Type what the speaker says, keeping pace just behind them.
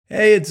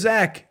Hey, it's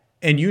Zach.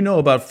 And you know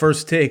about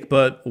First Take,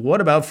 but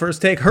what about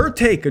First Take? Her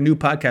Take, a new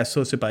podcast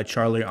hosted by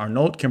Charlie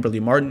Arnault, Kimberly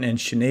Martin, and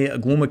Shanae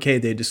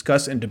Agwumake. They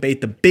discuss and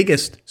debate the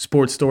biggest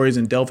sports stories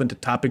and delve into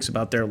topics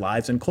about their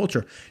lives and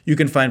culture. You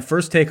can find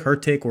First Take, Her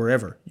Take,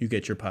 wherever you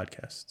get your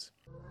podcasts.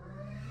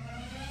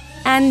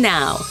 And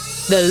now,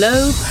 The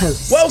Low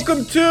Post.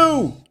 Welcome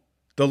to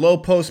The Low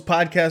Post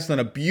podcast on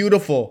a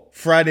beautiful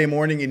Friday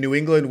morning in New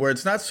England, where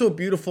it's not so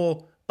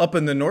beautiful up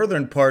in the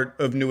northern part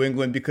of New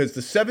England because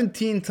the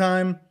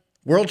 17-time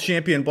world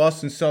champion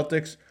Boston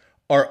Celtics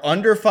are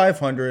under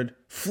 500,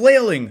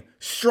 flailing,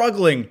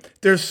 struggling.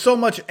 There's so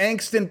much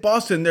angst in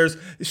Boston.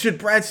 Should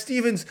Brad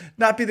Stevens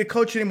not be the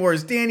coach anymore?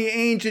 Is Danny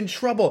Ainge in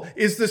trouble?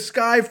 Is the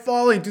sky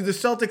falling? Do the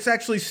Celtics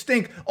actually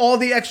stink? All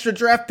the extra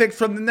draft picks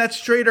from the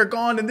Nets trade are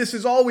gone, and this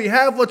is all we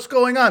have. What's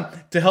going on?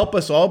 To help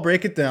us all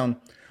break it down,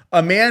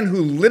 a man who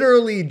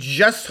literally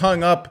just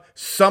hung up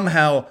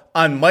somehow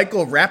on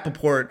Michael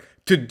Rappaport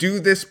to do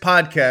this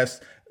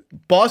podcast,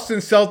 Boston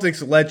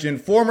Celtics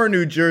legend, former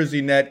New Jersey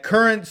Net,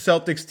 current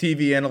Celtics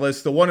TV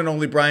analyst, the one and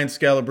only Brian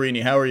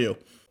Scalabrine. How are you?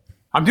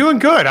 I'm doing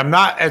good. I'm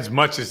not as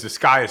much as the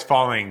sky is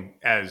falling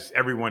as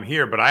everyone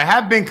here, but I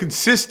have been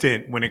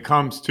consistent when it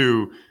comes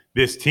to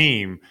this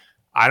team.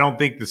 I don't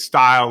think the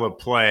style of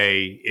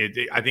play,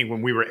 I think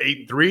when we were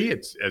 8-3,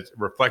 it's a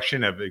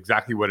reflection of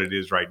exactly what it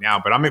is right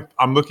now. But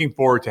I'm looking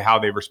forward to how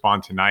they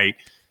respond tonight.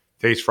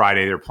 Today's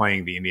Friday. They're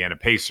playing the Indiana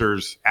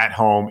Pacers at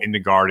home in the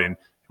Garden, and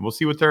we'll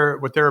see what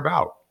they're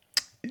about.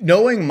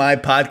 Knowing my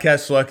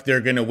podcast luck, they're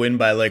going to win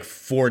by like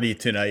 40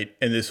 tonight,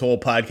 and this whole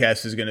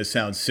podcast is going to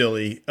sound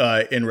silly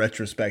in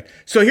retrospect.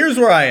 So here's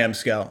where I am,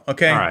 Scal.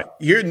 Okay, all right.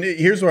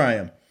 Here's where I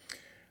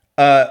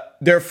am.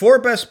 Their four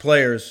best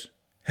players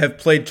have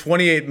played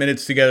 28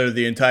 minutes together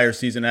the entire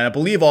season, and I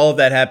believe all of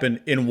that happened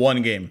in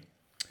one game.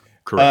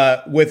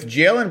 Correct. With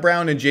Jaylen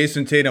Brown and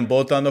Jason Tatum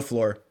both on the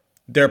floor,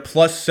 they're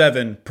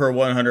 +7 per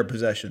 100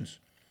 possessions.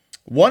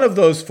 One of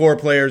those four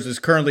players is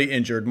currently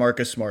injured,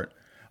 Marcus Smart.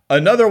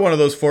 Another one of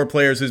those four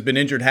players has been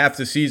injured half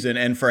the season,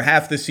 and for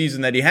half the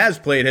season that he has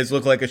played has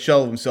looked like a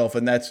shell of himself,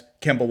 and that's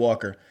Kemba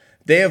Walker.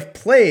 They have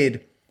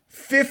played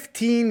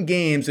 15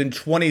 games in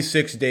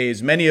 26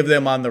 days, many of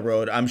them on the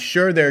road. I'm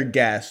sure they're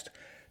gassed.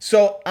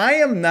 So I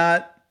am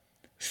not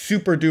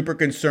super duper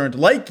concerned.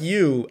 Like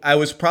you, I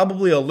was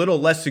probably a little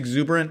less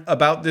exuberant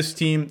about this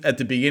team at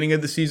the beginning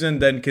of the season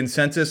than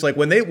consensus. Like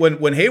when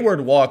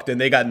Hayward walked and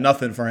they got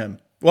nothing for him.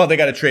 Well, they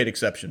got a trade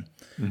exception,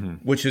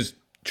 which is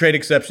trade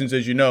exceptions,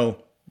 as you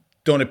know,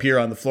 don't appear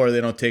on the floor. They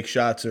don't take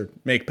shots or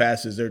make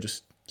passes. They're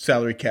just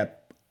salary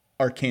cap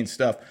arcane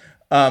stuff.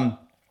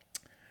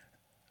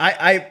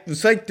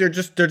 It's like they're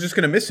just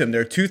going to miss him.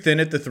 They're too thin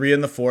at the 3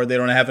 and the 4. They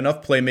don't have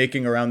enough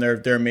playmaking around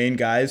their main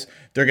guys.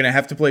 They're going to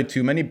have to play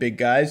too many big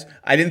guys.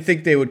 I didn't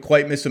think they would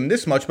quite miss him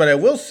this much, but I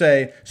will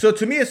say, so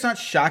to me, it's not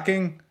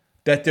shocking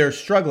that they're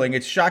struggling.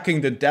 It's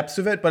shocking the depths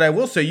of it, but I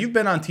will say, you've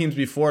been on teams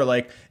before.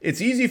 Like, it's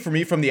easy for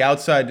me from the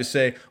outside to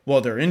say, well,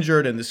 they're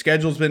injured and the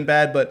schedule's been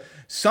bad, but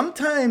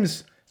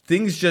sometimes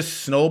things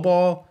just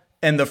snowball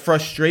and the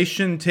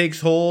frustration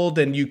takes hold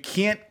and you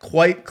can't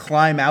quite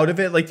climb out of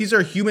it. Like, these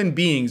are human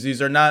beings.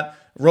 These are not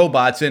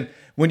robots. And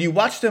when you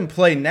watch them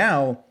play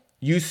now,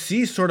 you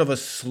see sort of a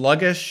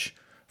sluggish,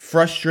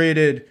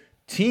 frustrated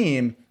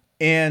team.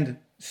 And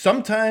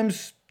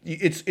sometimes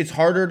it's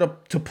harder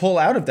to pull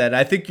out of that. And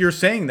I think you're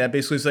saying that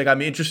basically. It's like,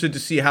 I'm interested to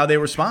see how they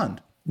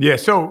respond. Yeah.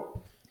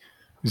 So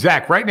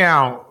Zach, right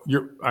now,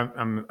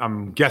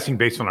 I'm guessing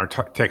based on our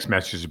text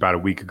messages about a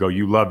week ago,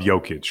 you love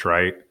Jokic,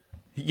 right?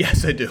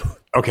 Yes, I do.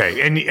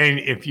 Okay, and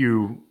if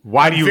you,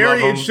 why do you love him?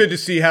 Very interested to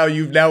see how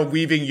you've now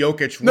weaving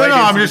Jokic. No,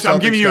 I'm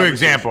giving you an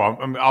example.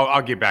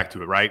 I'll get back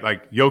to it, right?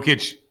 Like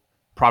Jokic,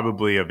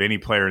 probably of any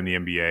player in the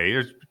NBA,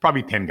 there's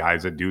probably 10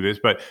 guys that do this,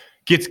 but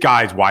gets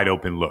guys wide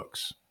open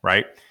looks,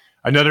 right?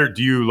 Do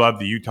you love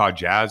the Utah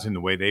Jazz and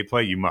the way they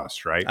play? You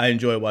must, right? I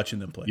enjoy watching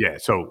them play. Yeah.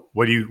 So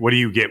what do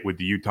you get with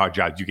the Utah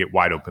Jazz? You get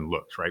wide open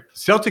looks, right?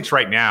 Celtics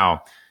right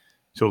now.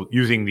 So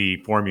using the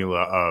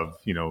formula of,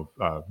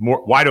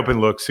 more wide open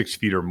looks, 6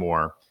 feet or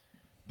more,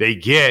 they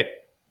get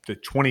the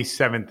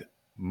 27th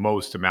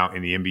most amount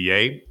in the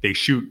NBA. They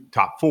shoot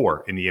top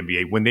 4 in the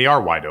NBA when they are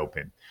wide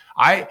open.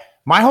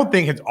 My whole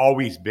thing has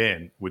always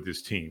been with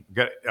this team,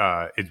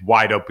 it's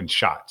wide open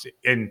shots.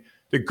 And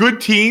the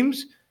good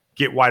teams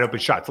get wide open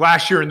shots.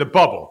 Last year in the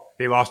bubble,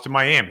 they lost to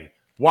Miami.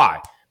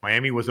 Why?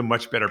 Miami was a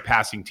much better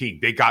passing team.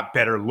 They got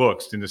better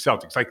looks than the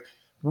Celtics. Like,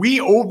 we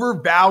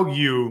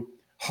overvalue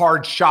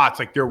hard shots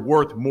like they're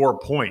worth more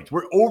points.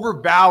 We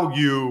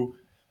overvalue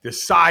the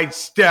side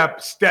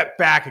step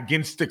back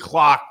against the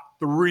clock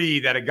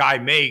 3 that a guy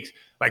makes.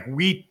 Like,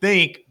 we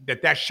think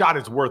that shot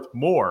is worth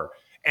more.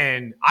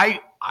 And I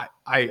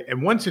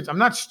in one sense, I'm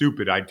not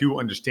stupid. I do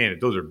understand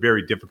that those are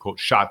very difficult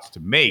shots to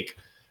make.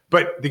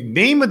 But the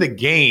name of the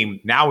game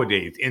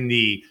nowadays in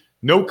the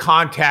no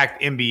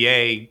contact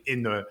NBA,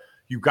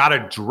 you got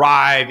to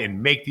drive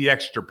and make the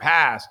extra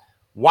pass.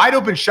 Wide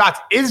open shots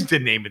is the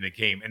name of the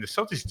game, and the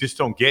Celtics just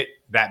don't get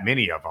that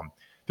many of them.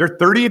 They're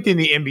 30th in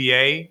the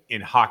NBA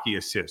in hockey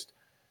assist.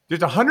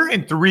 There's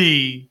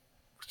 103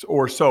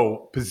 or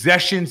so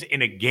possessions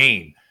in a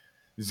game.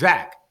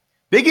 Zach,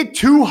 they get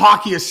 2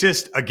 hockey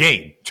assists a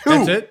game. 2.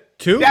 That's it?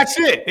 2? That's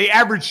it. They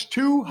average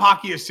 2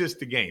 hockey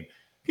assists a game.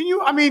 Can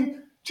you,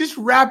 just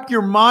wrap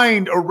your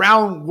mind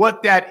around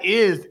what that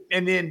is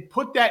and then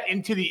put that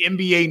into the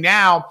NBA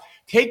now.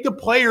 Take the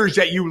players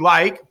that you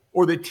like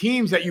or the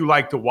teams that you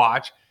like to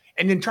watch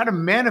and then try to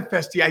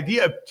manifest the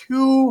idea of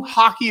 2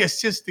 hockey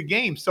assists a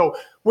game. So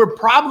where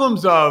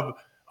problems of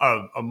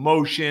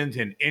emotions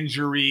and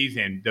injuries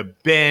and the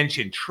bench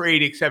and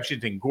trade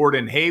exceptions and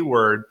Gordon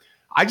Hayward,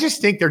 I just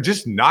think they're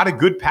just not a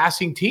good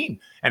passing team.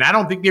 And I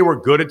don't think they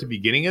were good at the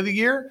beginning of the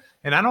year.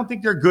 And I don't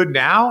think they're good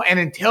now. And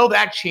until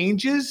that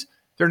changes,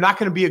 they're not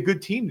going to be a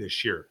good team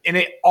this year. And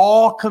it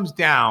all comes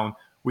down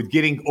with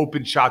getting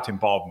open shots and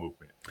ball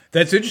movement.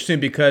 That's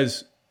interesting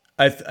because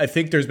I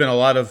think there's been a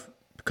lot of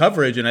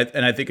coverage, and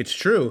I think it's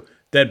true,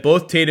 that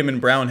both Tatum and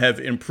Brown have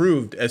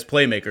improved as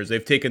playmakers.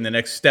 They've taken the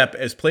next step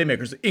as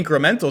playmakers,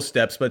 incremental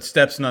steps, but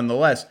steps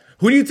nonetheless.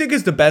 Who do you think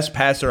is the best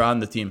passer on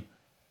the team?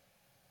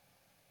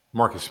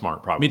 Marcus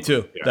Smart, probably. Me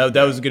too. Yeah.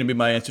 That was going to be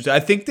my answer. I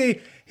think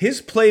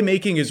his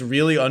playmaking is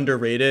really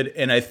underrated,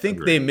 and I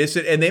think they miss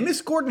it. And they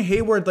miss Gordon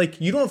Hayward. Like,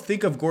 you don't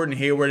think of Gordon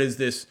Hayward as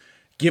this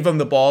give him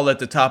the ball at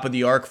the top of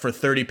the arc for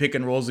 30 pick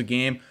and rolls a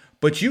game,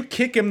 but you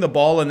kick him the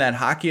ball in that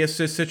hockey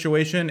assist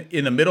situation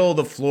in the middle of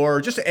the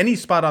floor, just any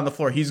spot on the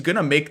floor, he's going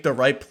to make the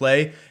right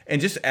play and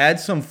just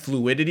add some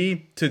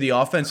fluidity to the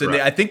offense. And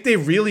I think they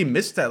really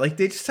missed that. Like,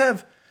 they just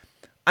have,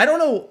 I don't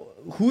know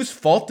whose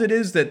fault it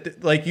is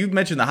that, like you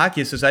mentioned the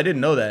hockey assists, I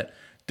didn't know that.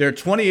 They're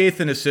 28th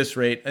in assist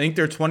rate. I think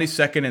they're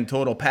 22nd in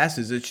total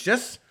passes. It's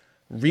just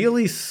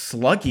really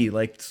sluggy.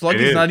 Like,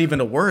 sluggy is not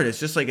even a word. It's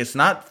just like, it's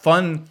not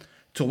fun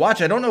to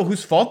watch. I don't know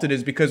whose fault it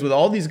is because with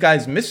all these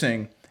guys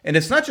missing, and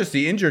it's not just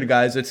the injured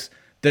guys, it's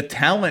the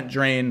talent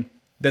drain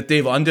that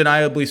they've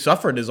undeniably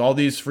suffered as all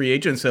these free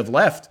agents have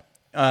left.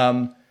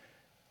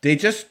 They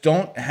just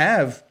don't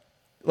have,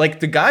 like,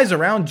 the guys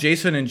around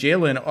Jason and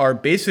Jalen are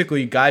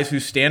basically guys who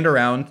stand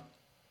around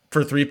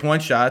for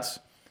 3-point shots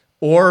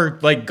or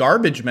like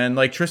garbage men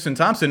like Tristan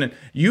Thompson. And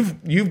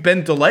you've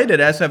been delighted,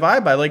 as have I,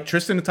 by like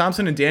Tristan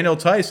Thompson and Daniel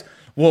Tice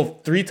will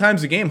 3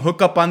 times a game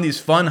hook up on these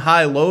fun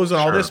high lows and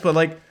all this, but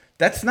like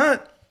that's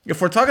not,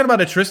 if we're talking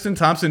about a Tristan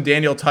Thompson,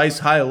 Daniel Tice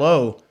high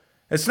low,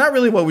 it's not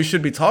really what we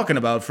should be talking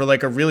about for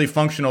like a really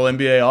functional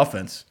NBA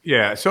offense.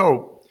 Yeah.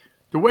 So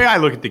the way I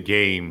look at the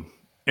game,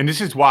 and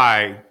this is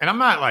why, and I'm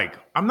not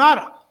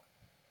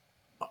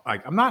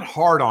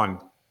hard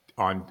on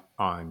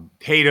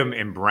Tatum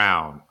and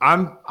Brown.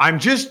 I'm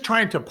just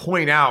trying to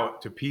point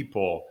out to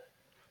people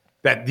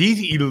that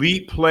these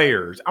elite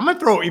players, I'm going to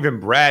throw even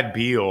Brad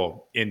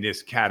Beal in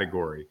this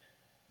category.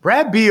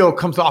 Brad Beal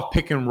comes off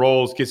pick and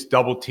rolls, gets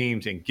double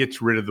teams, and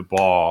gets rid of the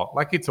ball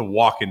like it's a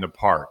walk in the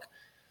park.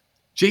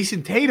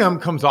 Jason Tatum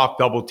comes off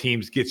double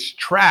teams, gets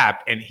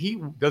trapped, and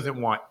he doesn't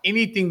want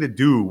anything to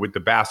do with the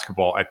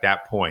basketball at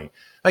that point.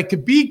 Like, to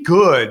be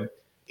good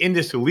in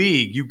this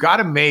league, you got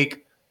to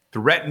make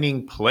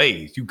threatening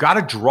plays. You got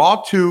to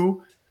draw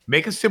 2,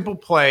 make a simple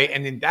play,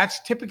 and then that's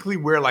typically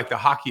where like the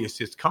hockey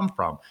assists come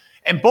from.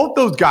 And both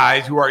those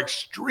guys who are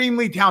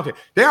extremely talented,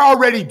 they're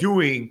already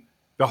doing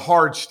the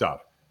hard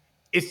stuff.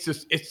 It's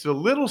the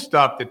little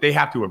stuff that they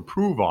have to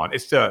improve on.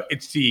 It's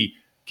the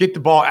get the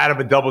ball out of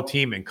a double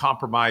team and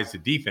compromise the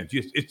defense.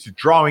 It's the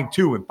drawing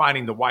 2 and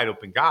finding the wide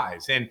open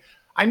guys. And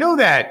I know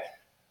that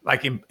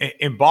like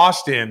in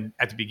Boston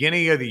at the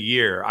beginning of the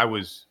year, I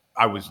was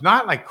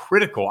not like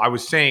critical. I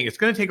was saying it's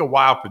going to take a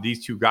while for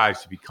these 2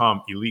 guys to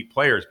become elite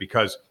players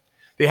because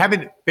they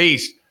haven't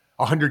faced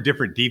 100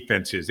 different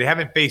defenses. They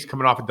haven't faced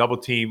coming off a double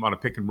team on a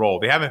pick and roll.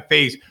 They haven't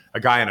faced a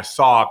guy in a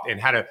soft and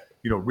had to,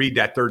 read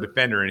that third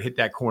defender and hit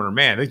that corner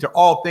man. These are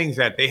all things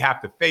that they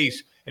have to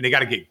face, and they got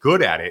to get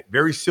good at it.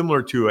 Very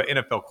similar to an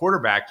NFL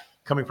quarterback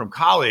coming from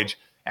college.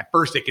 At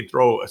first, they can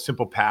throw a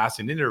simple pass,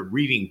 and then they're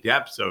reading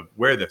depths of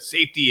where the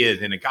safety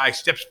is, and a guy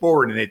steps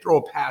forward, and they throw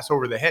a pass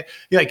over the head.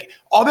 Like,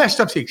 all that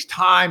stuff takes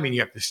time, and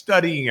you have to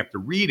study, and you have to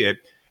read it.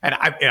 And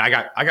I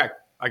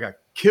got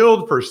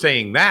killed for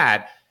saying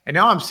that, and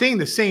now I'm saying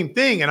the same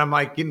thing, and I'm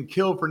like getting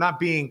killed for not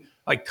being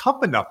like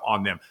tough enough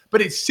on them.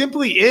 But it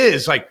simply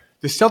is like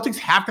the Celtics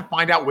have to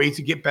find out ways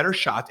to get better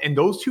shots, and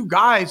those 2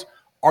 guys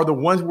are the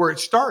ones where it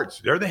starts.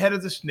 They're the head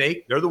of the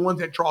snake. They're the ones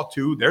that draw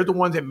 2. They're the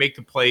ones that make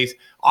the plays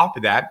off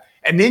of that.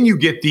 And then you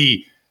get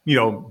the,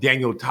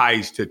 Daniel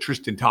Tice to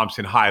Tristan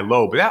Thompson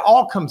high-low. But that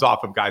all comes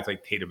off of guys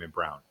like Tatum and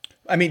Brown.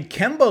 I mean,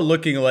 Kemba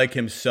looking like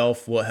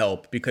himself will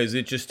help because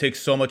it just takes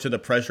so much of the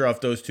pressure off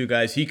those 2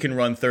 guys. He can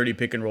run 30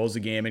 pick and rolls a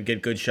game and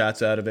get good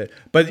shots out of it.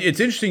 But it's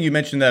interesting you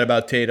mentioned that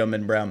about Tatum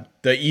and Brown,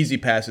 the easy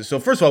passes. So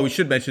first of all, we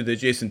should mention that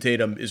Jason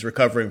Tatum is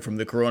recovering from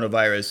the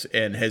coronavirus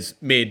and has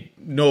made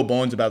no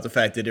bones about the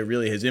fact that it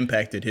really has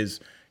impacted his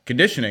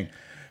conditioning.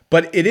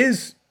 But it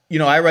is,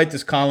 I write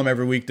this column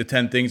every week, the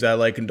 10 things I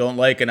like and don't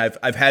like, and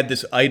I've had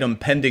this item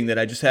pending that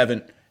I just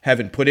haven't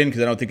put in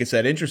because I don't think it's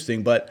that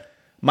interesting. But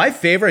my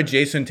favorite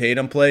Jason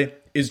Tatum play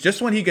is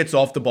just when he gets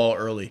off the ball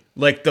early.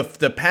 Like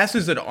the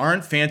passes that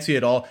aren't fancy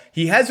at all.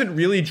 He hasn't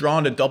really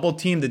drawn a double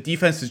team. The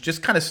defense has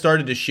just kind of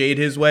started to shade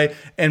his way,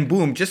 and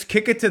boom, just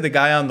kick it to the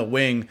guy on the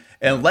wing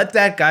and let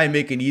that guy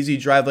make an easy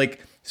drive.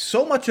 Like,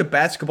 so much of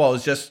basketball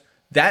is just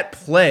that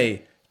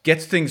play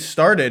gets things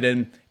started,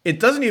 and it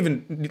doesn't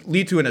even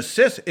lead to an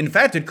assist. In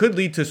fact, it could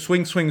lead to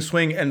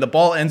swing, and the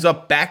ball ends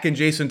up back in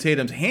Jason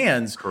Tatum's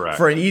hands. Correct.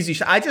 For an easy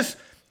shot.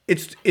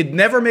 It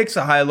never makes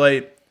a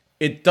highlight.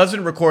 It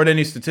doesn't record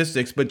any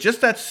statistics, but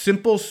just that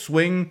simple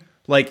swing,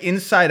 like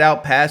inside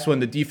out pass when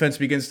the defense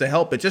begins to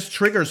help, it just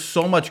triggers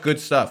so much good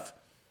stuff.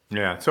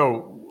 Yeah.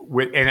 So,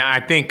 and I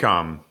think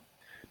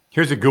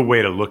here's a good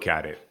way to look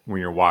at it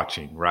when you're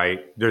watching,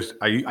 right?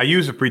 I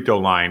use the free throw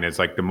line as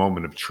like the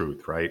moment of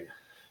truth, right?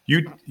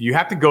 You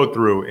have to go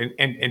through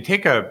and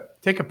take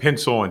a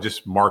pencil and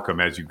just mark them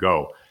as you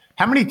go.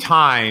 How many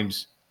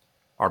times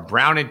are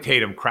Brown and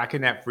Tatum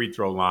cracking that free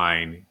throw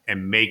line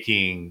and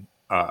making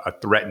a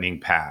threatening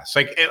pass?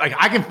 Like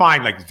I can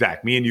find, like,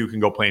 Zach, me and you can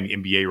go play in the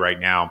NBA right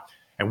now,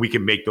 and we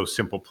can make those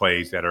simple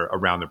plays that are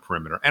around the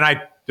perimeter. And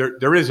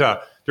there is an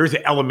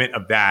element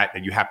of that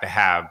you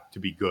have to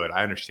be good.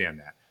 I understand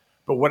that.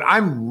 But what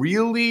I'm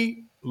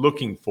really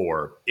looking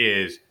for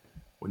is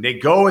when they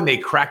go and they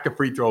crack the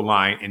free throw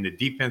line and the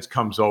defense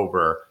comes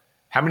over,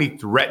 how many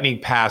threatening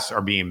passes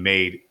are being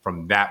made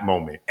from that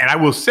moment? And I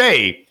will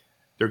say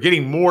they're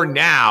getting more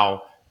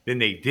now than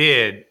they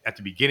did at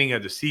the beginning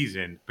of the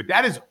season. But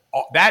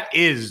that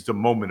is the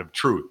moment of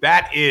truth.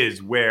 That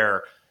is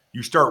where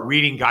you start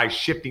reading guys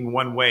shifting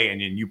one way,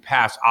 and then you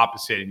pass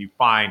opposite, and you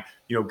find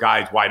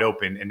guys wide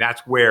open. And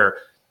that's where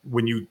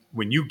when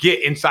you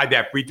get inside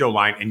that free throw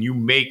line and you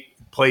make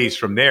plays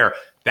from there,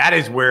 that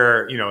is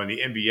where, in the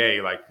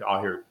NBA, like,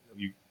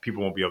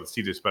 people won't be able to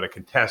see this, but a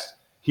contest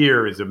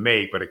here is a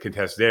make, but a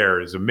contest there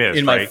is a miss.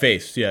 In right? My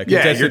face, yeah.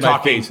 Contest in my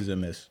face is a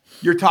miss.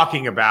 You're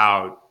talking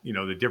about,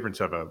 the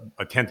difference of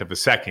a tenth of a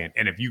second.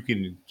 And if you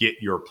can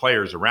get your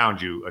players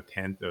around you a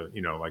tenth,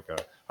 like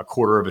a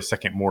quarter of a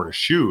second more to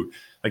shoot,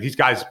 like, these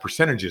guys'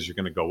 percentages are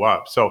going to go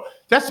up. So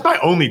that's my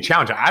only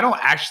challenge. I don't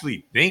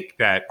actually think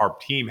that our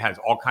team has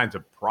all kinds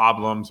of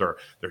problems, or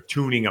they're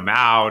tuning them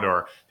out,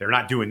 or they're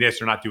not doing this,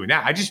 they're not doing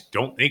that. I just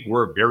don't think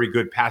we're a very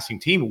good passing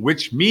team,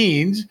 which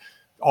means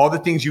all the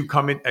things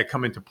come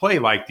into play,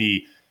 like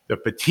the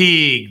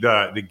fatigue,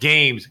 the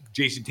games,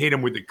 Jason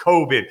Tatum with the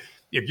COVID.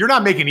 If you're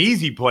not making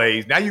easy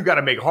plays, now you got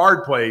to make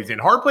hard plays, and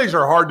hard plays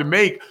are hard to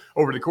make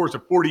over the course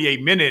of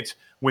 48 minutes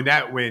when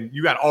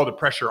you got all the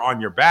pressure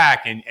on your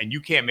back, and you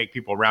can't make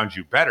people around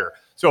you better.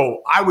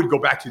 So I would go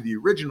back to the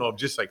original of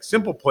just like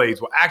simple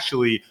plays will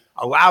actually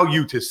allow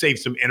you to save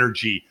some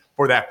energy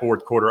for that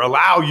fourth quarter,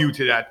 allow you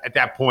to at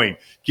that point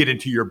get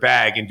into your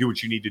bag and do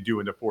what you need to do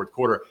in the fourth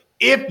quarter,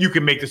 if you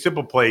can make the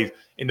simple plays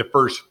in the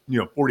first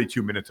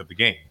 42 minutes of the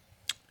game.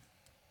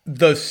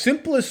 The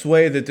simplest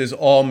way that this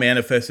all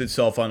manifests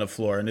itself on the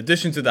floor, in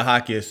addition to the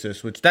hockey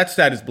assist, which that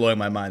stat is blowing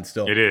my mind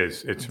still. It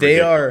is. It's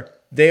ridiculous.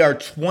 They are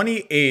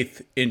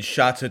 28th in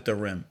shots at the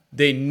rim.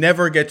 They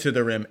never get to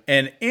the rim.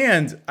 And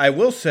I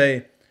will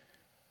say,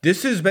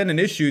 this has been an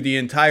issue the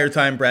entire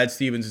time Brad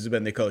Stevens has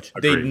been the coach.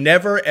 Agreed. They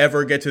never,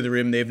 ever get to the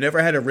rim. They've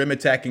never had a rim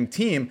attacking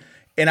team.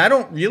 And I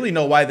don't really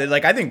know why.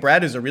 I think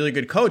Brad is a really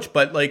good coach,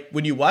 but like,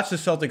 when you watch the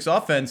Celtics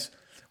offense,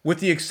 with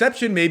the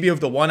exception maybe of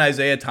the one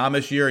Isaiah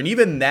Thomas year, and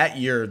even that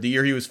year, the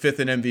year he was 5th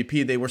in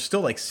MVP, they were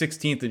still like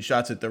 16th in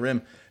shots at the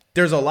rim.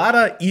 There's a lot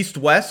of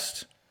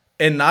east-west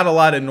and not a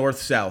lot of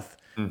north-south.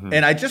 Mm-hmm.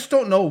 And I just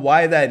don't know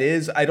why that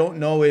is. I don't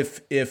know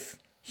if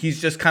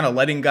he's just kind of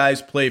letting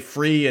guys play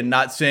free and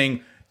not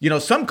saying,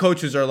 some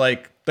coaches are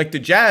like the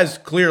Jazz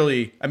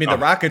clearly, the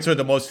Rockets are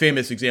the most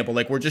famous example.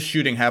 Like, we're just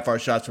shooting half our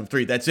shots from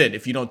three. That's it.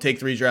 If you don't take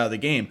threes, you're out of the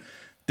game.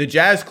 The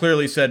Jazz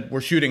clearly said,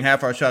 we're shooting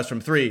half our shots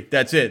from three.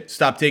 That's it.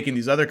 Stop taking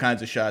these other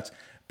kinds of shots.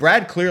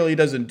 Brad clearly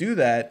doesn't do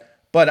that,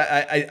 but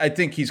I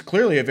think he's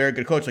clearly a very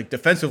good coach. Like,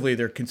 defensively,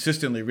 they're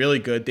consistently really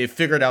good. They've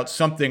figured out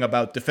something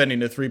about defending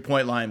the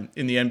three-point line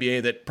in the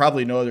NBA that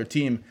probably no other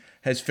team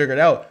has figured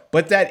out.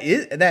 But that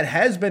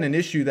has been an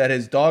issue that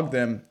has dogged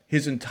them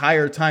his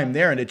entire time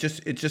there, and it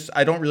just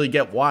I don't really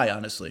get why,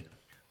 honestly.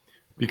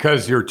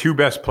 Because your two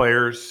best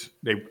players,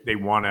 they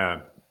want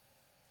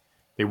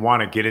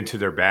to get into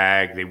their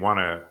bag. They want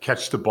to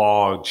catch the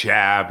ball,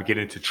 jab, get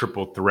into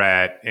triple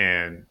threat.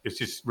 And it's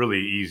just really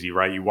easy,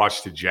 right? You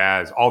watch the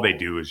Jazz, all they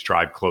do is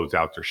drive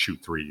closeouts or shoot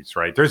threes,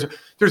 right? There's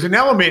an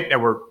element that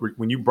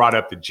when you brought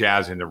up the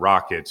Jazz and the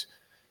Rockets,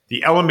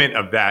 the element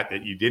of that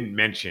you didn't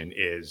mention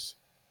is,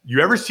 you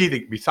ever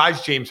see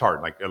besides James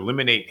Harden, like,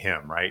 eliminate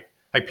him, right?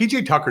 Like,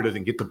 PJ Tucker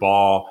doesn't get the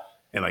ball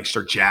and like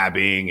start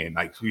jabbing and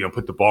like,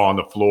 put the ball on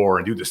the floor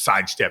and do the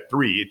sidestep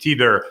three. It's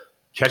either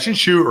catch and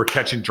shoot or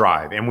catch and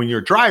drive. And when you're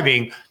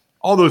driving,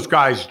 all those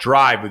guys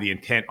drive with the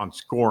intent on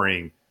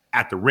scoring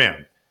at the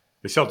rim.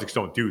 The Celtics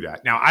don't do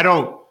that. Now,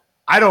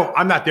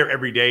 I'm not there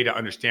every day to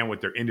understand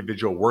what their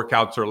individual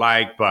workouts are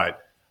like,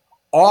 but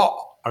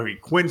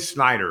Quinn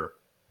Snyder,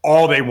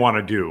 all they want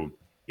to do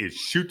is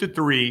shoot the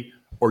three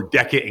or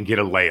deck it and get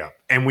a layup.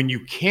 And when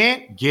you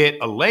can't get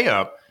a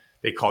layup,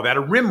 they call that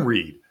a rim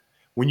read.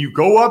 When you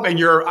go up and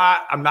you're,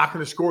 I'm not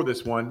going to score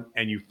this one,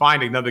 and you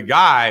find another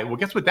guy, well,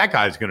 guess what that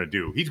guy's going to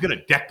do? He's going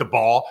to deck the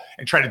ball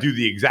and try to do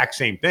the exact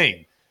same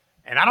thing.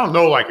 And I don't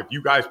know, like, if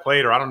you guys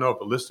played, or I don't know if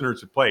the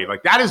listeners have played.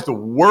 Like, that is the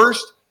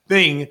worst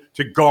thing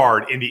to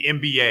guard in the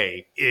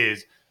NBA,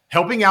 is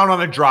helping out on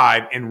a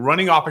drive and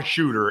running off a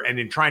shooter and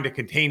then trying to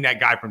contain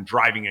that guy from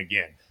driving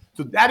again.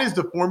 So that is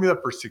the formula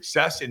for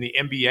success in the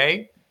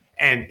NBA.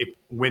 And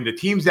when the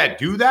teams that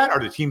do that are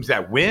the teams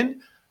that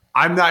win,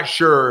 I'm not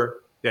sure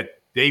that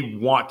they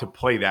want to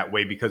play that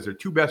way, because their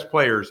two best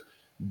players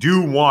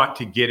do want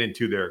to get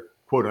into their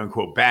quote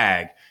unquote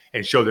bag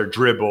and show their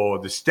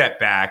dribble, the step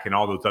back, and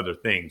all those other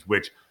things,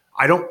 which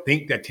I don't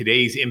think that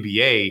today's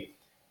NBA,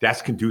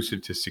 that's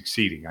conducive to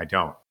succeeding. I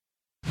don't.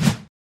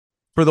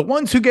 For the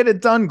ones who get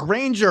it done,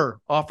 Grainger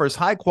offers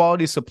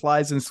high-quality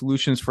supplies and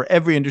solutions for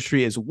every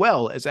industry, as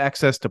well as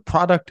access to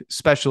product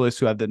specialists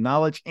who have the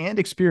knowledge and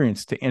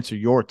experience to answer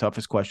your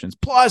toughest questions.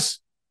 Plus,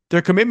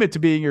 their commitment to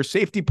being your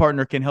safety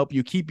partner can help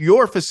you keep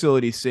your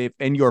facility safe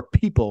and your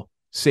people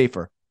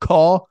safer.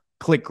 Call,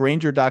 click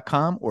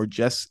Grainger.com, or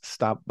just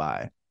stop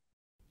by.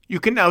 You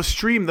can now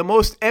stream the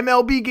most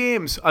MLB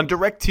games on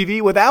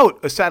DirecTV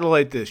without a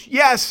satellite dish.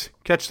 Yes!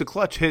 Catch the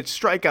clutch hits,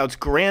 strikeouts,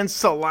 grand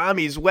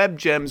salamis, web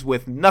gems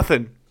with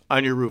nothing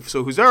on your roof.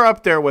 So who's there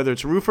up there, whether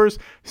it's roofers,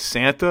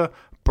 Santa,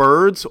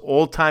 birds,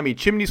 old-timey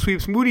chimney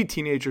sweeps, moody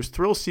teenagers,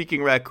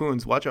 thrill-seeking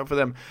raccoons, watch out for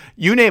them.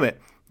 You name it,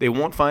 they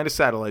won't find a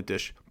satellite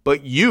dish.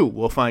 But you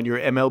will find your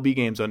MLB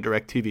games on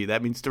DirecTV.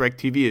 That means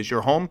DirecTV is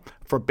your home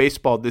for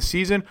baseball this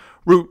season.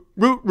 Root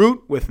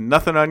with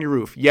nothing on your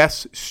roof.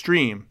 Yes,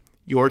 stream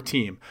your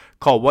team.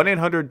 Call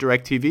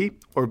 1-800-DIRECTV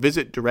or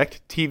visit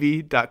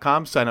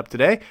directtv.com. Sign up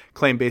today.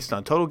 Claim based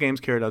on total games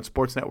carried on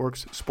sports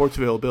networks. Sports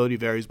availability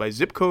varies by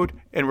zip code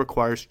and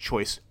requires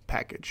choice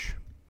package.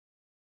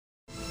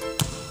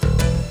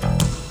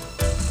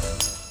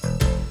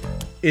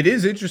 It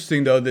is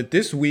interesting, though, that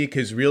this week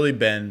has really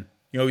been,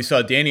 we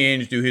saw Danny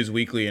Ainge do his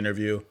weekly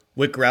interview.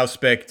 Wick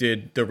Grousbeck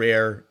did the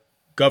rare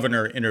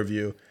governor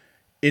interview.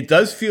 It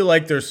does feel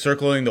like they're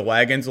circling the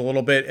wagons a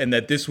little bit, and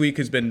that this week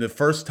has been the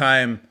first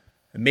time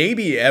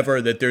maybe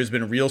ever that there's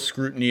been real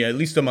scrutiny, at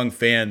least among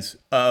fans,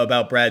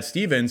 about Brad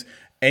Stevens,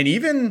 and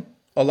even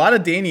a lot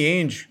of Danny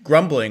Ainge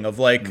grumbling of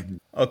like,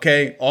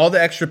 okay, all the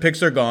extra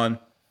picks are gone.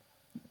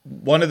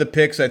 One of the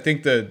picks, I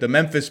think the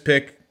Memphis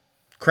pick,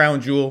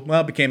 crown jewel,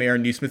 became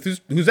Aaron Nesmith,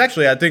 who's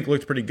actually, I think,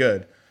 looked pretty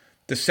good.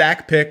 The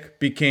sack pick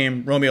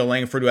became Romeo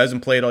Langford, who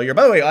hasn't played all year.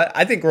 By the way,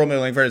 I think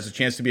Romeo Langford has a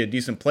chance to be a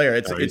decent player.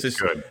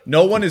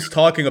 No one is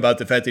talking about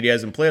the fact that he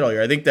hasn't played all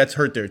year. I think that's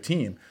hurt their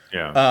team.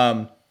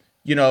 Yeah.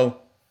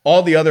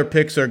 All the other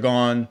picks are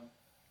gone.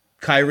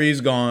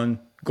 Kyrie's gone.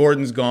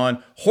 Gordon's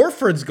gone.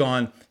 Horford's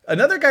gone.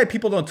 Another guy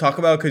people don't talk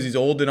about because he's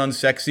old and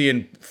unsexy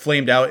and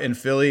flamed out in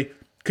Philly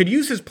could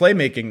use his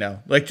playmaking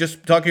now. Like,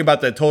 just talking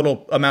about the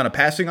total amount of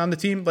passing on the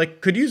team,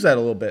 like, could use that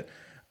a little bit.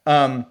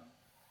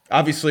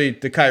 Obviously,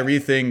 the Kyrie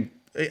thing,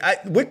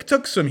 Wick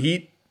took some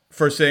heat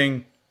for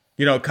saying,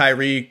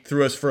 Kyrie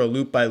threw us for a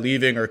loop by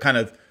leaving, or kind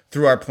of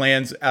threw our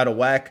plans out of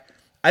whack.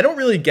 I don't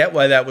really get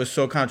why that was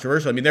so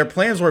controversial. I mean, their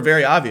plans were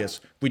very obvious.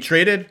 We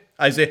traded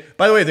Isaiah.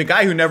 By the way, the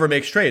guy who never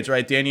makes trades,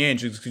 right? Danny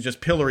Ainge, who's just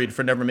pilloried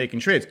for never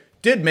making trades,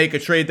 did make a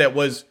trade that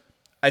was,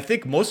 I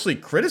think, mostly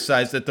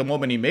criticized at the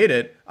moment he made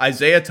it.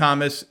 Isaiah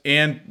Thomas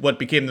and what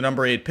became the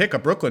number 8 pick, a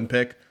Brooklyn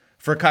pick,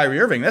 for Kyrie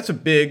Irving. That's a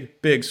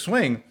big, big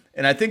swing.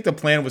 And I think the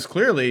plan was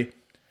clearly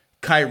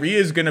Kyrie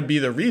is going to be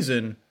the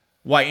reason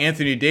why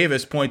Anthony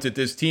Davis points at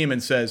this team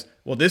and says,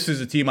 well, this is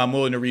a team I'm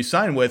willing to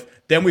re-sign with.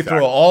 Then we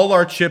throw all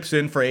our chips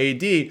in for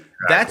AD. Exactly.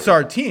 That's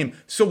our team.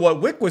 So what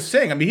Wick was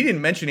saying, I mean, he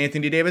didn't mention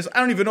Anthony Davis. I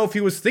don't even know if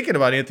he was thinking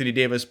about Anthony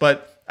Davis,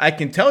 but I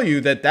can tell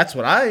you that that's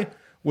what I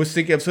was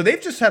thinking of. So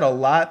they've just had a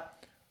lot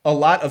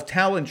of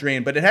talent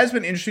drain, but it has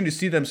been interesting to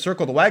see them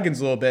circle the wagons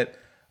a little bit.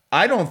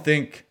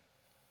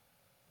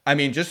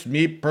 Just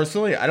me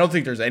personally, I don't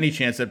think there's any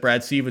chance that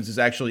Brad Stevens is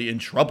actually in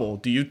trouble.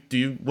 Do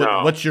you,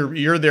 what's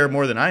you're there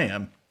more than I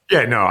am.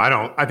 Yeah, no, I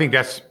don't. I think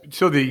that's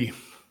so the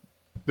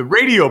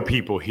radio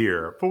people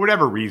here, for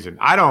whatever reason,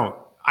 I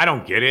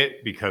don't get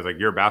it, because like,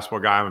 you're a basketball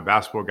guy, I'm a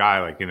basketball guy,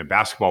 like in a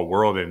basketball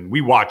world, and we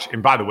watch.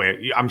 And by the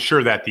way, I'm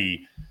sure that the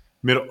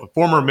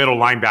former middle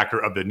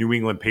linebacker of the New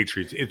England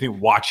Patriots isn't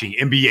watching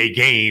NBA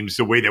games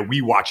the way that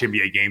we watch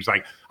NBA games.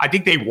 Like, I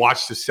think they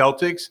watch the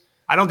Celtics.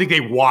 I don't think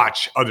they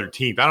watch other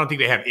teams. I don't think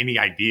they have any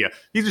idea.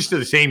 These are still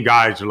the same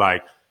guys who are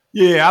like,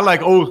 yeah, I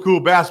like old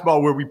school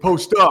basketball where we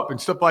post up and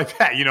stuff like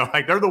that.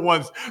 Like, they're the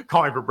ones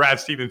calling for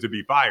Brad Stevens to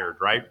be fired,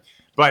 right?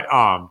 But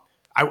I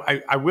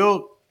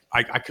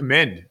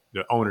commend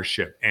the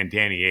ownership and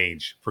Danny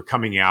Ainge for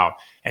coming out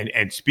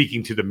and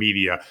speaking to the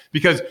media,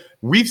 because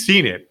we've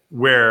seen it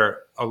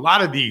where a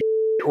lot of these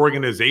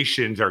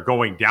organizations are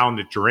going down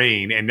the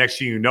drain, and next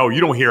thing you know,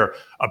 you don't hear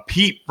a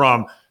peep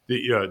from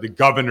the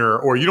governor,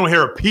 or you don't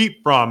hear a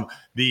peep from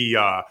the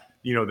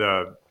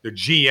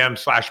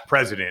GM /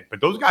 president, but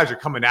those guys are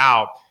coming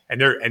out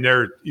and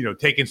they're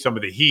taking some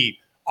of the heat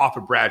off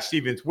of Brad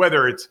Stevens,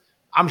 whether it's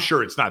I'm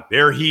sure it's not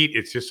their heat.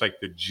 It's just like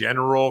the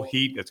general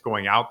heat that's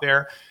going out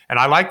there. And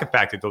I like the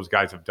fact that those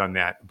guys have done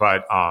that.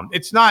 But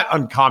it's not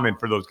uncommon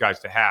for those guys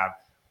to have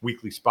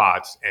weekly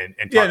spots and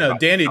yeah, no,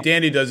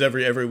 Danny does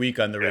every week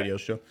on the radio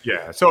show.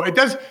 Yeah, so it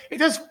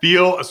does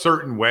feel a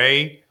certain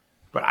way,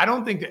 but I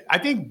don't think I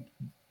think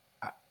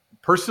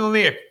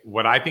personally,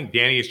 what I think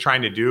Danny is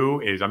trying to do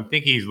is I'm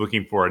thinking he's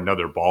looking for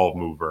another ball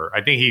mover.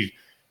 I think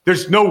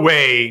there's no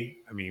way.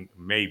 I mean,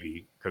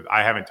 maybe because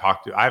I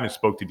haven't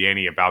spoke to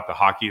Danny about the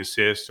hockey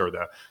assists or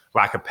the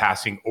lack of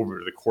passing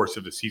over the course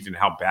of the season,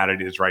 how bad it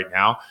is right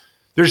now.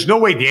 There's no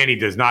way Danny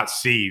does not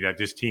see that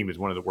this team is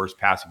one of the worst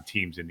passing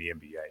teams in the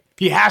NBA.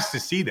 He has to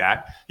see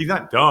that. He's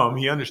not dumb.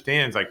 He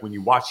understands, like, when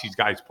you watch these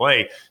guys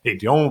play, they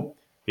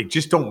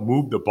just don't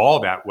move the ball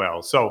that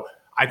well. So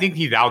I think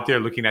he's out there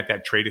looking at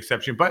that trade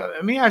exception. But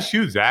let me ask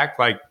you, Zach,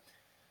 like,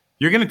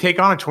 you're going to take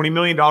on a $20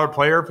 million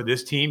player for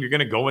this team. You're going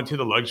to go into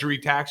the luxury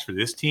tax for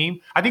this team.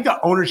 I think the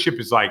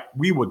ownership is like,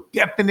 we will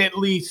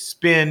definitely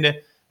spend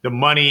the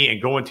money and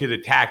go into the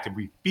tax if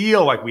we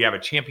feel like we have a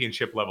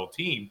championship level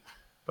team.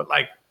 But,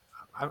 like,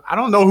 I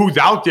don't know who's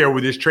out there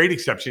with this trade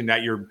exception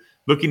that you're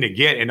looking to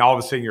get, and all of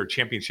a sudden you're a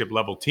championship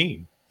level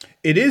team.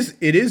 It is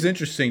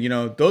interesting. You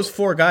know, those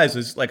four guys,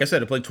 is like I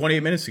said, have played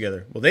 28 minutes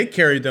together. Well, they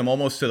carried them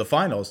almost to the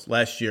finals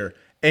last year.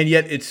 And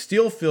yet it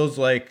still feels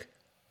like,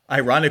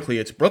 ironically,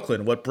 it's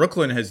Brooklyn. What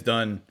Brooklyn has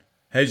done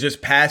has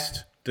just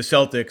passed the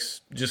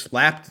Celtics, just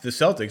lapped the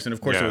Celtics. And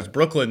of course, It was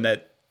Brooklyn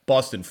that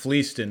Boston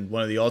fleeced in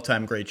one of the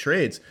all-time great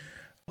trades.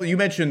 You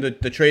mentioned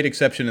the trade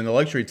exception and the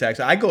luxury tax.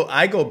 I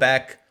go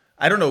back.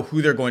 I don't know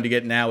who they're going to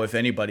get now, if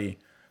anybody,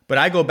 but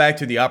I go back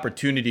to the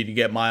opportunity to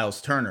get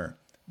Miles Turner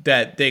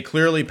that they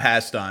clearly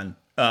passed on.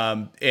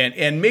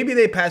 And maybe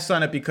they passed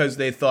on it because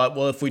they thought,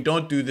 well, if we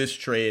don't do this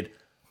trade,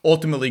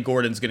 ultimately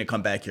Gordon's going to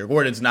come back here.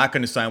 Gordon's not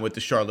going to sign with the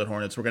Charlotte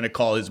Hornets. We're going to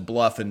call his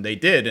bluff, and they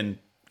did, and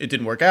it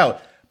didn't work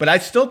out. But I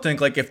still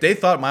think, like, if they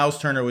thought Miles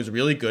Turner was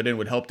really good and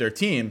would help their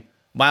team,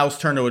 Miles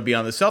Turner would be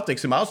on the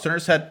Celtics, and Miles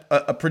Turner's had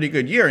a pretty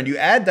good year. And you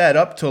add that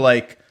up to,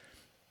 like,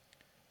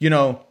 you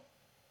know,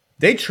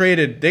 they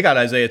got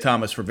Isaiah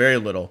Thomas for very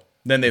little.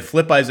 Then they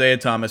flip Isaiah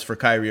Thomas for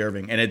Kyrie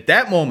Irving. And at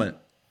that moment,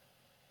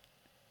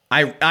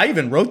 I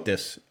even wrote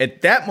this.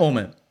 At that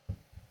moment,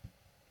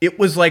 it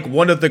was like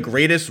one of the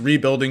greatest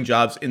rebuilding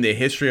jobs in the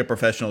history of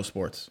professional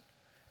sports.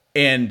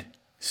 And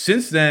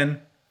since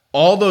then,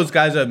 all those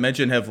guys I've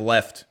mentioned have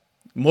left,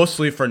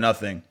 mostly for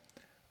nothing.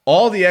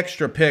 All the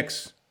extra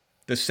picks,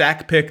 the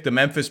Sac pick, the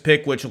Memphis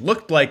pick, which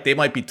looked like they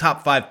might be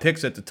top 5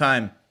 picks at the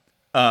time,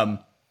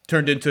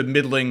 turned into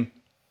middling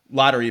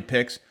lottery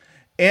picks.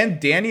 And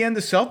Danny and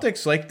the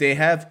Celtics, like, they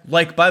have,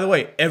 like, by the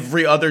way,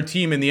 every other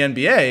team in the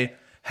NBA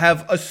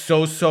have a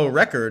so-so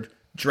record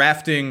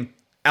drafting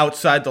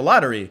outside the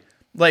lottery.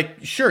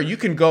 Like, sure, you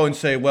can go and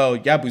say, well,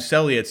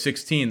 Yabusele at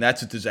 16,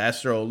 that's a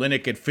disaster.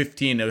 Olynyk at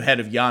 15 ahead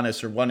of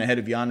Giannis, or 1 ahead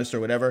of Giannis, or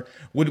whatever.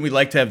 Wouldn't we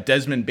like to have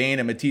Desmond Bane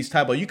and Matisse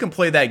Thybulle? You can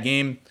play that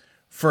game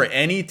for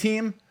any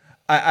team.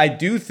 I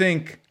do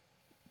think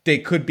they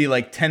could be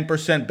like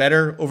 10%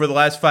 better over the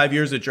last 5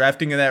 years at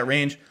drafting in that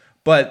range,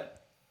 but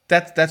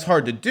that's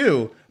hard to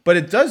do. But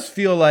it does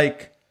feel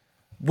like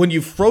when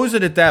you froze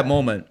it at that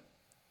moment,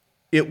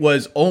 it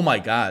was, oh my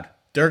God,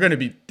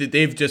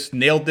 they've just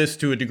nailed this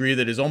to a degree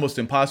that is almost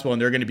impossible, and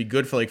they're going to be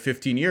good for like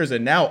 15 years.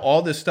 And now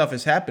all this stuff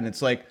has happened.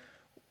 It's like,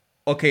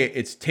 okay,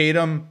 it's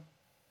Tatum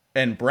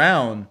and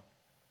Brown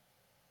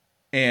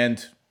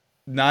and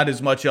not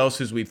as much else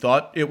as we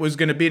thought it was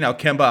going to be. Now,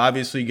 Kemba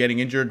obviously getting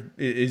injured,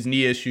 his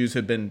knee issues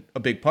have been a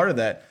big part of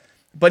that.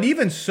 But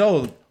even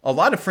so, a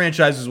lot of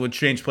franchises would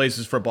change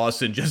places for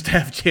Boston just to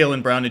have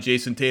Jaylen Brown and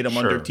Jason Tatum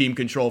under team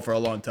control for a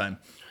long time.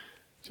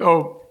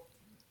 So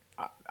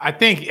I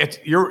think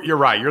you're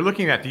right. You're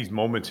looking at these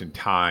moments in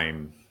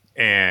time,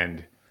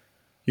 and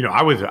you know,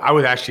 I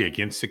was actually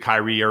against the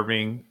Kyrie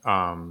Irving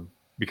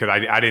because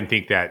I didn't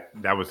think that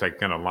was like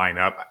going to line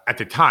up at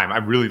the time. I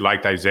really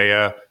liked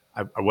Isaiah.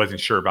 I wasn't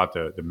sure about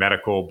the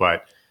medical,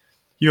 but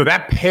you know,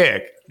 that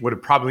pick would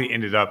have probably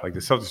ended up like the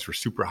Celtics were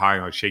super high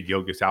on Shai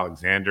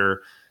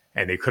Gilgeous-Alexander,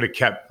 and they could have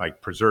kept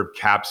like preserved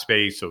cap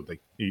space. So like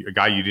a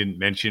guy you didn't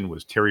mention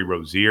was Terry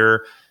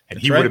Rozier, and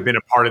he would have been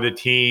a part of the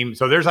team.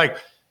 So there's like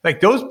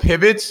those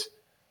pivots,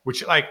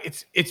 which like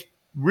it's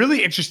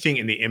really interesting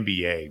in the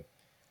NBA.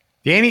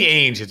 Danny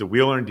Ainge is a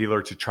wheeler and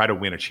dealer to try to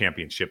win a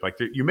championship. Like,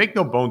 you make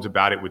no bones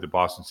about it with the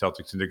Boston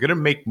Celtics, and they're going to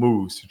make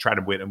moves to try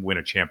to win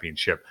a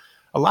championship.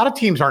 A lot of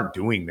teams aren't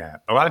doing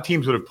that. A lot of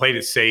teams would have played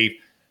it safe.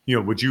 You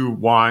know, would you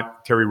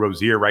want Terry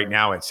Rozier right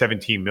now at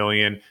 $17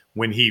 million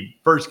when he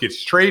first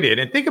gets traded?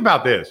 And think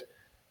about this.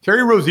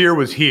 Terry Rozier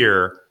was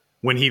here.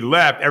 When he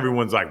left,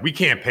 everyone's like, we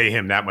can't pay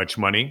him that much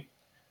money.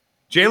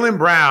 Jaylen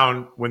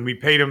Brown, when we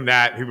paid him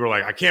that, people were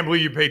like, I can't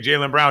believe you paid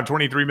Jaylen Brown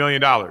 $23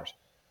 million.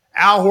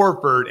 Al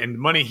Horford and the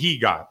money he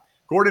got.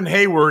 Gordon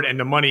Hayward and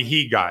the money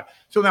he got.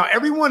 So now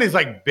everyone is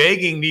like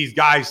begging these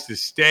guys to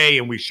stay,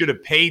 and we should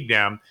have paid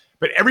them.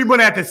 But everyone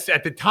at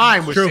the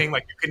time was saying,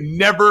 like,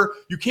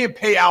 you can't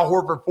pay Al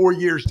Horford 4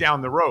 years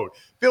down the road.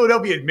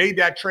 Philadelphia had made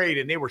that trade,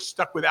 and they were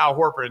stuck with Al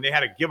Horford, and they had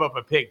to give up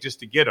a pick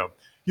just to get him.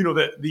 You know,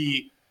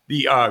 the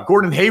The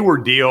Gordon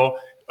Hayward deal,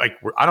 like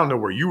I don't know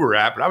where you were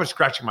at, but I was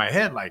scratching my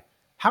head like,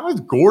 how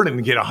does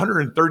Gordon get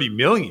 130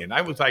 million?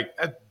 I was like,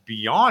 that's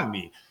beyond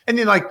me. And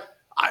then like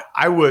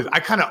I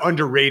kind of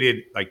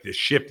underrated like the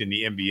shift in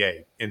the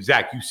NBA. And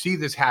Zach, you see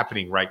this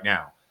happening right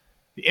now.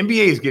 The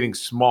NBA is getting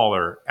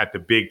smaller at the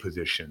big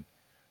position,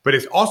 but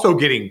it's also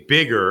getting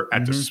bigger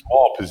at the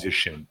small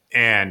position.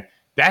 And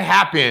that's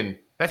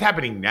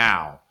happening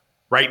now,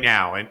 right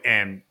now.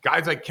 And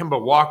guys like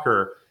Kemba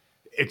Walker,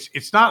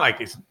 it's not like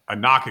it's a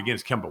knock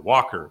against Kemba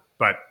Walker,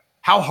 but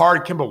how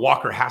hard Kemba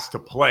Walker has to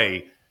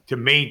play to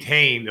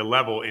maintain the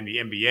level in the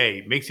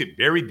NBA makes it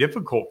very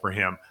difficult for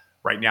him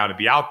right now to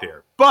be out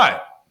there.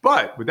 But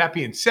with that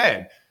being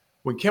said,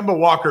 when Kemba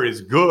Walker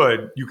is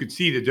good, you can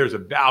see that there's a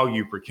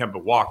value for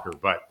Kemba Walker.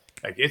 But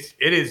like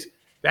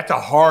that's a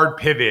hard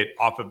pivot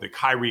off of the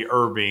Kyrie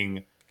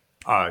Irving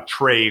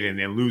trade, and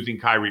then losing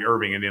Kyrie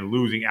Irving, and then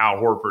losing Al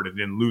Horford, and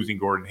then losing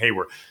Gordon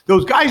Hayward.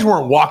 Those guys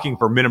weren't walking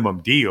for minimum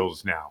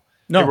deals now.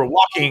 No. They were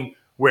walking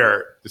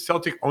where the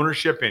Celtic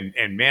ownership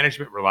and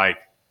management were like,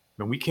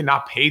 man, we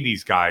cannot pay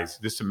these guys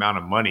this amount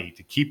of money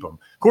to keep them.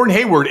 Gordon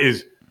Hayward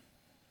is,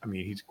 I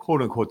mean, he's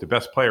quote unquote the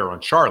best player on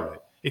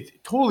Charlotte. It's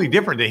totally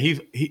different than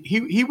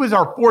he was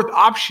our fourth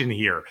option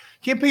here.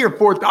 Can't pay your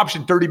fourth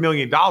option $30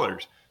 million.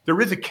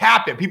 There is a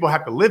cap that people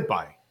have to live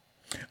by.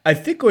 I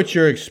think what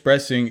you're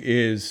expressing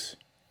is,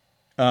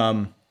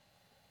 the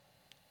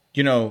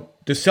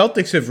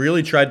Celtics have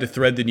really tried to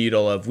thread the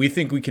needle of, we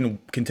think we can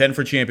contend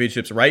for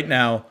championships right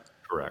now,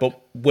 correct, but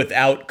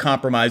without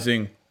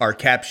compromising our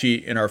cap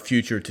sheet and our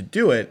future to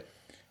do it.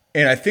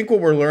 And I think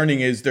what we're learning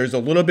is there's a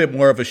little bit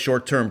more of a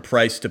short-term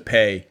price to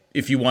pay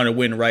if you want to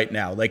win right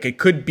now. Like, it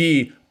could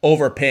be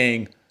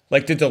overpaying.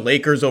 Like, did the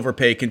Lakers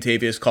overpay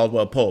Kentavious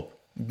Caldwell-Pope?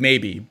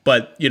 Maybe.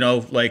 But,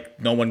 like,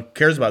 no one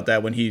cares about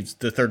that when he's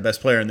the third best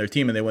player in their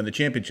team and they win the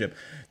championship.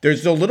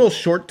 There's a little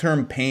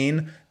short-term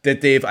pain that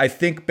they've, I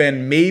think,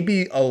 been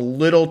maybe a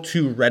little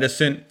too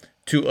reticent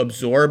to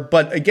absorb.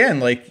 But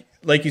again, like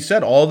you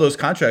said, all those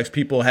contracts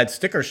people had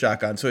sticker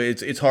shock on. So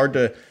it's hard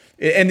to.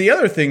 And the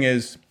other thing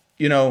is,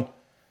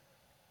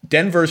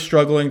 Denver's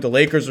struggling, the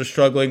Lakers are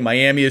struggling,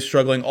 Miami is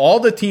struggling. All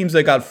the teams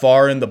that got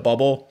far in the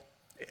bubble,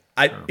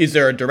 is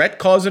there a direct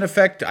cause and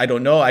effect? I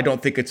don't know. I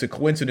don't think it's a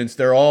coincidence.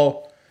 They're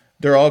all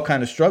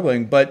kind of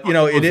struggling. But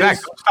it Zach,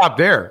 is. Don't stop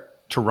there.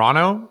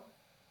 Toronto,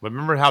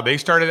 remember how they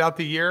started out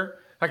the year?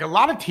 Like, a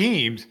lot of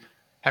teams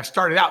have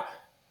started out.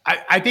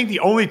 I think the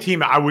only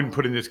team I wouldn't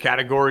put in this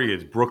category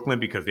is Brooklyn,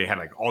 because they had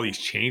like all these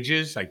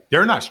changes. Like,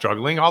 they're not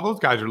struggling. All those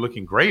guys are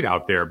looking great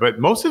out there. But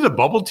most of the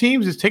bubble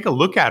teams, just take a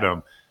look at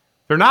them.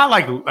 They're not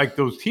like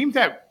those teams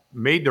that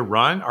made the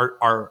run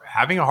are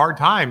having a hard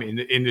time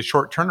in the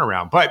short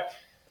turnaround. But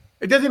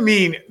it doesn't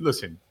mean,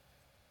 listen,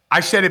 I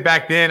said it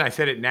back then, I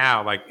said it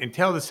now, like,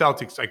 until the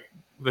Celtics, like,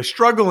 the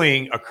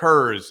struggling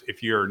occurs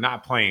if you're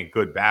not playing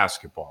good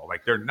basketball.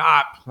 Like, they're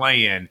not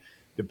playing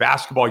the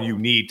basketball you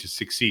need to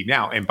succeed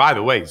now. And by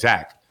the way,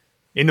 Zach,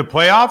 in the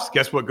playoffs,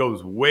 guess what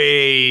goes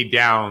way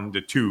down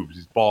the tubes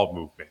is ball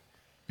movement,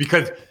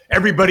 because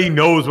everybody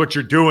knows what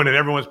you're doing and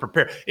everyone's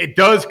prepared. It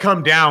does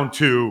come down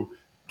to,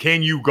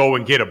 can you go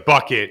and get a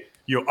bucket,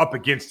 up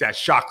against that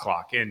shot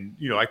clock? And,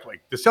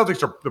 like the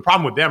Celtics are, the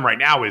problem with them right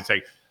now is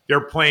like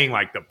they're playing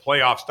like the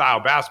playoff style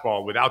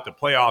basketball without the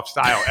playoff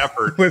style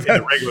effort in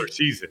the regular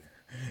season.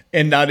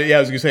 And not, I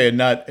was gonna say, and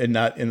not in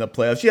the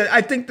playoffs. Yeah,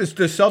 I think the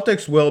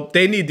Celtics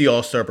they need the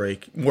All-Star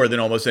break more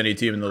than almost any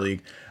team in the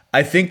league.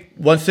 I think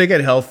once they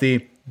get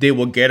healthy, they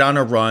will get on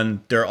a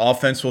run. Their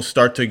offense will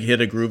start to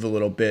hit a groove a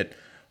little bit.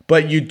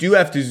 But you do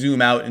have to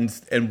zoom out and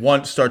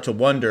start to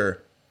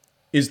wonder,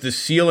 is the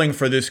ceiling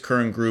for this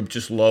current group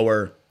just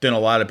lower than a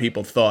lot of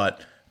people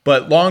thought?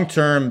 But long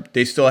term,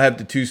 they still have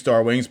the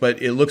 2-star wings,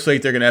 but it looks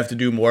like they're gonna have to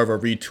do more of a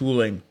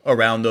retooling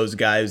around those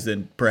guys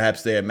than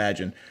perhaps they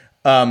imagine.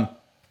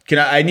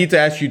 I need to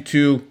ask you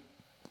 2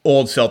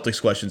 old Celtics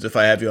questions if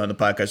I have you on the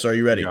podcast. So are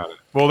you ready? Got it.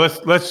 Well, let's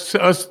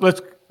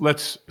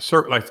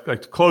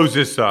close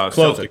this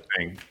Celtic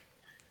thing.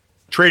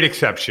 Trade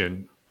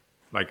exception.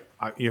 Like,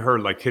 you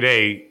heard, like,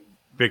 today,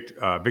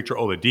 Victor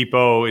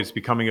Oladipo is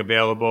becoming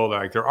available.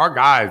 Like, there are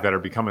guys that are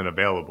becoming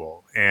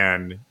available,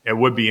 and it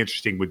would be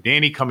interesting with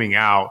Danny coming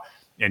out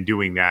and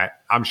doing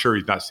that. I'm sure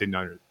he's not sitting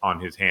on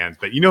his hands.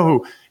 But you know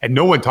who? And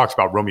no one talks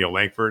about Romeo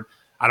Langford.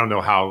 I don't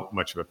know how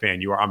much of a fan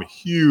you are. I'm a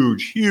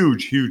huge,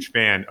 huge, huge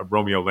fan of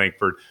Romeo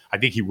Langford. I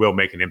think he will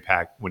make an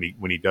impact when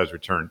he does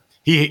return.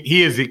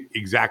 He is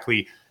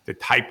exactly the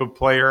type of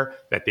player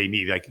that they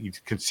need. Like, he's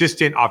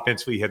consistent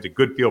offensively, he has a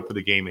good feel for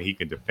the game, and he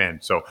can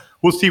defend. So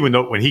we'll see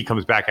when he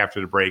comes back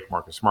after the break.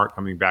 Marcus Smart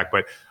coming back,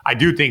 but I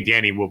do think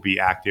Danny will be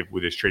active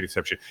with his trade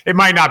exception. It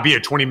might not be a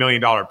 $20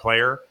 million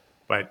player,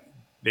 but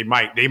they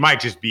might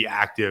just be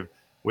active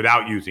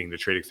without using the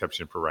trade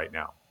exception for right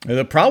now.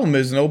 The problem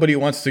is nobody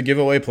wants to give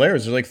away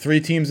players. There's like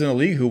 3 teams in the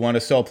league who want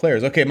to sell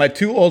players. Okay, my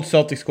 2 old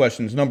Celtics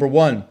questions. Number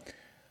 1,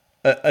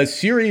 a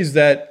series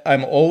that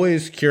I'm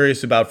always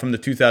curious about from the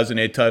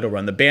 2008 title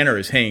run. The banner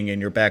is hanging in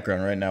your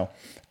background right now.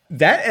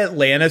 That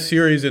Atlanta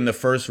series in the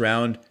first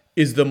round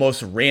is the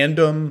most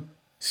random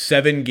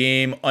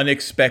 7-game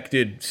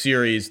unexpected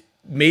series,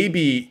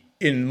 maybe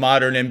in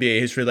modern NBA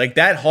history. Like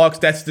that Hawks,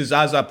 that's the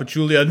Zaza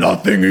Pachulia,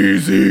 nothing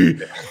easy.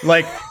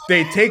 Like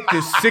they take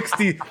this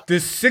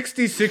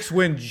 66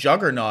 win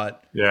juggernaut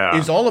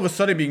is all of a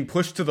sudden being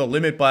pushed to the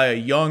limit by a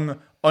young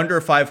under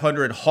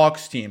 500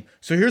 Hawks team.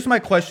 So here's my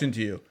question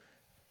to you.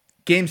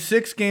 Game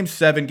 6, Game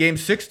 7. Game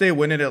 6, they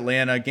win in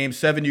Atlanta. Game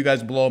 7, you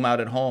guys blow them out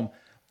at home.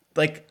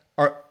 Like,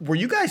 were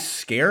you guys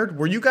scared?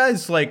 Were you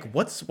guys like,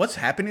 what's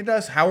happening to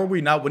us? How are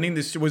we not winning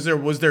this? Was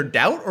there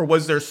doubt, or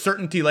was there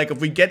certainty? Like, if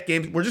we get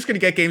games, we're just going to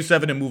get Game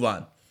 7 and move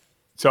on.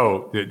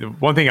 So the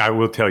one thing I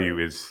will tell you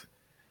is,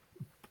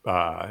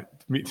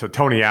 so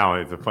Tony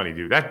Allen is a funny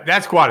dude.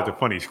 That squad is a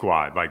funny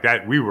squad. Like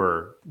that, we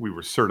were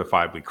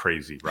certifiably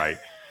crazy, right?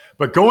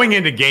 But going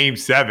into Game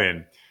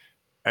 7.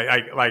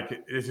 I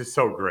like this is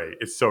so great.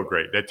 It's so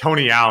great that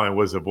Tony Allen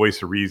was the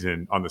voice of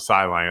reason on the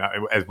sideline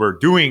as we're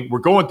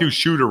going through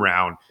shoot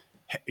around,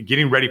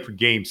 getting ready for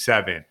Game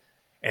 7,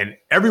 and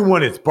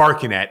everyone is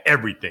barking at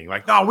everything.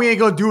 Like, no, we ain't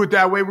gonna do it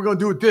that way. We're gonna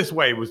do it this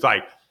way. It was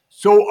like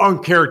so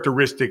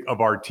uncharacteristic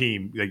of our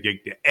team, the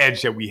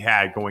edge that we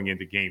had going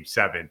into Game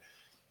 7,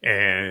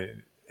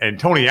 and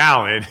Tony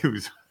Allen,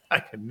 who's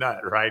like a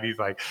nut, right? He's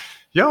like,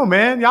 yo,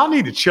 man, y'all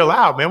need to chill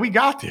out, man. We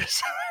got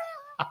this.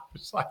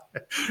 Like,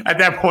 at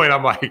that point,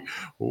 I'm like,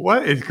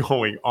 what is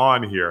going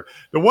on here?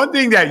 The one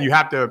thing that you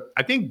have to,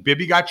 I think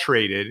Bibby got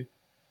traded.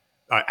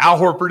 Al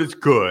Horford is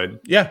good.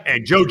 Yeah.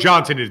 And Joe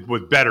Johnson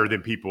was better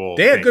than people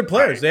They had think, good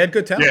players. Right? They had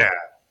good talent.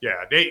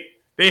 Yeah.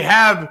 They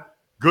have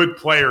good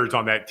players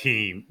on that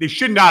team. They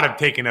should not have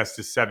taken us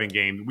to 7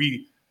 games.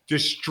 We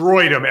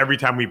destroyed them every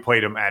time we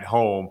played them at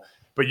home.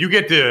 But you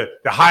get the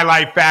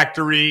highlight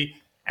factory.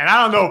 And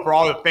I don't know for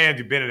all the fans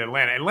who've been in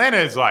Atlanta. Atlanta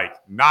is like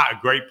not a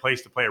great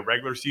place to play a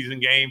regular season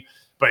game,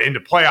 but in the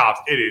playoffs,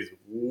 it is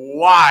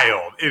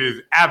wild. It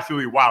is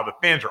absolutely wild. The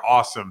fans are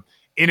awesome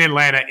in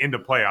Atlanta in the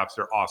playoffs.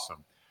 They're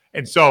awesome.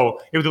 And so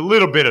it was a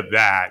little bit of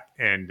that.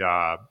 And,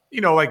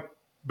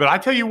 but I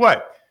tell you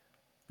what,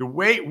 the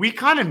way we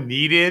kind of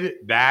needed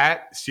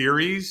that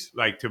series,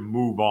 like to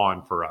move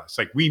on for us.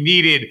 Like we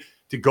needed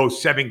to go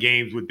 7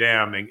 games with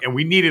them. And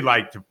we needed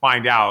like to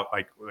find out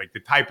like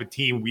the type of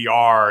team we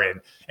are and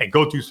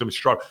go through some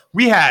struggle.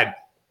 We had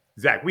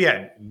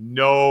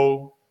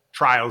no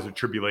trials or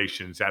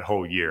tribulations that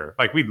whole year.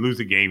 Like we'd lose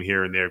a game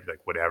here and there,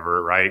 like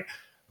whatever, right?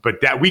 But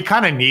that we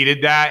kind of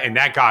needed that, and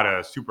that got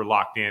us super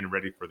locked in,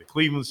 ready for the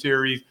Cleveland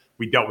series.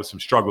 We dealt with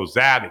some struggles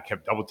that they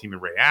kept double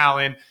teaming Ray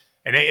Allen,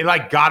 and it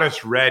like got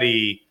us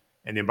ready.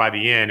 And then by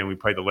the end, and we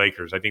played the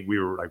Lakers, I think we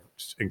were like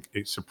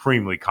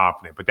supremely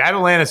confident. But that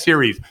Atlanta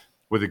series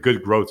was a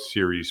good growth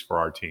series for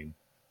our team.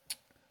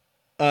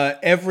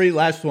 Every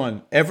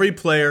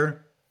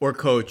player or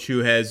coach who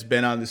has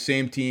been on the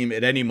same team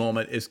at any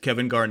moment as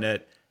Kevin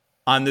Garnett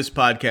on this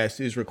podcast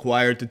is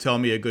required to tell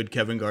me a good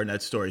Kevin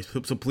Garnett story.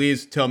 So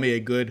please tell me a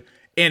good,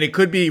 and it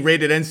could be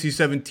rated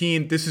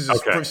NC-17. This is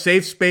a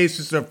safe space.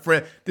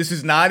 This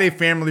is not a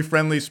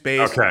family-friendly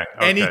space. Okay.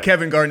 Any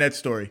Kevin Garnett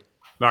story.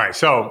 All right.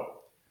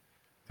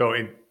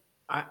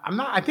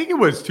 I think it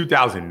was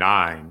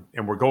 2009,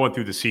 and we're going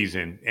through the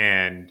season,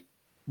 and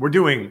we're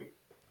doing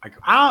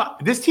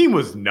this team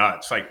was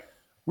nuts. Like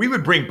we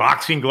would bring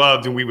boxing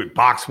gloves and we would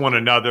box one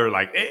another.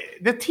 Like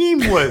the team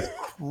was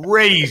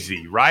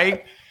crazy,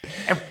 right?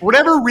 And for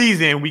whatever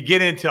reason, we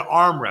get into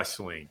arm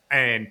wrestling,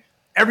 and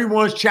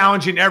everyone's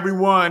challenging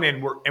everyone,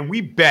 and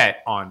we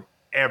bet on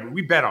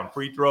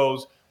free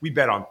throws, we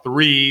bet on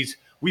threes,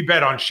 we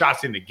bet on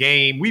shots in the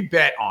game, we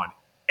bet on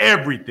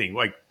everything,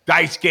 like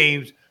dice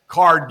games,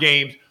 card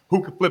games,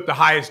 who could flip the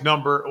highest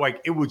number.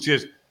 Like it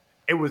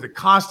was a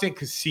constant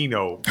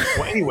casino.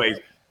 Well, anyways,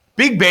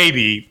 Big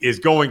Baby is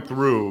going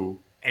through,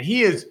 and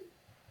he is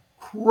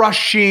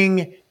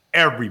crushing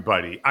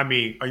everybody. I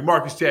mean, are you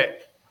Marcus said,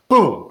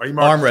 boom. Are you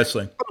Marcus? Arm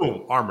wrestling.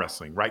 Boom. Arm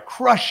wrestling, right?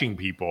 Crushing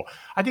people.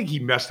 I think he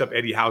messed up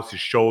Eddie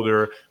House's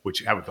shoulder, which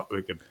had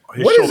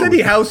what is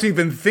Eddie House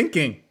even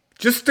thinking?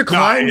 Just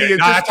decline me.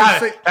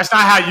 That's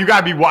not how you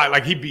gotta be wired.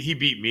 Like he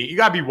beat me. You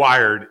gotta be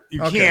wired.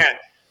 You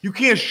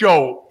can't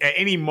show at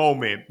any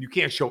moment. You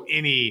can't show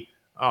any.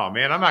 Oh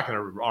man, I'm not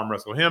gonna arm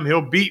wrestle him.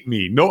 He'll beat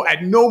me. No,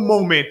 at no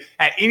moment,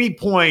 at any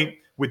point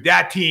with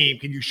that team,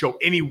 can you show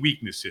any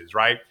weaknesses,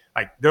 right?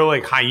 Like they're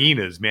like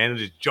hyenas, man.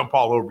 They just jump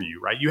all over you,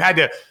 right? You had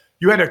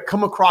to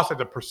come across as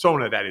a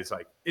persona that is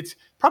like, it's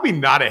probably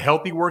not a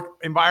healthy work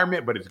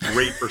environment, but it's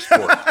great for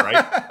sports,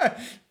 right?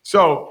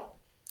 So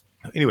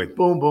anyway,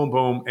 boom, boom,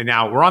 boom. And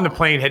now we're on the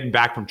plane heading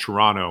back from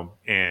Toronto,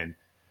 and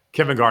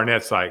Kevin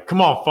Garnett's like,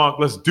 come on, Funk,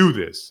 let's do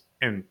this.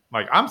 And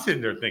like, I'm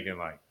sitting there thinking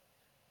like,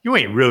 you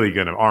ain't really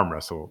going to arm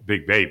wrestle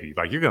Big Baby.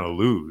 Like you're going to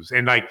lose.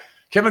 And like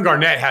Kevin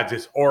Garnett has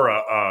this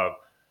aura of,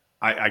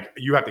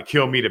 you have to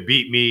kill me to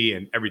beat me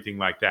and everything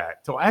like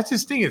that. So as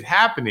this thing is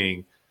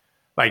happening,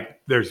 like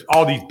there's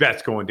all these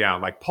bets going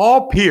down. Like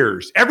Paul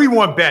Pierce,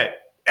 everyone bet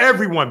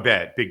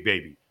Big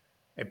Baby.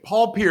 And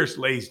Paul Pierce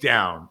lays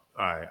down.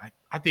 I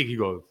think he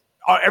goes,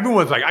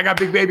 everyone's like, I got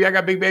Big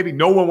Baby.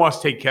 No one wants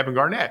to take Kevin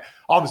Garnett.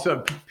 All of a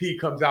sudden, P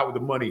comes out with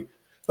the money.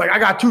 like, I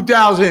got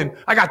 2,000.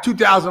 I got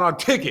 2,000 on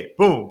ticket.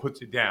 Boom,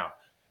 puts it down.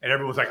 And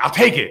everyone's like, I'll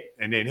take it.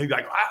 And then he's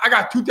like, I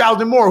got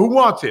 2,000 more. Who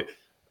wants it?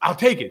 I'll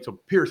take it. So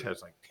Pierce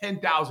has like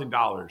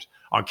 $10,000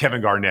 on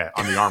Kevin Garnett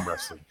on the arm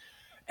wrestling.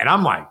 And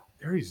I'm like,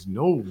 there is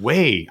no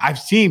way. I've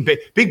seen Big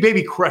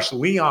Baby crush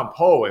Leon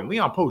Poe, and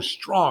Leon Poe's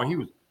strong. He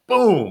was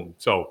boom.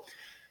 So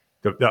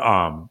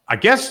I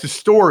guess the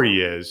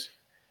story is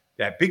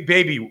that Big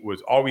Baby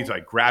was always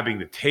like grabbing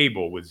the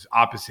table with his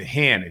opposite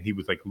hand, and he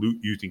was like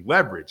using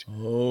leverage.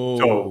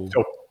 Oh.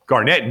 So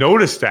Garnett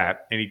noticed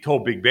that, and he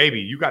told Big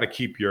Baby, you got to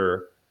keep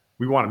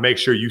we want to make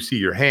sure you see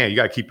your hand. You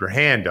got to keep your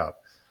hand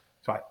up.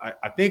 So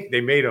I think they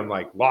made him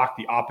like lock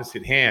the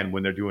opposite hand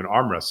when they're doing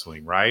arm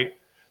wrestling, right?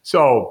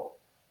 So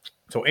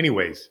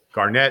anyways,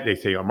 Garnett, they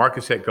say,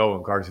 Marcus said go,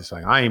 and Garnett's just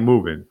like, I ain't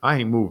moving.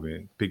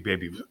 Big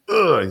Baby was,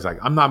 he's like,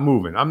 I'm not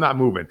moving.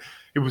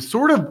 It was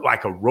sort of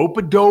like a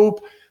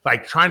rope-a-dope,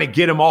 like trying to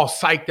get him all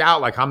psyched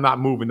out, like I'm not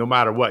moving no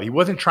matter what. He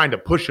wasn't trying to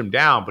push him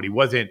down, but he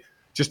wasn't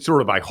just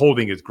sort of like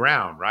holding his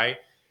ground, right?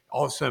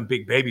 All of a sudden,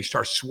 Big Baby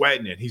starts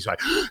sweating, and he's like,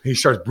 he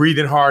starts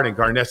breathing hard, and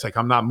Garnett's like,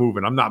 I'm not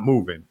moving.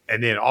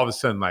 And then all of a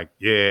sudden, like,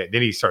 yeah,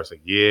 then he starts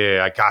like,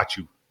 yeah, I got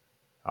you.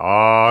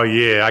 Oh,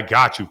 yeah, I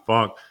got you,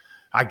 Funk.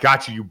 I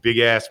got you, you big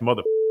ass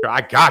motherfucker.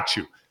 I got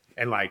you.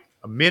 And like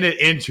a minute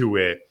into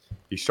it,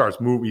 he starts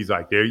moving. He's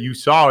like, there, you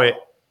saw it.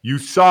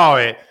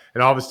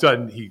 And all of a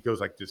sudden, he goes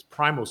like this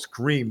primal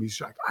scream. He's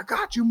like, I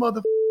got you,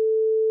 motherfucker.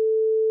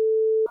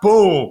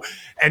 Boom.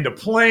 And the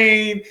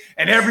plane,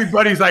 and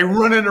everybody's like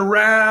running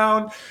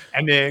around.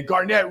 And then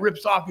Garnett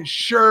rips off his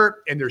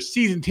shirt, and they're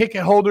season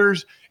ticket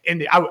holders.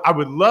 And I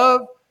would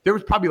love, there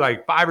was probably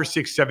like 5 or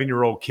 6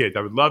 7-year-old kids.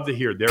 I would love to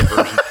hear their version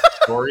of the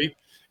story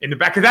in the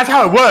back, because that's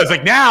how it was.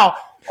 Like now,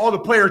 all the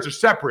players are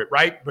separate,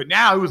 right? But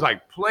now it was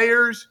like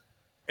players,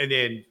 and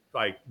then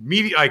like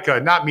media, like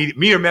not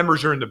media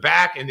members are in the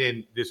back, and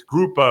then this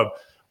group of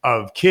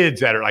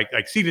kids that are like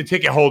season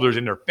ticket holders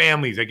and their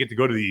families that get to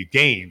go to these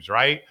games,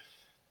 right?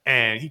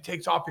 And he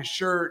takes off his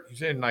shirt.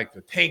 He's in like the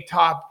tank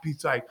top.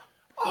 He's like,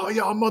 "Oh,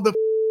 y'all motherfuckers,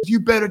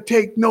 you better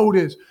take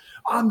notice.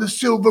 I'm the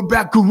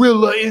silverback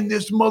gorilla in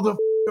this motherfucker,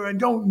 and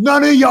don't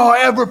none of y'all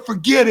ever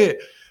forget it."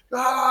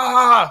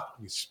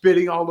 He's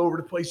spitting all over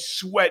the place,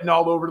 sweating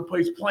all over the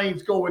place,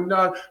 planes going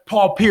nuts.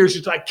 Paul Pierce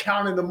is like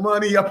counting the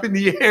money up in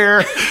the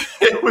air.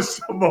 It was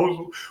the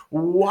most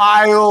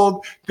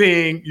wild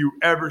thing you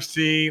ever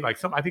seen. Like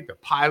I think the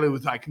pilot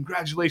was like,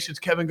 congratulations,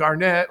 Kevin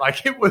Garnett.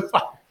 Like it was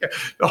like,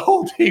 the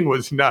whole thing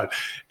was nuts.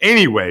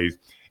 Anyways,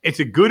 it's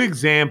a good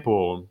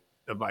example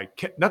of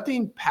like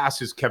nothing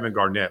passes Kevin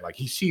Garnett. Like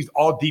he sees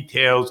all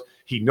details.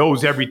 He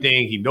knows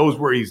everything. He knows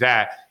where he's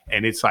at.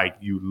 And it's like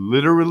you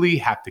literally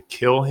have to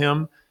kill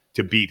him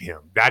to beat him.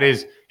 That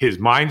is his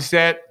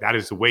mindset. That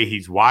is the way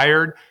he's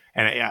wired.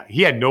 And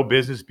he had no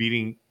business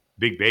beating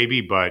Big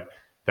Baby, but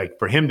like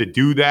for him to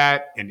do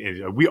that,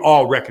 and we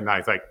all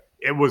recognize, like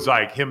it was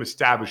like him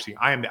establishing,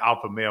 I am the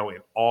alpha male in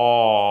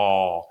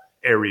all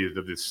areas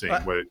of this thing,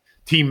 whether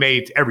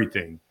teammates,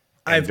 everything.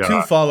 I have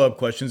 2 follow-up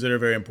questions that are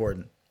very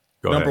important.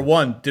 Number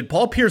 1, did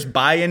Paul Pierce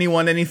buy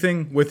anyone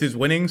anything with his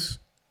winnings?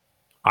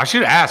 I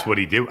should have asked what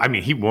he did. I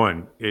mean, he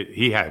won.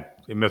 He had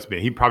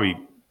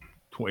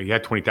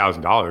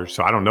 $20,000.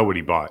 So I don't know what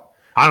he bought.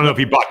 I don't know if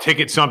he bought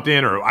tickets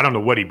something, or I don't know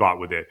what he bought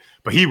with it.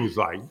 But he was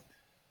like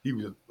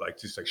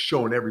just like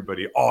showing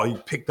everybody he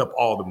picked up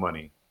all the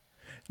money.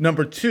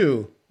 Number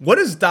 2, what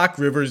is Doc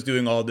Rivers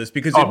doing all this?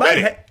 Because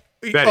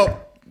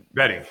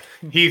betting.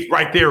 He's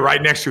right there,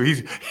 right next to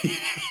you.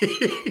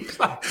 He's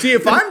like, see,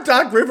 if I'm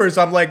Doc Rivers,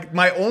 I'm like,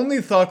 my only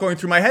thought going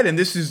through my head, and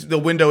this is the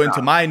window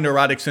into my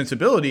neurotic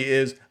sensibility,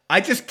 is I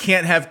just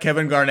can't have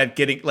Kevin Garnett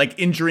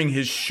injuring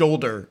his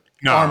shoulder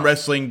arm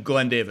wrestling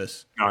Glenn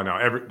Davis. No.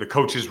 The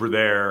coaches were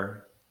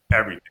there.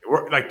 Everything.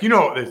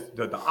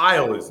 The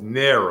aisle is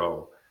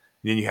narrow.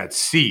 Then you had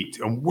seats.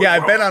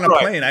 I've been on a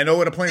plane. I know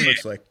what a plane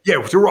looks like.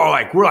 Yeah, so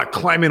we're like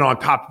climbing on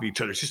top of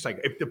each other. It's just like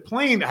if the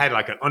plane had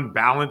like an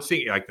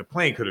unbalancing, like the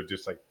plane could have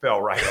just like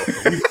fell right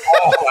over. We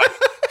all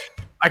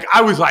like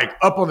I was like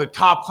up on the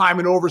top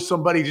climbing over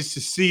somebody just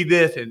to see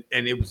this, and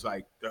it was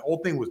like the whole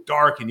thing was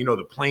dark, and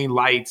the plane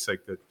lights,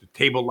 like the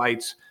table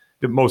lights,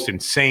 the most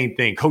insane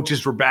thing.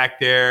 Coaches were back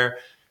there,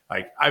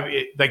 like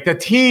the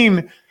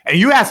team. And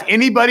you ask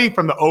anybody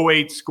from the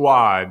 08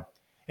 squad,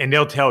 and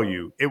they'll tell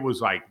you it was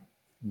like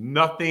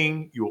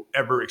nothing you'll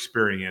ever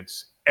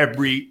experience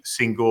every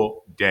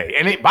single day.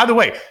 And by the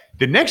way,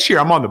 the next year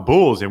I'm on the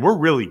Bulls, and we're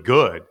really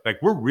good. Like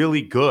we're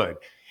really good.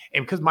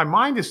 And because my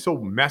mind is so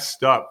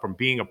messed up from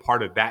being a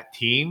part of that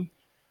team,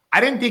 I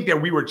didn't think that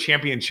we were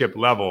championship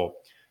level,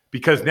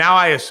 because now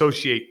I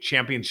associate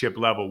championship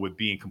level with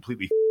being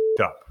completely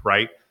up,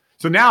 right?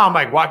 So now I'm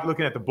like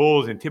looking at the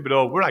Bulls and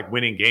Thibodeau, we're like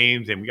winning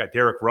games, and we got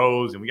Derrick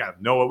Rose and we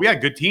got Noah. We got a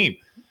good team.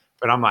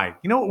 But I'm like,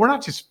 we're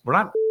not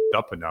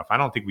up enough. I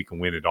don't think we can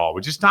win it all.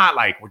 We're just not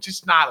like, we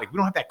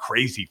don't have that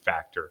crazy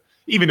factor.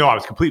 Even though I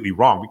was completely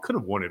wrong, we could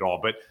have won it all.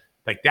 But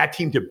like that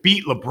team, to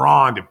beat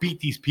LeBron, to beat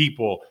these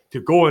people, to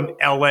go in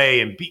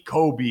LA and beat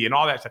Kobe and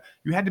all that stuff,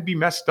 you had to be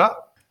messed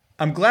up.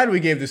 I'm glad we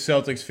gave the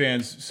Celtics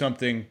fans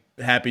something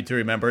happy to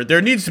remember.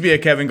 There needs to be a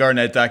Kevin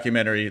Garnett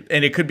documentary,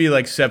 and it could be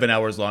like 7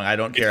 hours long. I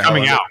don't care. It's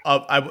coming out.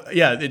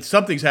 It's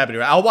something's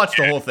happening. I'll watch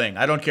the whole thing.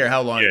 I don't care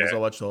how long it is.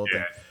 I'll watch the whole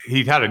thing.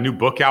 He's had a new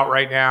book out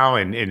right now,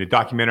 and in the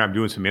documentary, I'm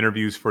doing some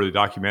interviews for the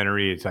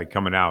documentary. It's like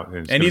coming out,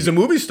 and he's a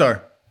movie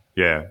star.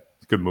 Yeah,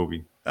 it's a good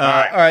movie. All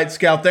right,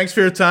 Scal. Thanks for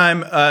your time.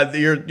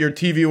 Your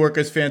TV work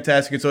is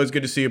fantastic. It's always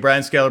good to see you,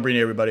 Brian Scalabrine.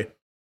 Everybody.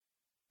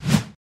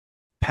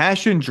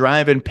 Passion,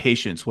 drive, and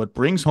patience. What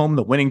brings home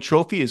the winning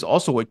trophy is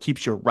also what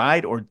keeps your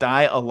ride or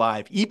die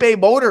alive. eBay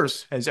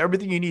Motors has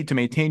everything you need to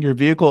maintain your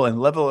vehicle and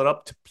level it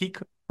up to peak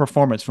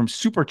performance, from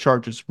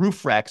superchargers,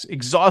 roof racks,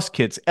 exhaust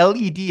kits,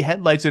 LED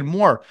headlights, and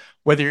more.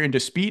 Whether you're into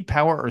speed,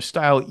 power, or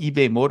style,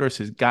 eBay Motors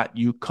has got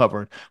you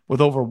covered.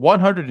 With over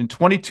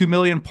 122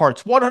 million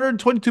parts,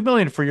 122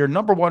 million for your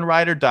number one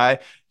ride or die,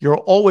 you'll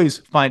always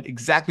find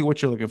exactly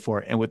what you're looking for.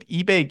 And with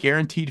eBay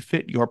Guaranteed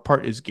Fit, your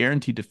part is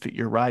guaranteed to fit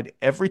your ride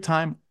every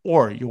time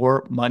or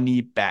your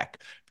money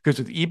back. Because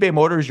with eBay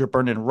Motors, you're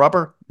burning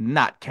rubber,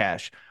 not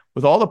cash.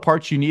 With all the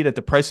parts you need at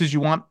the prices you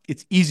want,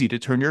 it's easy to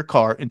turn your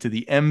car into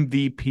the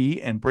MVP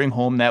and bring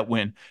home that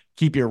win.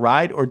 Keep your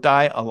ride or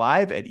die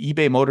alive at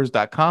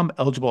ebaymotors.com.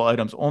 Eligible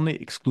items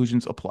only.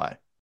 Exclusions apply.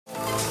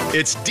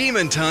 It's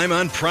Demon Time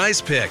on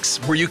Prize Picks,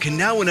 where you can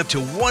now win up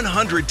to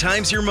 100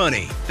 times your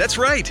money. That's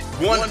right,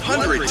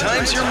 100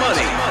 times your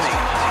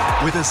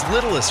money. With as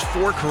little as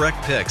 4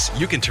 correct picks,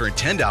 you can turn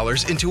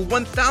 $10 into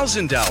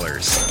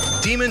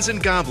 $1,000. Demons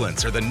and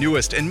Goblins are the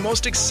newest and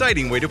most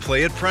exciting way to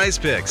play at Prize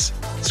Picks.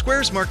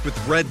 Squares marked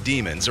with red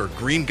demons or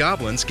green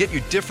goblins get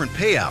you different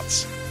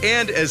payouts.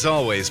 And as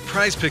always,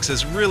 Prize Picks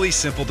is really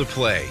simple to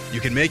play. You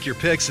can make your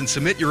picks and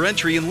submit your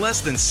entry in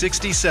less than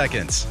 60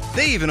 seconds.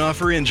 They even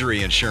offer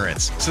injury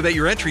insurance, so that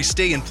your entries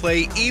stay in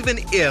play even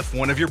if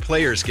one of your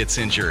players gets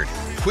injured.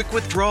 Quick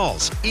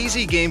withdrawals,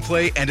 easy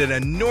gameplay, and an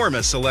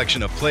enormous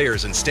selection of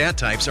players and stat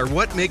types are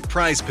what make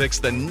Prize Picks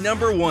the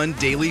 #1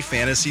 daily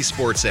fantasy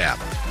sports app.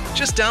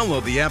 Just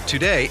download the app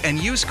today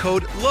and use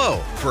code LOW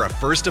for a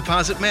first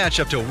deposit match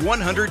up to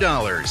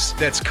 $100.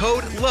 That's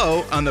code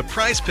LOW on the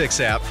Prize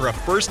Picks app for a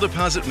first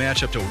deposit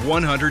match up to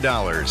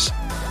 $100.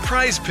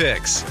 Prize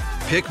Picks.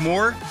 Pick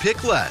more,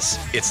 pick less.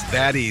 It's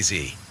that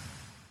easy.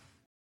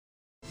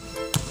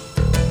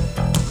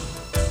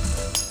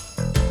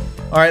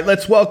 All right,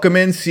 let's welcome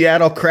in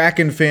Seattle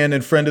Kraken fan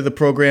and friend of the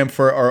program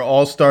for our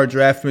All-Star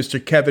Draft,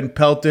 Mr. Kevin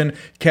Pelton.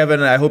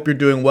 Kevin, I hope you're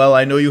doing well.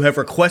 I know you have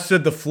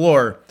requested the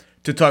floor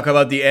to talk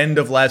about the end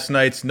of last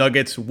night's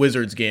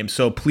Nuggets-Wizards game,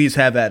 so please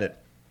have at it.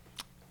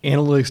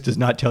 Analytics does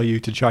not tell you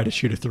to try to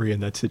shoot a 3 in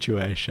that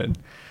situation.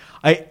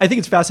 I think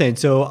it's fascinating.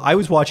 So I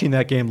was watching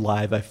that game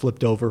live. I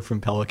flipped over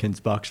from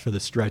Pelicans-Bucks for the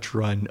stretch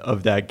run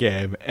of that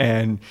game,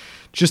 and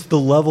just the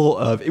level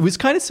of it was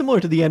kind of similar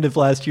to the end of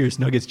last year's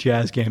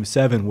Nuggets-Jazz Game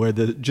 7, where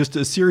just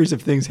a series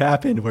of things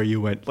happened where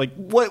you went, like,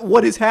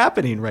 what is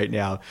happening right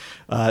now?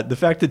 The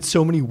fact that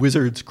so many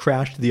Wizards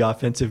crashed the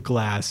offensive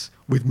glass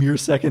with mere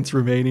seconds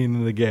remaining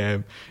in the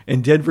game,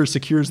 and Denver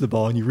secures the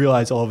ball, and you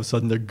realize all of a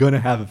sudden they're going to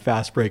have a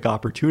fast break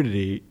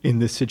opportunity in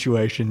this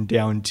situation,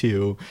 down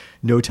 2,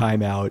 no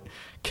timeout,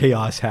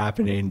 chaos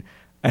happening,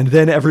 and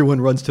then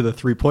everyone runs to the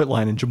 3-point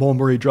line, and Jamal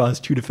Murray draws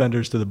 2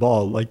 defenders to the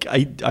ball. Like,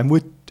 I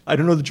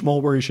don't know that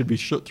Jamal Murray should be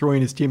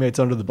throwing his teammates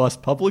under the bus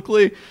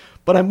publicly,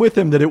 but I'm with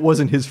him that it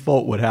wasn't his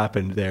fault what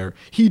happened there.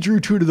 He drew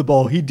 2 to the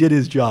ball. He did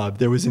his job.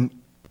 There was a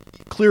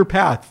clear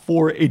path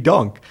for a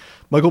dunk.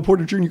 Michael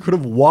Porter Jr. could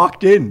have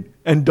walked in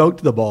and dunked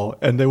the ball,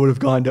 and they would have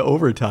gone to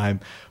overtime,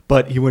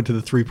 but he went to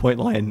the 3-point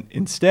line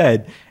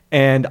instead,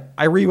 and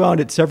I rewound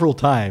it several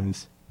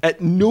times.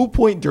 At no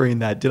point during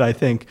that did I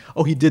think,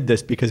 oh, he did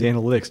this because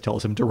analytics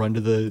tells him to run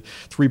to the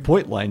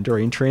 3-point line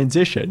during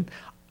transition.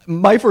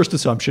 My first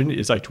assumption,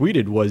 as I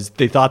tweeted, was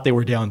they thought they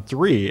were down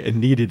 3 and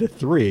needed a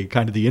 3,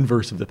 kind of the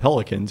inverse of the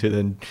Pelicans, who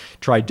then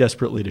tried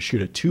desperately to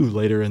shoot a 2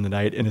 later in the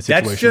night in a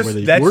situation where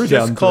they were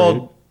down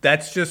 3.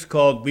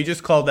 We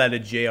just call that a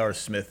J.R.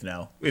 Smith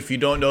now. If you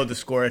don't know the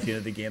score at the end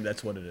of the game,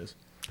 that's what it is.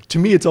 To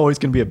me, it's always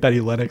going to be a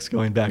Betty Lennox,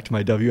 going back to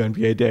my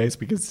WNBA days,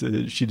 because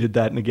she did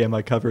that in a game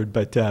I covered.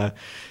 But I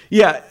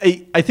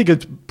think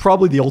it's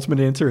probably the ultimate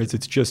answer is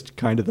it's just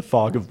kind of the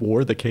fog of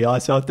war, the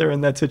chaos out there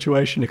in that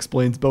situation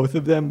explains both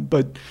of them.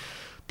 But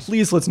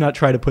please, let's not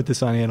try to put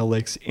this on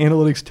analytics.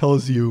 Analytics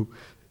tells you,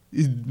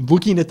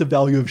 looking at the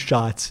value of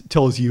shots,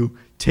 tells you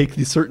take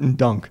the certain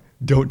dunk.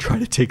 Don't try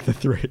to take the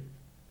 3.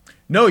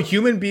 No,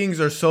 human beings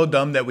are so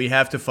dumb that we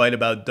have to fight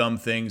about dumb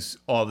things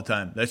all the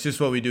time. That's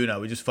just what we do now.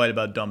 We just fight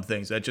about dumb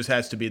things. That just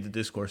has to be the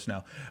discourse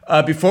now.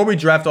 Before we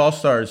draft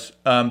All-Stars,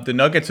 the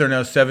Nuggets are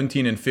now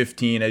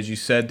 17-15. As you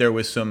said, there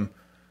was some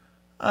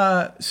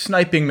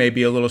sniping,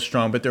 maybe a little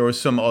strong, but there was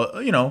some,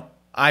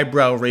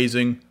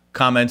 eyebrow-raising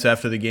comments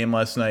after the game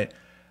last night.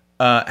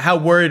 How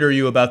worried are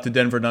you about the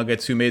Denver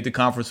Nuggets, who made the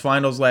conference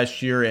finals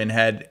last year and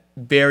had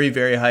very,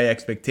 very high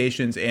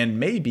expectations and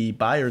maybe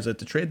buyers at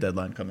the trade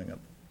deadline coming up?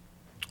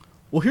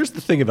 Well, here's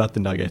the thing about the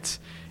Nuggets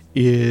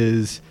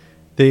is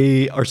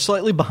they are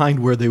slightly behind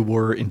where they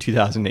were in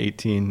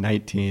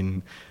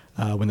 2018-19.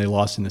 when they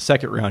lost in the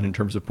second round in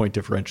terms of point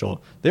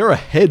differential. They're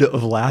ahead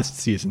of last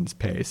season's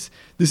pace.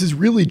 This is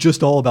really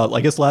just all about,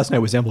 I guess last night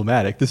was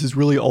emblematic. This is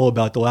really all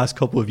about the last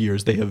couple of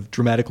years. They have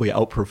dramatically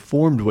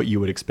outperformed what you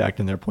would expect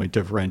in their point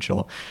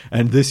differential.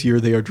 And this year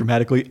they are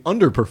dramatically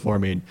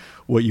underperforming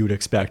what you would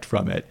expect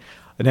from it.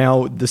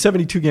 Now, the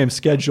 72-game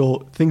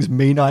schedule, things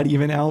may not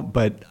even out,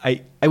 but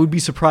I would be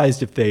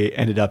surprised if they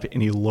ended up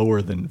any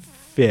lower than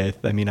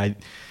fifth. I mean,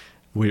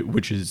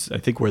 which is, I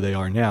think, where they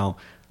are now.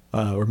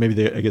 Or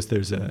maybe I guess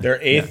there's a...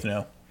 They're eighth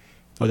now.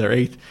 Oh, they're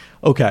eighth?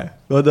 Okay.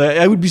 Well,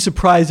 I would be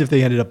surprised if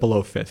they ended up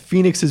below fifth.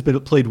 Phoenix has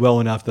played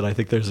well enough that I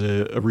think there's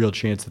a real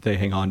chance that they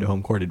hang on to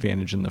home court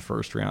advantage in the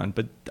first round.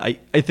 But I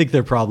think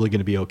they're probably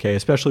going to be okay,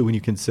 especially when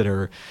you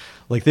consider...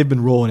 they've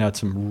been rolling out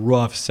some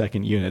rough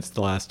second units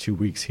the last 2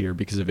 weeks here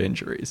because of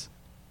injuries.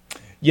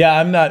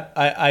 Yeah,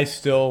 I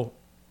still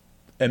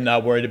am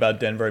not worried about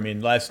Denver. I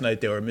mean, last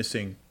night they were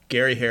missing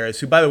Gary Harris,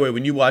 who, by the way,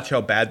 when you watch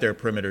how bad their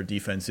perimeter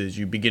defense is,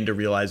 you begin to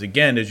realize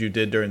again, as you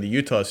did during the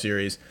Utah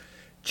series,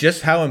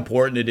 just how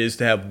important it is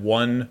to have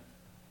one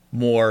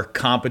more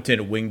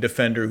competent wing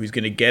defender who's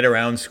going to get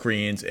around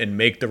screens and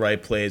make the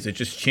right plays. It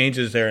just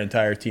changes their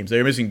entire teams.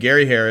 They're missing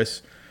Gary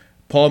Harris,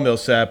 Paul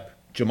Millsap,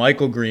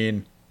 JaMychal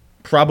Green,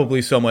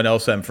 probably someone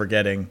else I'm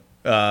forgetting.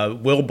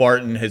 Will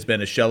Barton has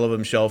been a shell of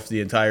himself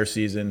the entire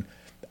season.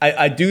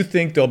 I do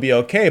think they'll be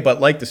okay, but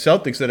like the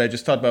Celtics that I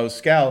just talked about with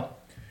Scal,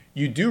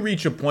 you do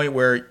reach a point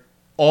where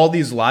all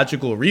these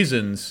logical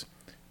reasons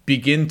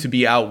begin to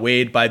be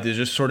outweighed by the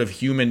just sort of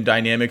human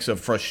dynamics of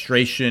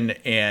frustration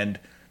and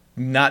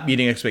not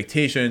meeting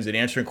expectations and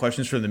answering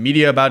questions from the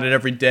media about it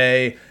every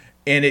day.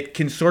 And it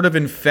can sort of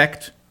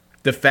infect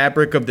the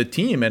fabric of the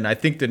team. And I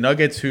think the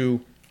Nuggets,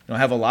 who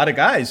have a lot of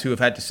guys who have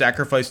had to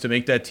sacrifice to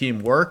make that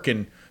team work,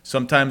 and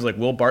sometimes like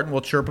Will Barton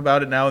will chirp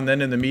about it now and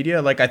then in the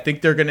media, I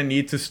think they're going to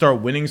need to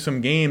start winning some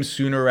games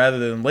sooner rather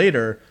than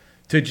later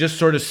to just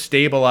sort of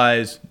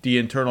stabilize the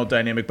internal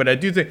dynamic. But I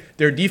do think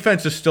their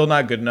defense is still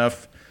not good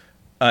enough,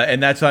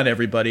 and that's on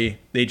everybody.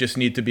 They just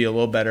need to be a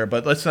little better.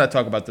 But let's not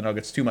talk about the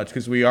Nuggets too much,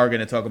 because we are going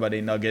to talk about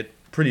a Nugget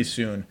pretty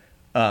soon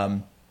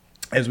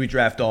as we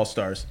draft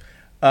All-Stars.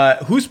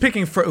 Who's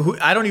picking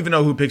first? I don't even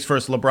know who picks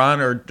first, LeBron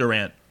or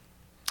Durant.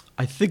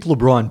 I think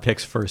LeBron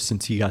picks first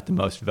since he got the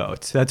most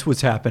votes. That's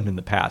what's happened in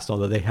the past,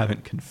 although they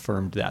haven't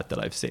confirmed that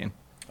I've seen.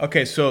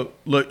 Okay, so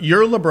look,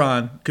 you're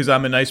LeBron, because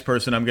I'm a nice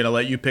person. I'm going to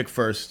let you pick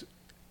first.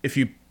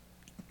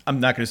 I'm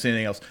not going to say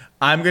anything else.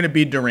 I'm going to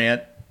be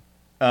Durant,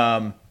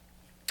 and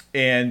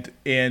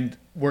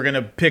we're going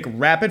to pick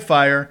rapid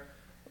fire.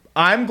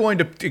 I'm going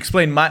to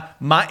explain in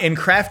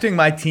crafting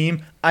my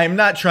team. I'm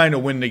not trying to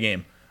win the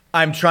game.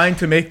 I'm trying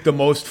to make the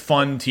most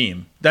fun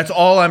team. That's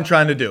all I'm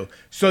trying to do.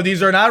 So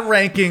these are not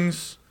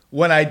rankings.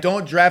 When I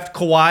don't draft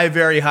Kawhi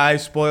very high,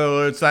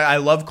 spoiler, it's I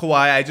love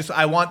Kawhi.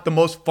 I want the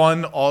most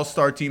fun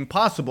all-star team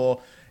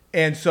possible.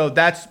 And so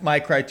that's my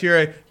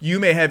criteria. You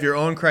may have your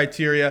own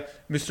criteria.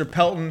 Mr.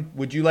 Pelton,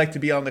 would you like to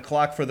be on the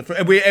clock for the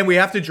and we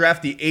have to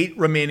draft the 8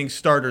 remaining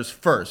starters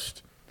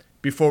first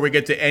before we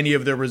get to any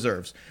of their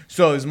reserves.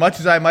 So as much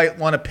as I might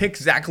want to pick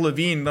Zach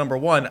LaVine number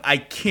 1, I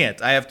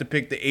can't. I have to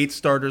pick the 8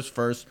 starters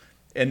first,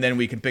 and then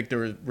we can pick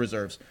the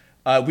reserves.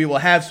 We will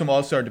have some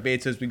all-star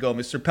debates as we go.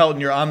 Mr.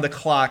 Pelton, you're on the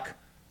clock.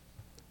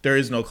 There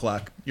is no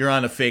clock. You're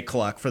on a fake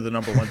clock for the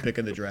number 1 pick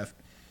in the draft.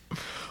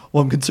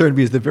 Well, I'm concerned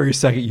because the very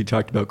second you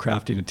talked about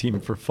crafting a team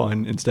for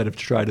fun instead of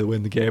to try to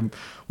win the game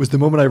was the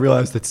moment I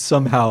realized that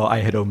somehow I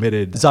had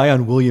omitted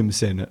Zion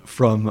Williamson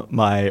from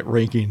my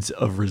rankings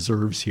of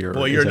reserves here.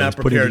 Boy, you're not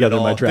prepared at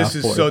all. This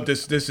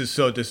is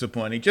so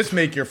disappointing. Just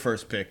make your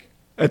first pick.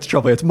 It's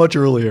trouble. It's much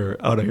earlier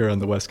out here on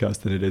the West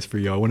Coast than it is for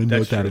you. I want to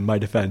note that in my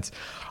defense.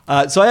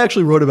 So I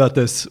actually wrote about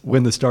this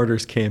when the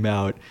starters came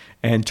out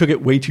and took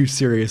it way too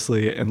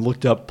seriously and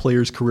looked up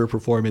players' career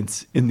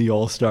performance in the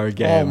All-Star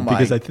game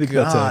because I think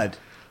that's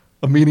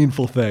a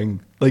meaningful thing.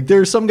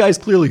 There are some guys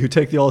clearly who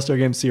take the All-Star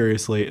game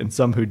seriously and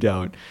some who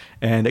don't.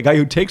 And a guy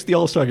who takes the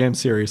All-Star game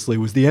seriously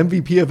was the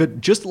MVP of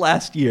it just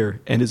last year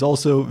and is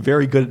also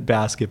very good at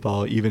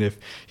basketball, even if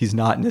he's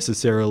not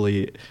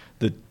necessarily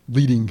the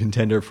leading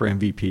contender for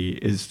MVP,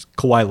 is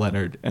Kawhi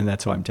Leonard, and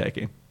that's who I'm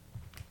taking.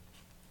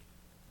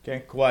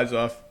 Okay, Kawhi's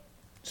off.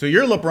 So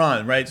you're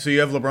LeBron, right? So you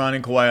have LeBron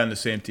and Kawhi on the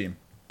same team.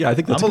 Yeah, I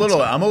think that's I'm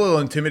a little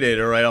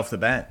intimidated right off the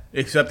bat.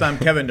 Except I'm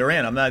Kevin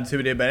Durant. I'm not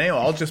intimidated by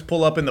anyone. I'll just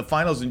pull up in the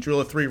finals and drill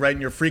a 3 right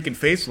in your freaking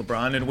face,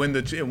 LeBron, and win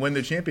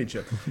the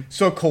championship.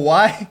 So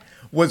Kawhi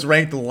was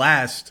ranked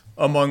last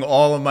among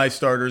all of my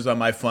starters on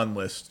my fun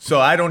list.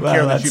 So I don't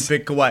care that you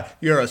pick Kawhi.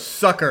 You're a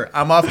sucker.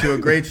 I'm off to a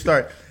great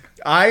start.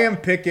 I am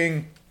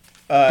picking,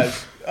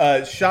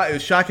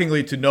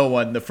 shockingly to no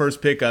one, the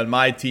first pick on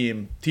my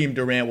team, Team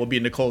Durant, will be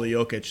Nikola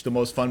Jokic, the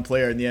most fun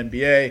player in the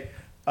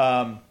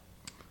NBA.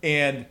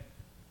 And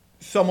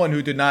someone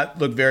who did not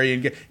look very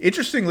engaged.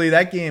 Interestingly,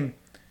 that game,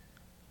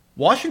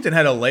 Washington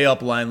had a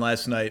layup line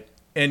last night,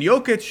 and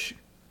Jokic,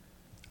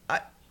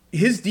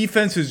 his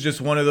defense is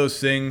just one of those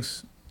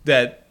things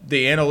that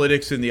the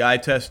analytics and the eye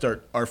test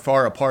are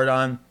far apart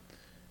on.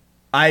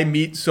 I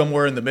meet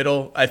somewhere in the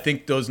middle. I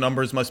think those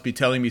numbers must be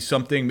telling me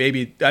something.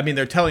 Maybe, I mean,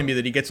 they're telling me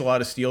that he gets a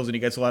lot of steals and he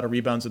gets a lot of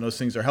rebounds, and those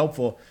things are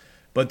helpful.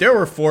 But there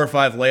were 4 or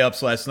 5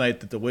 layups last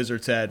night that the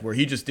Wizards had where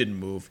he just didn't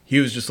move. He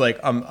was just like,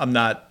 I'm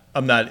not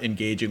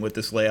engaging with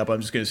this layup. I'm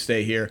just going to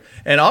stay here.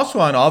 And also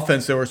on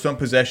offense, there were some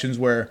possessions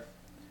where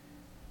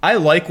I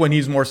like when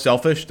he's more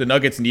selfish. The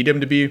Nuggets need him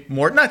to be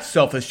more, not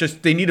selfish,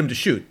 just they need him to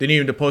shoot. They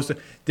need him to post it.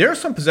 There are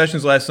some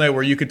possessions last night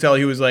where you could tell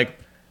he was like,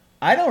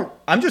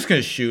 I'm just going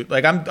to shoot.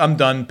 Like, I'm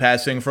done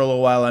passing for a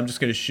little while. I'm just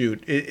going to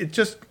shoot. It's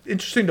just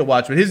interesting to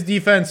watch. But his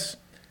defense,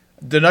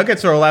 the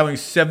Nuggets are allowing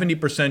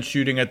 70%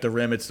 shooting at the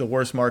rim. It's the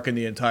worst mark in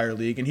the entire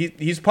league. And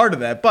he's part of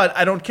that. But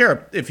I don't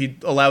care if he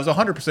allows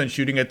 100%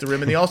 shooting at the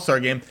rim in the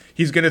All-Star game.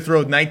 He's going to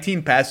throw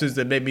 19 passes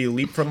that made me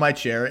leap from my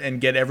chair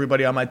and get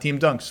everybody on my team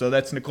dunked. So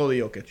that's Nikola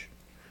Jokic.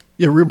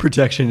 Yeah, rim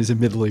protection is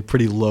admittedly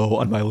pretty low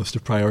on my list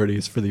of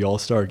priorities for the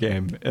All-Star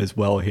game as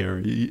well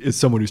here. As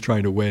someone who's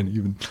trying to win,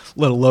 even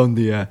let alone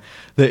the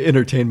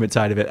entertainment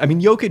side of it. I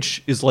mean,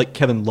 Jokic is like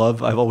Kevin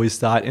Love, I've always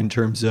thought, in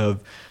terms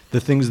of the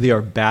things they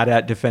are bad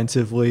at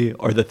defensively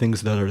are the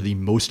things that are the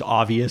most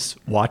obvious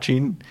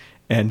watching,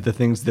 and the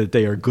things that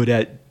they are good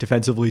at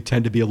defensively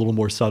tend to be a little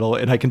more subtle.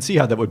 And I can see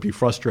how that would be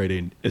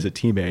frustrating as a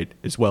teammate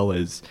as well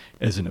as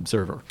an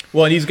observer.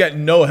 Well, and he's got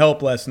no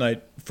help last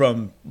night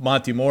from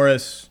Monty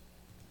Morris,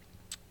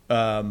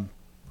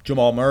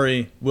 Jamal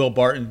Murray, Will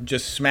Barton,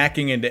 just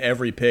smacking into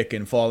every pick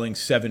and falling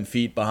 7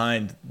 feet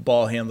behind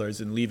ball handlers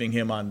and leaving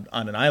him on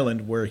an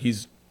island where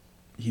he's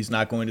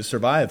not going to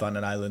survive on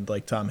an island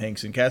like Tom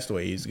Hanks in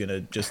Castaway. He's going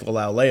to just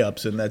allow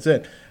layups, and that's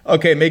it.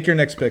 Okay, make your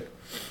next pick.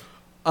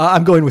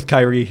 I'm going with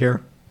Kyrie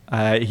here.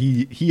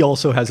 He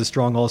also has a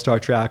strong All-Star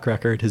track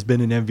record, has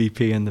been an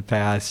MVP in the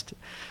past.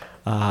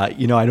 I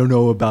don't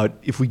know about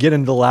if we get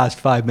into the last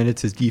 5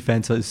 minutes, his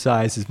defensive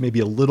size is maybe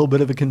a little bit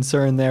of a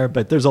concern there,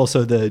 but there's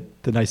also the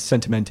nice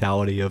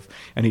sentimentality of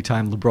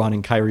anytime LeBron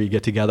and Kyrie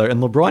get together.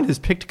 And LeBron has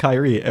picked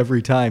Kyrie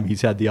every time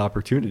he's had the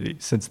opportunity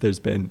since there's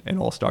been an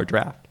All-Star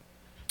draft.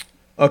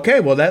 Okay,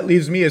 well, that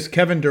leaves me as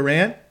Kevin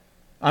Durant.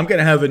 I'm going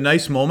to have a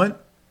nice moment,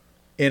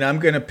 and I'm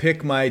going to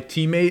pick my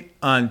teammate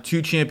on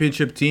 2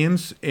 championship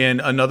teams, and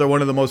another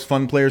one of the most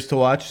fun players to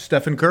watch,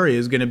 Stephen Curry,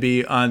 is going to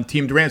be on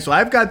Team Durant. So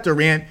I've got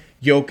Durant,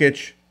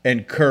 Jokic,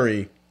 and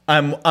Curry.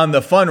 I'm on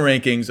the fun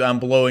rankings. I'm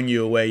blowing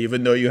you away,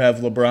 even though you have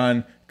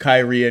LeBron,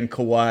 Kyrie, and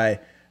Kawhi.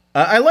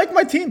 I like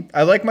my team.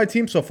 I like my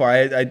team so far.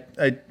 I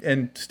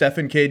and Steph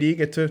and KD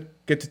get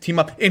to team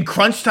up. In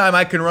crunch time,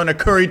 I can run a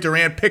Curry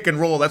Durant pick and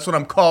roll. That's what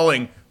I'm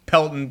calling.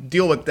 Pelton,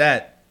 deal with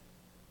that.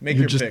 Make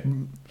your pick.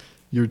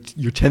 Your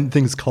 10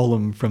 things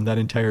column from that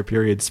entire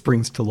period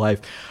springs to life.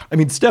 I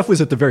mean, Steph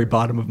was at the very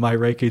bottom of my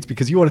rankings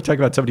because you want to talk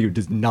about somebody who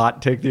does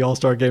not take the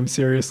All-Star game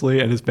seriously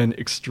and has been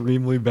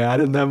extremely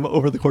bad in them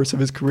over the course of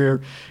his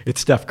career.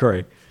 It's Steph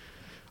Curry.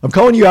 I'm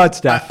calling you out,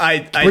 Steph.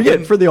 Bring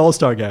it for the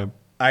All-Star game.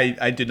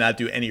 I did not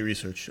do any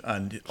research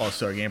on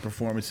All-Star game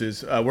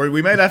performances.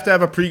 We might have to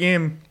have a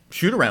pregame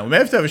shoot-around. We might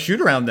have to have a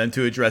shoot-around then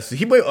to address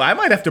it. I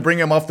might have to bring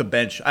him off the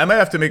bench. I might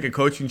have to make a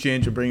coaching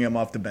change and bring him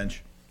off the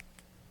bench.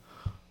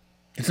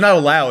 It's not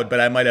allowed, but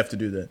I might have to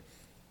do that.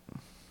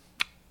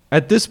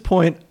 At this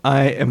point,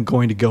 I am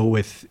going to go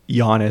with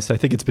Giannis. I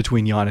think it's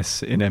between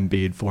Giannis and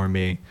Embiid for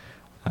me.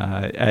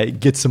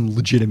 Get some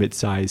legitimate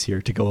size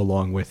here to go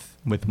along with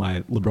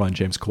my LeBron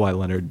James, Kawhi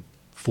Leonard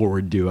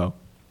forward duo.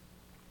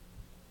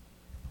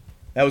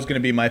 That was going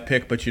to be my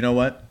pick, but you know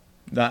what?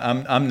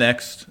 I'm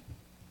next.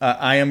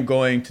 I am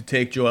going to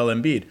take Joel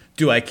Embiid.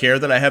 Do I care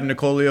that I have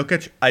Nikola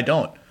Jokic? I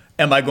don't.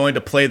 Am I going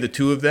to play the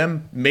two of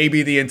them,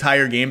 maybe the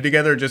entire game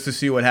together just to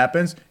see what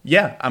happens?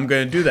 Yeah, I'm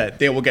going to do that.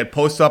 They will get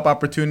post-up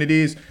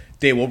opportunities.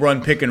 They will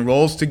run pick and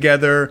rolls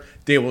together.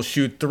 They will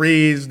shoot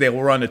threes. They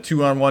will run a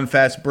 2-on-1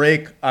 fast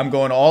break. I'm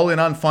going all in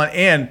on fun,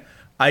 and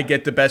I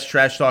get the best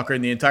trash talker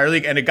in the entire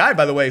league. And a guy,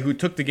 by the way, who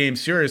took the game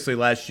seriously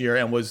last year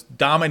and was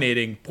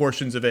dominating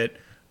portions of it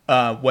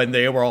when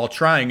they were all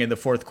trying in the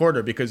fourth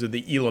quarter because of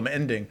the Elam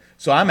ending.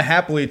 So I'm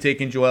happily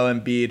taking Joel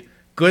Embiid.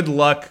 Good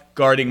luck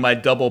guarding my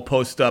double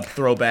post-up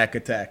throwback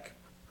attack.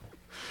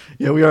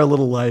 Yeah, we are a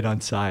little light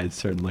on size,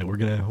 certainly. We're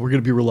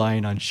gonna be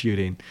relying on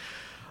shooting.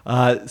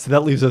 So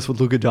that leaves us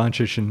with Luka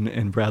Doncic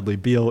and Bradley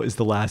Beal as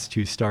the last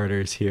 2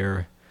 starters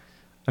here.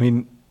 I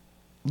mean,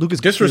 Luka's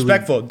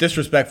disrespectful.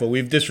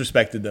 We've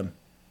disrespected them.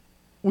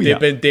 They've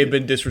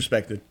been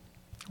disrespected.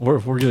 Or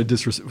if we're going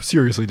to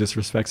seriously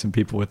disrespect some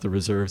people with the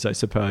reserves, I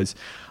suppose.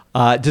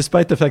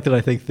 Despite the fact that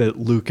I think that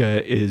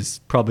Luka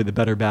is probably the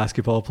better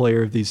basketball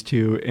player of these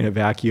two in a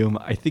vacuum,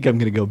 I think I'm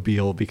going to go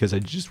Beal because I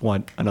just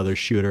want another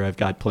shooter. I've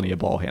got plenty of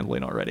ball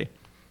handling already.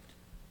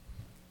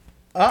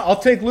 I'll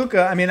take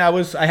Luka. I mean,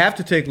 I have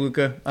to take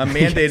Luka. I'm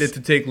mandated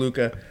to take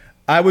Luka.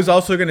 I was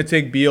also going to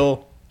take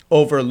Beal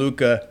over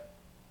Luka.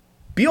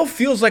 Beal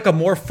feels like a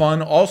more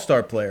fun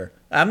all-star player.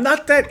 I'm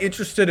not that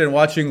interested in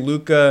watching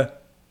Luka.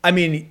 I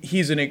mean,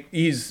 he's an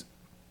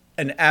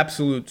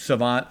absolute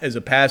savant as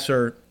a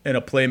passer and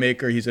a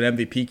playmaker. He's an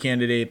MVP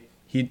candidate.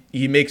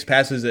 He makes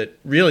passes that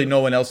really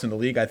no one else in the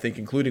league, I think,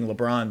 including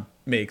LeBron,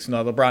 makes.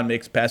 Now, LeBron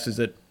makes passes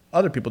that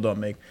other people don't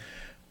make.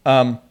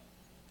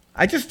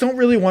 I just don't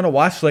really want to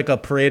watch like a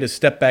parade of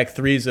step back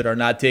threes that are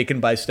not taken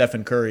by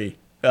Stephen Curry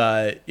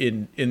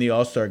in the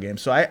All-Star game.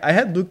 So I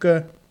had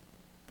Luka.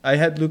 I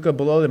had Luka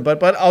below them,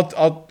 but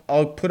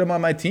I'll put him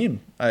on my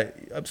team.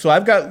 So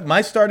I've got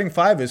my starting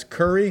five is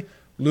Curry,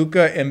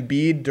 Luka,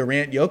 Embiid,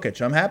 Durant, Jokic.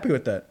 I'm happy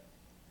with that.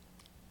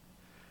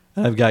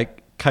 I've got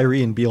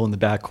Kyrie and Beal in the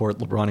backcourt,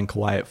 LeBron and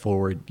Kawhi at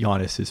forward.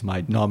 Giannis is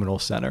my nominal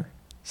center.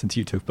 Since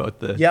you took both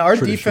the our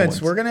defense,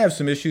 ones. We're gonna have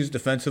some issues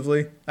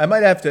defensively. I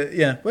might have to.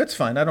 Yeah, but it's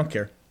fine. I don't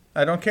care.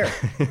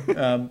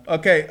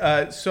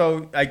 Okay,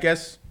 so I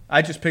guess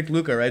I just picked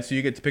Luka, right? So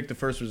you get to pick the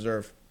first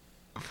reserve.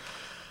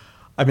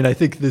 I mean, I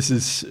think this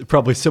is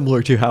probably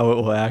similar to how it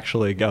will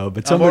actually go.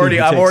 But I'm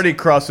already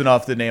crossing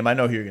off the name. I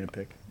know who you're going to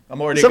pick.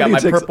 I'm already got my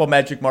purple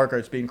magic marker.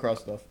 It's being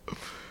crossed off.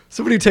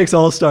 Somebody who takes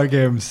All-Star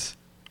games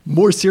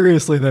more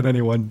seriously than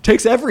anyone,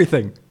 takes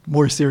everything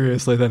more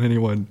seriously than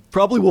anyone,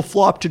 probably will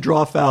flop to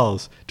draw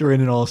fouls during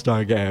an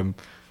All-Star game.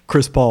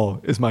 Chris Paul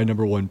is my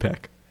number one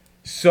pick.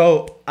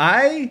 So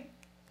I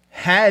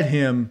had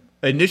him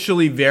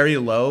initially very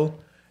low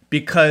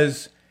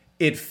because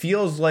it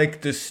feels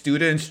like the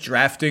students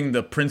drafting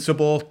the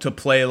principal to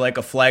play like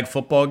a flag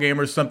football game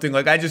or something.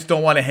 Like, I just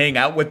don't want to hang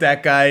out with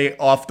that guy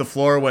off the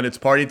floor when it's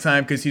party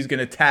time because he's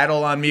going to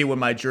tattle on me when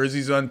my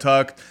jersey's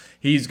untucked.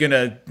 He's going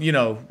to,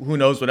 who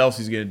knows what else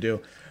he's going to do.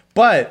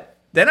 But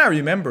then I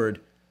remembered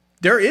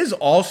there is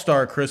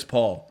All-Star Chris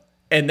Paul.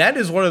 And that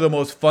is one of the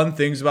most fun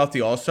things about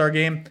the All-Star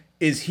game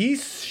is he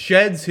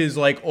sheds his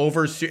like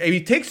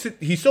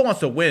he still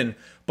wants to win,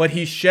 but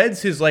he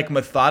sheds his like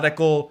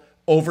methodical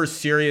over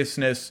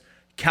seriousness,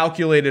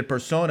 calculated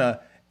persona,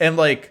 and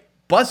like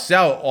busts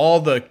out all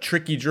the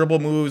tricky dribble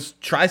moves,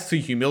 tries to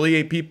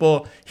humiliate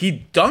people.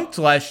 He dunked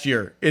last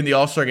year in the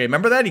All-Star game.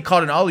 Remember that? He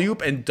caught an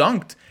alley-oop and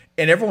dunked,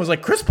 and everyone was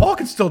like, Chris Paul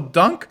can still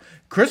dunk?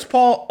 Chris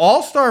Paul,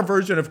 All-Star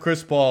version of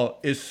Chris Paul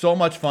is so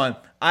much fun.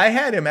 I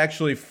had him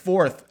actually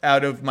fourth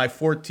out of my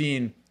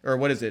 14, or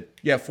what is it?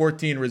 Yeah,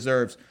 14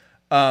 reserves.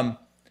 But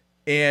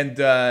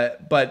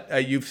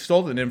you've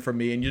stolen him from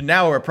me, and you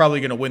now are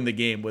probably going to win the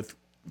game with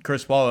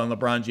Chris Paul and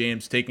LeBron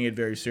James taking it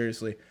very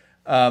seriously.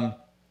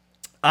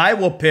 I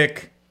will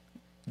pick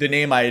the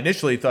name I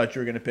initially thought you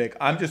were going to pick.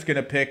 I'm just going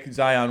to pick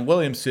Zion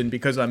Williamson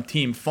because I'm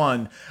team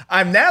fun.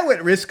 I'm now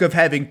at risk of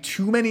having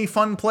too many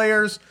fun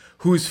players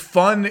whose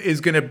fun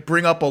is going to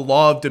bring up a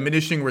law of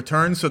diminishing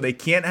returns so they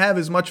can't have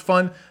as much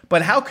fun.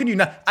 But how can you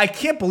not? I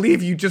can't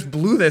believe you just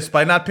blew this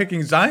by not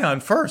picking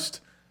Zion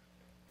first.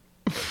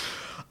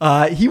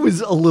 He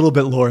was a little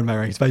bit lower in my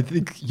ranks, but I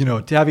think,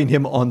 having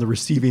him on the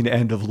receiving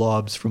end of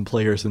lobs from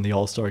players in the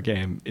All-Star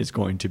game is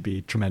going to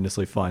be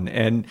tremendously fun.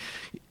 And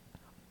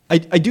I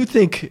do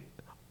think,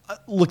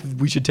 look,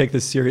 we should take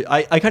this serious.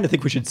 I kind of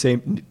think we should say,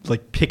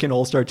 like, pick an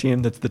All-Star team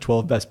that's the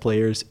 12 best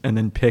players and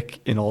then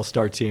pick an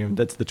All-Star team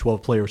that's the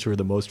 12 players who are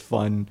the most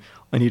fun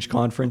on each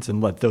conference and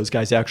let those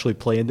guys actually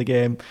play in the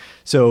game.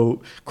 So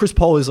Chris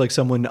Paul is like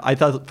someone I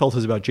felt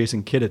was about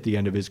Jason Kidd at the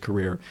end of his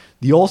career.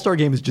 The All-Star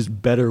game is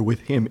just better with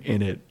him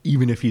in it,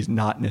 even if he's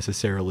not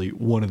necessarily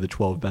one of the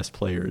 12 best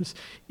players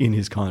in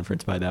his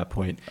conference by that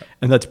point.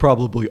 And that's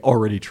probably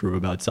already true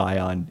about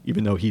Zion,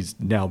 even though he's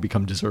now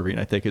become deserving,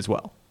 I think, as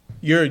well.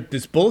 You're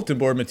this bulletin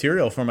board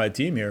material for my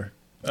team here,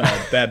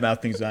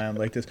 bad-mouthing Zion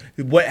like this.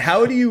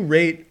 How do you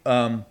rate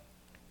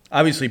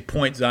obviously,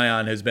 Point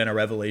Zion has been a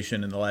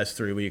revelation in the last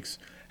 3 weeks.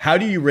 How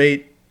do you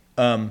rate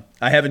I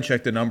haven't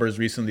checked the numbers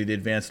recently, the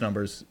advanced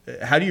numbers.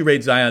 How do you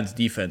rate Zion's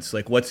defense?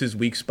 Like, what's his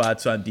weak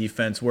spots on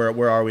defense?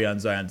 Where are we on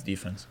Zion's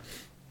defense?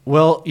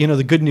 Well,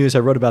 the good news, I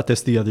wrote about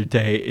this the other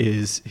day,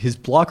 is his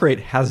block rate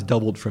has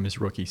doubled from his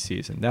rookie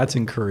season. That's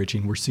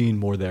encouraging. We're seeing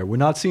more there. We're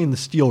not seeing the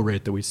steal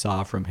rate that we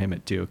saw from him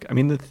at Duke. I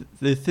mean,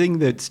 the thing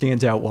that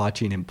stands out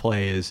watching him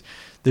play is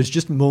there's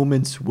just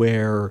moments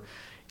where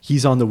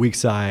he's on the weak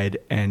side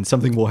and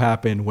something will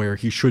happen where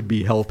he should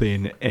be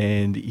helping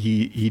and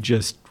he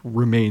just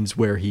remains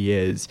where he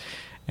is.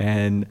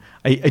 And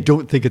I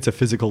don't think it's a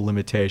physical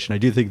limitation. I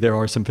do think there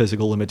are some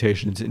physical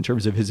limitations in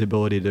terms of his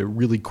ability to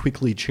really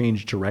quickly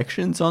change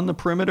directions on the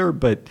perimeter,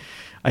 but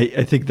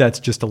I think that's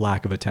just a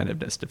lack of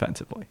attentiveness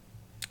defensively.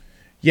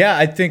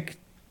 Yeah,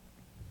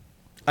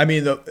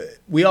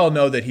 we all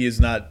know that he has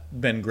not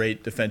been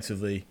great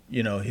defensively.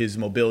 His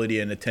mobility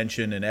and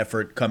attention and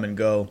effort come and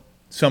go.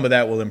 Some of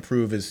that will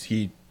improve as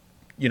he,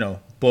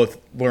 both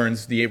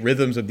learns the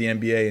rhythms of the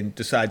NBA and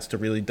decides to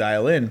really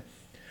dial in.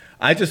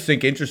 I just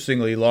think,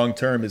 interestingly, long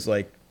term is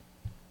like,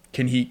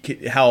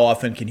 how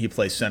often can he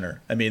play center?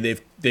 I mean,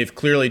 they've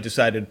clearly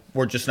decided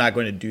we're just not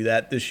going to do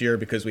that this year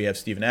because we have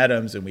Steven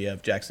Adams and we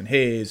have Jackson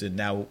Hayes and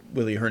now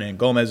Willie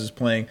Hernan-Gomez is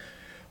playing.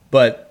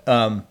 But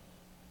and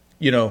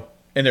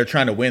they're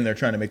trying to win, they're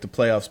trying to make the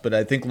playoffs. But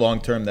I think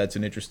long term that's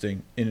an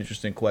interesting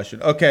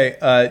question.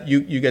 Okay,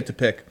 you get to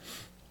pick.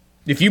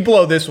 If you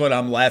blow this one,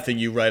 I'm laughing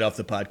you right off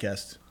the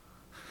podcast.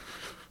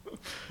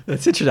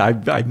 That's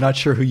interesting. I'm not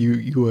sure who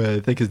you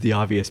think is the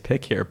obvious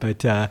pick here,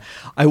 but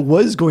I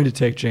was going to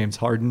take James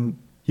Harden.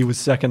 He was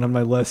second on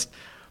my list,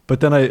 But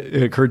then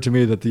it occurred to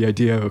me that the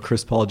idea of a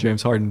Chris Paul,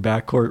 James Harden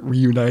backcourt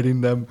reuniting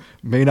them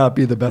may not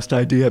be the best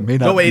idea. It may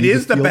not. No, it be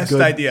is the best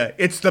good. idea.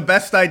 It's the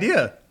best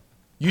idea.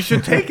 You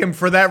should take him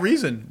for that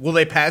reason. Will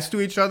they pass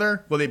to each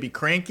other? Will they be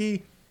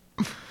cranky?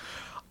 So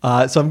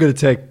I'm going to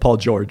take Paul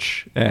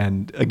George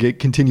and again,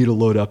 continue to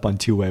load up on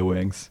two-way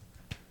wings.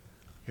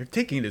 You're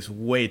taking this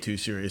way too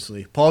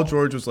seriously. Paul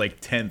George was like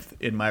 10th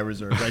in my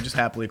reserves. I just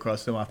happily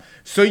crossed him off.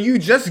 So you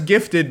just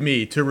gifted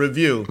me to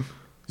review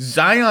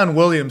Zion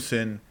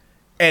Williamson,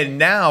 and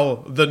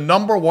now the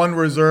number one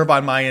reserve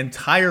on my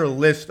entire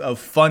list of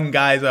fun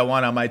guys I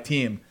want on my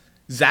team,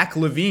 Zach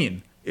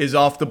LaVine, is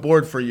off the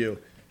board for you.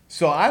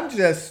 So I'm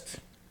just,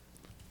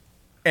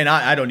 and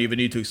I don't even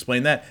need to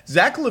explain that.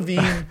 Zach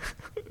LaVine,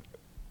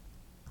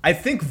 I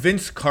think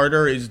Vince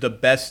Carter is the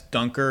best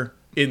dunker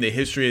in the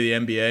history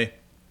of the NBA.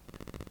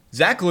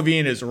 Zach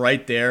LaVine is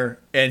right there,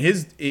 and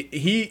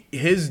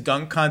his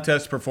dunk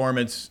contest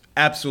performance,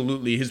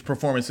 absolutely, his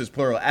performances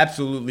plural,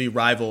 absolutely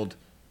rivaled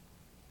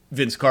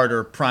Vince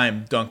Carter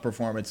prime dunk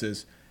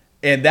performances.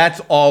 And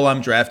that's all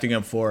I'm drafting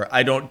him for.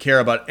 I don't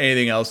care about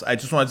anything else. I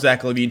just want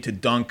Zach LaVine to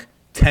dunk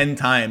 10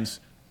 times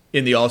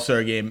in the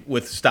All-Star game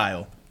with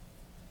style.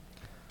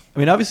 I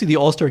mean, obviously the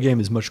All-Star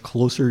game is much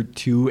closer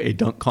to a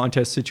dunk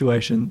contest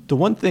situation. The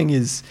one thing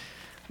is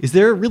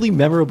there a really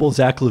memorable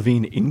Zach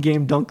LaVine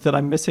in-game dunk that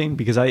I'm missing?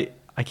 Because I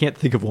can't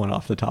think of one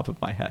off the top of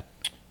my head.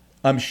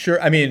 I'm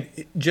sure. I mean,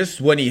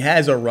 just when he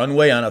has a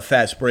runway on a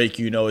fast break,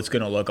 you know it's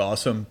going to look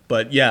awesome.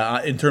 But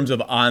yeah, in terms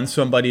of on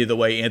somebody, the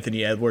way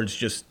Anthony Edwards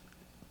just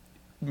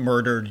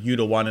murdered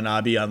Yuta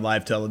Watanabe on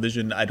live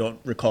television, I don't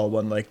recall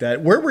one like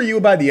that. Where were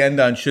you by the end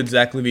on should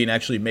Zach LaVine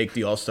actually make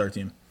the All-Star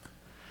team?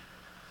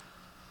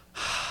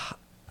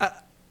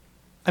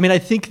 I mean, I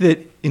think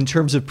that in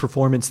terms of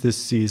performance this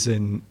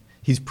season,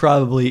 he's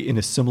probably in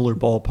a similar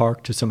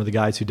ballpark to some of the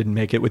guys who didn't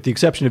make it, with the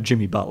exception of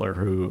Jimmy Butler,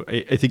 who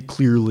I think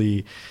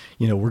clearly,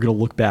 we're going to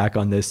look back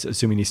on this,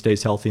 assuming he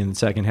stays healthy in the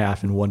second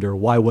half, and wonder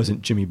why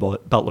wasn't Jimmy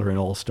Butler an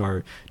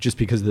all-star, just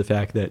because of the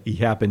fact that he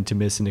happened to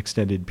miss an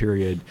extended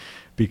period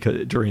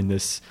because during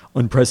this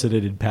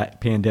unprecedented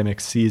pandemic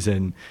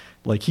season.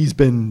 Like, he's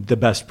been the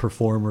best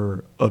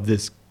performer of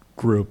this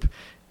group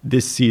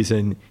this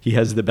season. He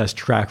has the best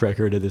track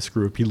record of this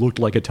group. He looked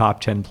like a top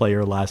 10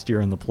 player last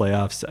year in the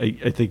playoffs.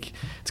 I think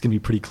it's going to be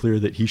pretty clear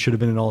that he should have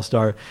been an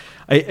all-star.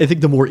 I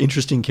think the more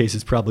interesting case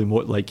is probably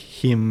more like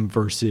him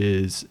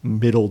versus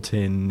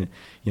Middleton,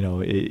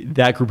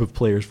 that group of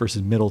players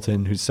versus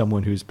Middleton, who's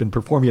someone who's been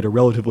performing at a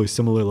relatively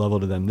similar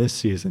level to them this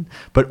season,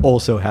 but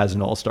also has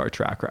an all-star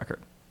track record.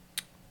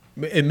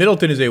 And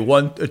Middleton is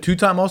a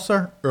two-time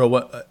all-star or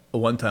a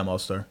one-time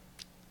all-star?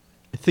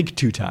 I think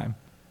two-time.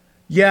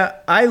 Yeah,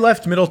 I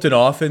left Middleton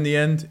off in the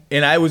end,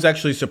 and I was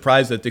actually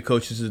surprised that the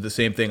coaches did the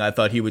same thing. I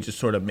thought he would just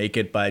sort of make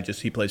it by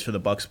he plays for the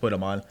Bucks, put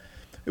him on.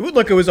 It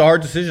was a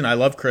hard decision. I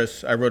love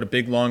Chris. I wrote a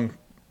big, long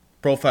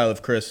profile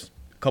of Chris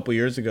a couple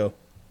years ago.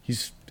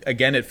 He's,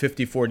 again, at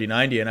 50, 40,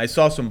 90, and I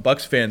saw some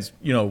Bucks fans,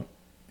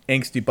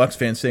 angsty Bucks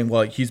fans saying,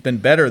 well, he's been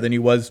better than he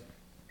was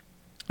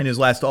in his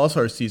last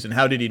All-Star season.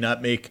 How did he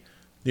not make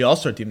the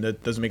All-Star team?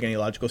 That doesn't make any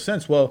logical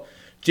sense. Well,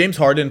 James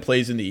Harden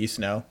plays in the East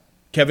now.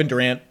 Kevin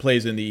Durant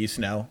plays in the East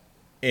now.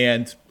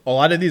 And a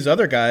lot of these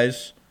other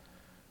guys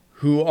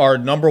who are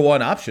number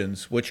one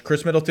options, which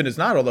Chris Middleton is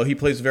not, although he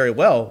plays very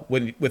well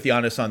with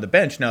Giannis on the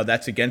bench. Now,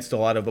 that's against a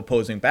lot of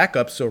opposing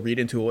backups, so read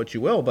into it what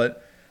you will.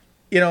 But,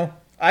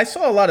 I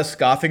saw a lot of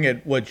scoffing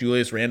at what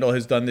Julius Randle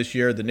has done this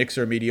year. The Knicks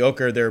are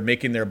mediocre. They're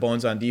making their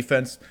bones on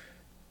defense.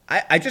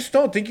 I just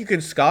don't think you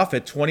can scoff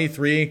at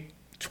 23,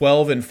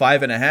 12, and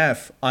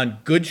 5.5 on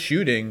good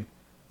shooting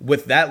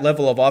with that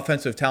level of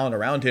offensive talent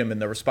around him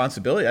and the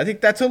responsibility. I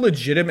think that's a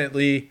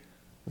legitimately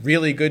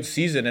really good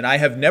season, and I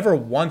have never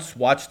once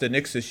watched the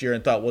Knicks this year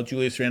and thought, well,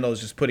 Julius Randle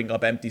is just putting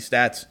up empty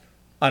stats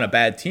on a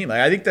bad team.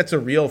 I think that's a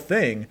real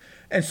thing.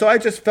 And so I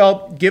just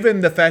felt,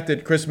 given the fact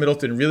that Chris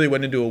Middleton really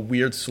went into a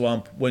weird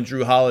slump when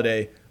Drew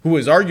Holiday, who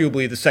was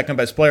arguably the second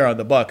best player on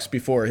the Bucks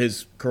before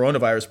his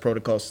coronavirus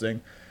protocols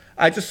thing,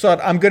 I just thought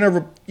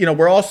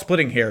we're all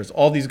splitting hairs.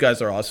 All these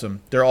guys are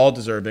awesome. They're all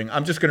deserving.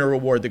 I'm just going to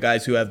reward the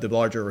guys who have the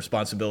larger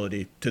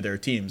responsibility to their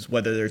teams.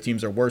 Whether their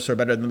teams are worse or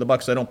better than the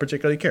Bucks, I don't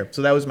particularly care.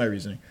 So that was my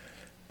reasoning.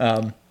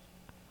 I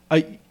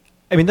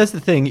mean, that's the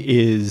thing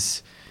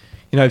is,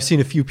 I've seen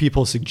a few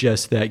people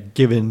suggest that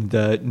given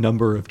the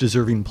number of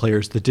deserving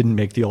players that didn't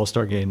make the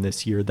All-Star game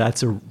this year,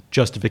 that's a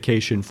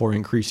justification for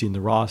increasing the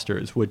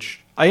rosters,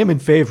 which I am in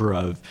favor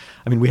of.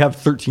 I mean, we have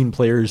 13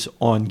 players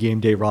on game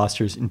day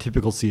rosters in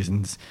typical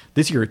seasons.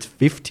 This year it's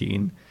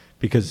 15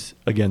 because,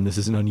 again, this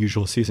is an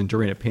unusual season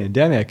during a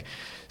pandemic.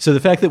 So the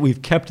fact that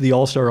we've kept the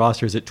All-Star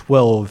rosters at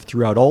 12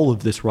 throughout all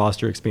of this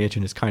roster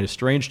expansion is kind of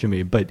strange to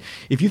me. But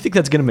if you think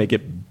that's going to make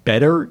it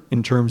better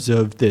in terms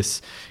of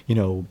this,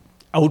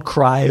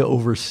 outcry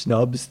over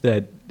snubs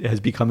that has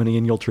become an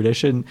annual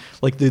tradition,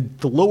 like the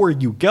lower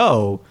you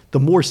go, the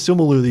more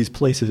similar these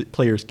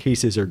players'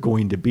 cases are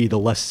going to be, the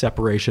less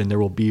separation there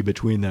will be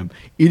between them.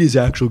 It is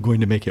actually going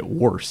to make it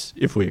worse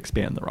if we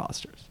expand the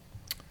rosters.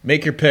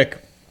 Make your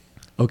pick.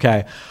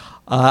 Okay.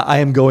 I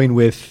am going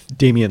with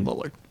Damian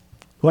Lillard.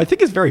 who I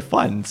think is very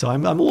fun. So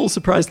I'm a little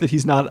surprised that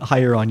he's not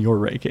higher on your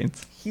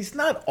rankings. He's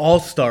not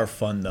all-star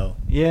fun, though.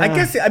 Yeah.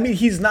 I mean,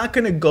 he's not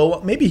going to go.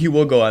 Maybe he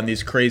will go on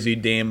these crazy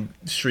Dame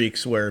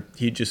streaks where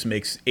he just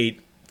makes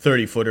 8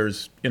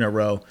 30-footers in a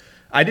row.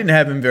 I didn't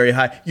have him very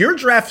high. You're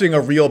drafting a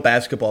real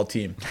basketball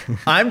team.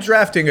 I'm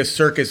drafting a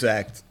circus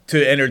act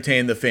to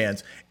entertain the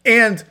fans.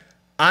 And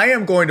I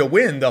am going to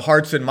win the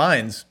hearts and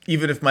minds,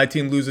 even if my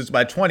team loses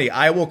by 20.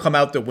 I will come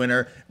out the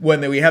winner. When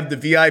we have the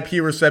VIP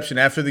reception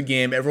after the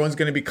game, everyone's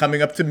going to be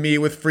coming up to me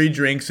with free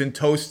drinks and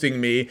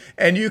toasting me,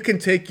 and you can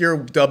take your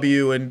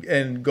W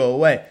and go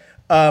away.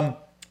 Now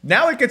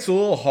it gets a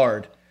little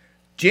hard.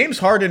 James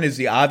Harden is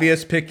the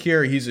obvious pick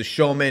here. He's a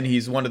showman.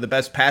 He's one of the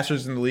best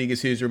passers in the league,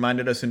 as he has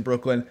reminded us in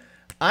Brooklyn.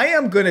 I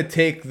am going to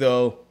take,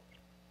 though,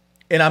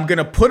 and I'm going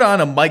to put on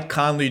a Mike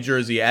Conley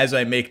jersey as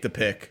I make the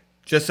pick,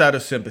 just out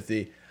of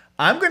sympathy.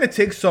 I'm going to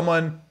take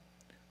someone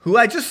who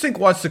I just think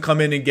wants to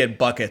come in and get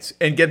buckets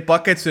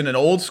in an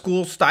old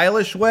school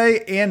stylish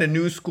way and a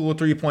new school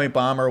 3-point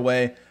bomber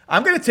way.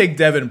 I'm going to take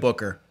Devin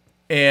Booker.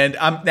 And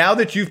now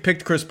that you've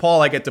picked Chris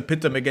Paul, I get to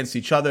pit them against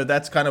each other.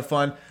 That's kind of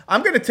fun.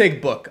 I'm going to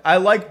take Book. I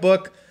like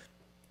Book.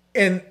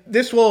 And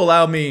this will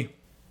allow me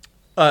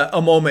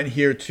a moment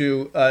here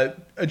to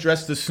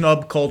address the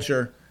snub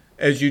culture,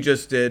 as you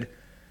just did.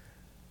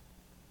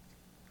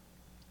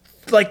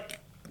 Like,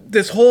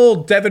 this whole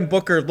Devin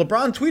Booker,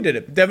 LeBron tweeted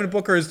it. Devin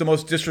Booker is the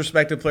most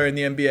disrespected player in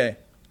the NBA.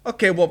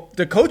 Okay, well,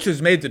 the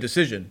coaches made the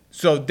decision,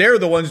 so they're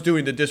the ones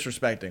doing the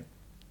disrespecting.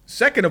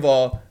 Second of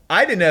all,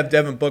 I didn't have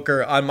Devin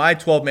Booker on my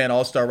 12-man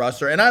All-Star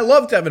roster, and I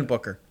love Devin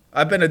Booker.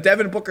 I've been a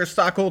Devin Booker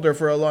stockholder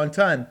for a long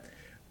time.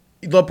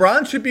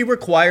 LeBron should be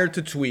required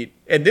to tweet,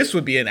 and this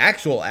would be an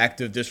actual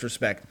act of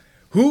disrespect,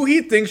 who he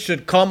thinks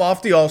should come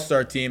off the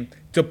All-Star team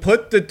to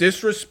put the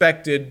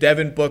disrespected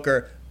Devin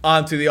Booker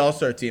onto the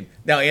All-Star team.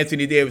 Now,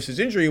 Anthony Davis's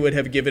injury would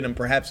have given him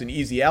perhaps an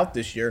easy out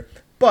this year,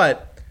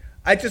 but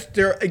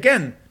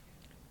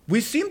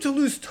we seem to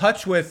lose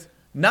touch with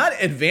not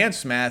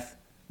advanced math,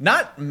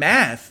 not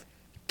math,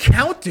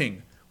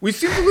 counting. We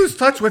seem to lose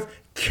touch with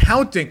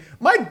counting.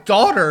 My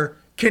daughter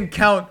can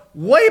count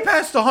way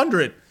past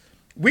 100.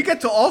 We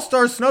get to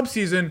All-Star snub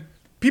season,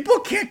 people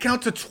can't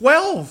count to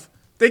 12.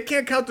 They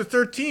can't count to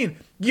 13.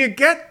 You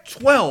get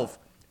 12.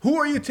 Who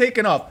are you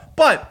taking off?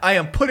 But I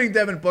am putting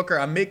Devin Booker.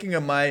 I'm making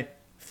him my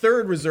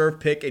third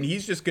reserve pick, and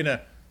he's just going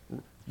to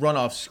run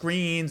off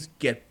screens,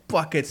 get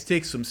buckets,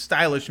 take some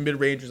stylish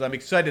mid-rangers. I'm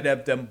excited to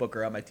have Devin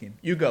Booker on my team.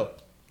 You go.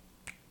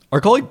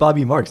 Our colleague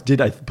Bobby Marks did,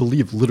 I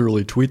believe,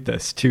 literally tweet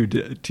this to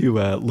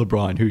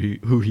LeBron,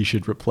 who he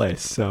should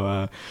replace.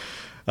 So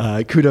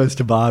kudos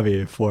to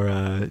Bobby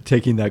for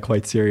taking that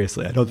quite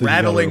seriously. I don't think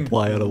he's going to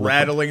reply on a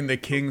rattling the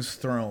king's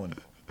throne.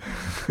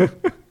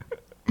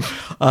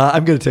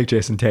 I'm going to take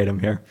Jason Tatum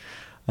here.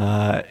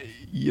 When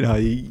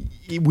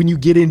you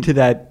get into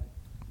that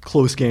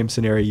close game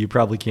scenario, you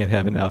probably can't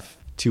have enough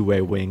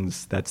two-way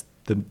wings. That's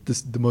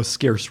the most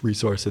scarce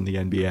resource in the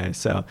NBA.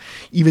 So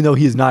even though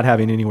he's not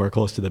having anywhere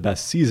close to the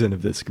best season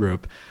of this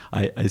group,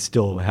 I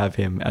still have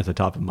him at the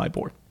top of my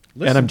board.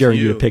 And I'm daring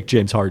you to pick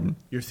James Harden.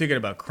 You're thinking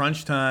about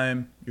crunch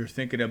time. You're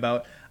thinking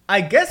about,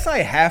 I guess I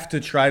have to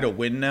try to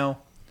win now.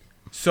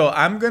 So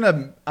I'm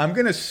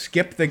gonna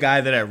skip the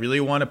guy that I really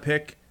want to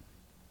pick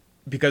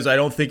because I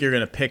don't think you're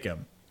gonna pick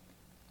him.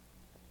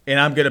 And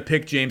I'm gonna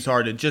pick James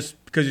Harden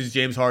just because he's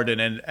James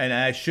Harden, and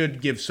I should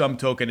give some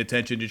token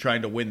attention to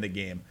trying to win the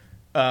game.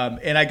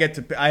 And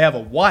I have a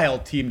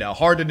wild team now.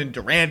 Harden and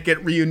Durant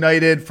get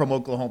reunited from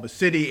Oklahoma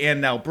City and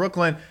now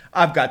Brooklyn.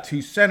 I've got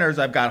 2 centers.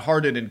 I've got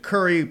Harden and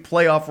Curry,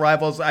 playoff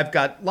rivals. I've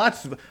got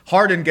lots of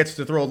Harden gets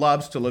to throw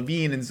lobs to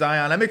Levine and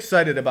Zion. I'm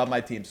excited about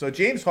my team. So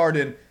James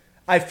Harden,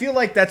 I feel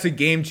like that's a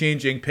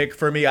game-changing pick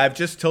for me. I've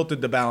just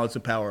tilted the balance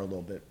of power a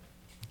little bit.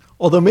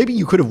 Although maybe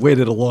you could have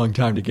waited a long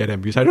time to get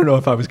him, because I don't know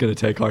if I was going to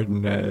take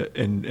Harden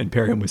and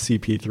pair him with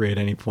CP3 at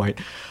any point.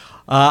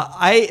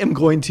 I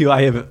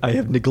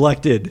have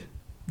neglected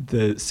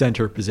the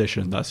center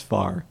position thus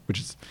far, which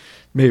is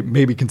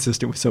maybe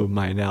consistent with some of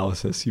my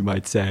analysis, you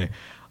might say.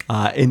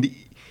 And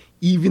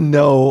even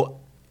though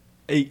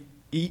I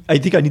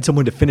think I need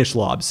someone to finish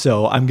lobs,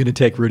 so I'm going to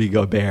take Rudy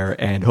Gobert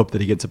and hope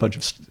that he gets a bunch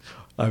of.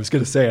 I was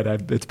going to say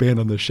it. It's banned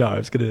on this show. I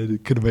was going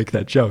to make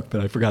that joke, but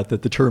I forgot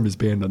that the term is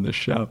banned on this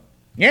show.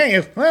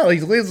 Yeah, well, he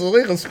leads the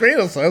league of screen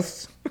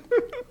assists.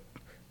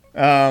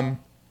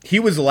 He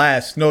was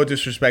last. No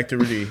disrespect to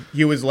Rudy.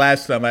 He was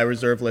last on my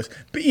reserve list.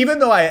 But even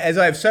though, as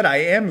I've said, I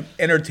am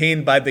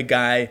entertained by the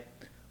guy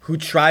who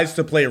tries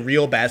to play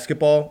real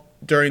basketball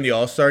during the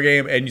All-Star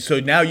game. And so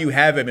now you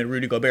have him in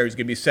Rudy Gobert. He's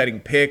going to be setting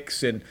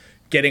picks and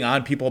getting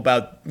on people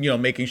about,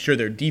 making sure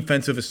their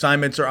defensive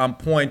assignments are on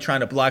point,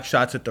 trying to block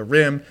shots at the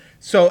rim.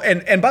 So,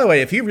 and by the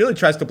way, if he really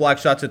tries to block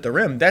shots at the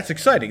rim, that's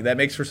exciting. That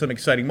makes for some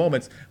exciting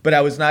moments. But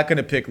I was not going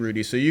to pick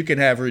Rudy, so you can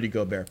have Rudy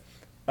Gobert.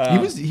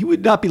 He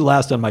would not be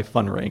last on my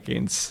fun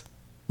rankings,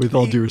 with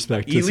all due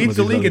respect to he some leads of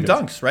the these league in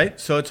other dunks, right?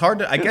 So it's hard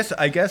to.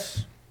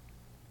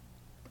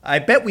 I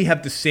bet we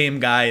have the same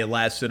guy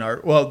last in our.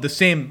 Well, the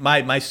same.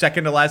 My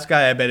second to last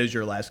guy, I bet, is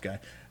your last guy.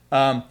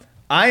 I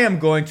am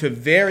going to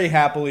very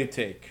happily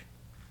take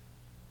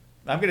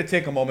I'm going to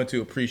take a moment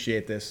to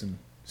appreciate this and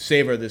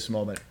savor this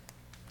moment.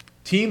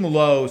 Team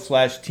Low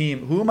 /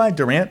 team, who am I?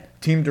 Durant?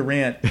 Team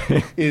Durant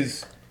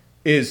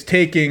is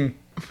taking,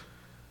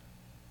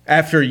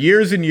 after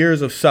years and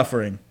years of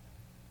suffering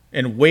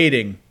and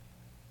waiting,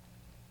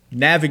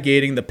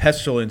 navigating the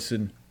pestilence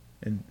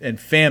and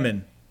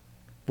famine,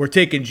 we're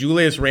taking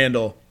Julius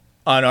Randle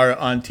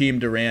on Team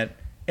Durant,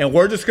 and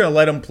we're just going to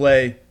let him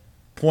play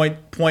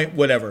point,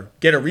 whatever.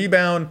 Get a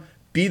rebound,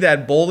 be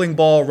that bowling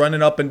ball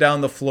running up and down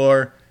the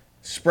floor,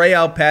 spray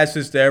out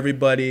passes to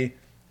everybody,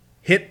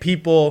 hit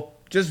people,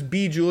 just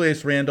be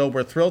Julius Randle.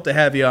 We're thrilled to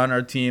have you on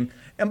our team.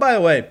 And by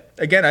the way,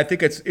 again, I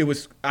think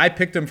I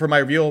picked him for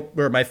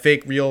my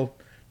fake real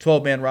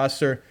 12-man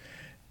roster.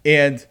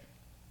 And,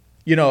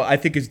 I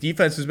think his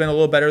defense has been a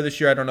little better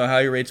this year. I don't know how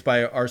he rates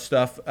by our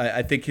stuff.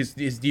 I think his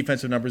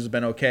defensive numbers have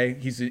been okay.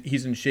 He's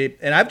in shape.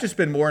 And I've just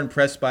been more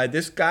impressed by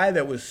this guy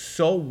that was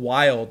so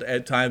wild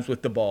at times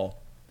with the ball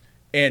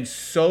and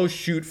so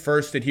shoot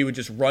first that he would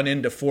just run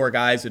into four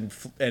guys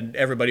and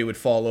everybody would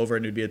fall over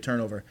and it would be a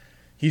turnover.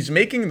 He's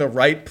making the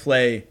right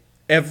play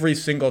every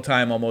single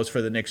time almost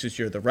for the Knicks this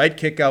year. The right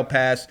kick-out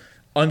pass,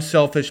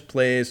 unselfish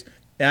plays,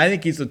 and I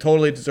think he's a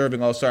totally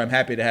deserving All-Star. I'm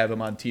happy to have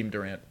him on Team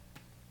Durant.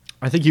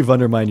 I think you've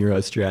undermined your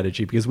own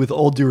strategy because with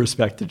all due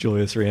respect to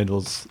Julius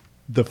Randle's,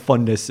 the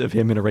funness of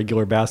him in a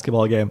regular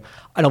basketball game,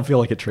 I don't feel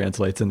like it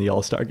translates in the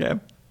All-Star game.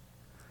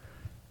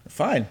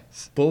 Fine.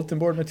 Bulletin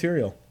board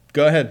material.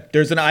 Go ahead.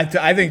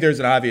 I think there's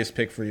an obvious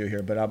pick for you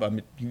here,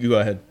 but you go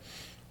ahead.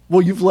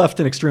 Well, you've left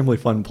an extremely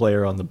fun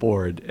player on the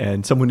board,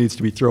 and someone needs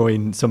to be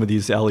throwing some of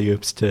these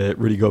alley-oops to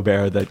Rudy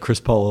Gobert that Chris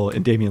Paul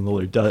and Damian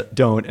Lillard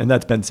don't, and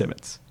that's Ben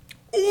Simmons.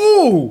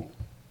 Ooh!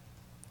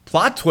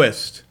 Plot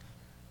twist.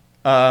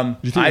 You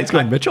think it's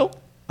going Mitchell?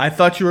 I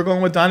thought you were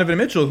going with Donovan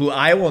Mitchell, who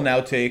I will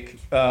now take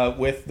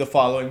with the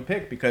following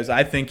pick because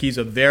I think he's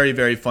a very,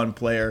 very fun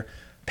player.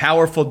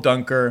 Powerful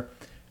dunker.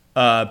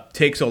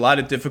 Takes a lot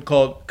of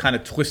difficult kind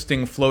of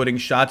twisting, floating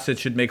shots that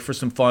should make for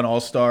some fun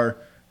all-star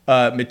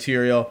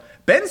material.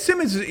 Ben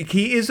Simmons,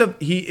 he is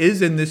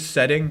in this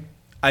setting,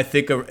 I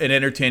think, an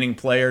entertaining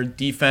player.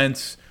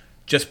 Defense,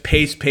 just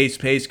pace,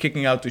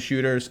 kicking out the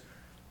shooters.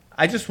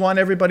 I just want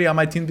everybody on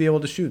my team to be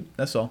able to shoot.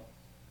 That's all.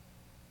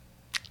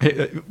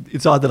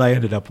 It's odd that I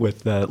ended up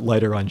with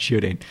lighter on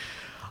shooting.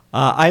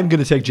 I'm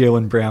going to take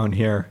Jaylen Brown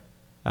here.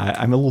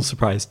 I'm a little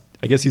surprised.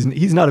 I guess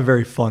he's not a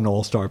very fun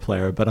all-star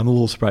player, but I'm a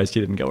little surprised he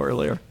didn't go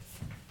earlier.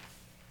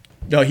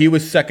 No, he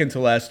was third to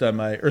last on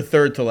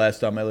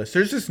my list.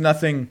 There's just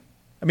nothing.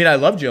 I mean, I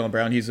love Jaylen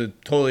Brown. He's a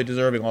totally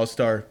deserving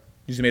all-star.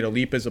 He's made a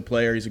leap as a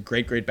player. He's a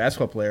great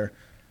basketball player.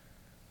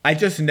 I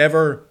just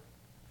never,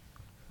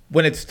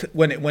 when the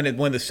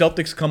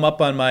Celtics come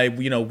up on my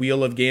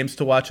wheel of games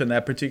to watch on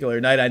that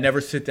particular night, I never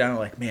sit down and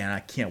like, man,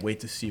 I can't wait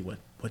to see what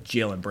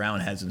Jaylen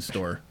Brown has in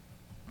store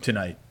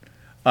tonight.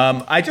 I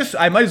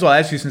might as well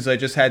ask you since I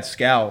just had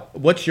Scal.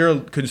 What's your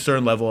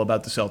concern level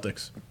about the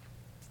Celtics?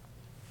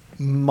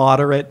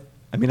 Moderate.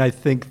 I mean, I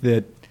think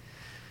that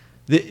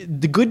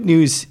the good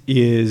news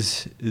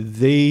is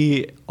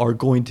they are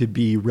going to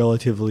be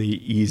relatively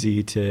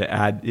easy to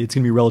add. It's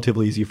going to be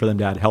relatively easy for them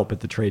to add help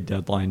at the trade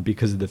deadline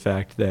because of the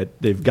fact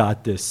that they've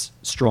got this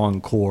strong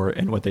core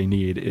and what they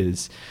need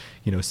is,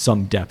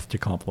 some depth to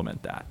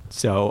complement that.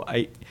 So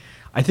I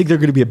think they're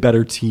going to be a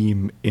better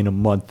team in a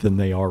month than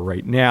they are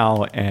right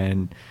now,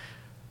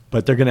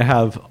 but they're going to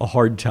have a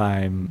hard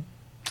time.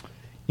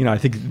 I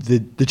think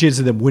the chances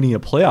of them winning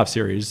a playoff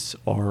series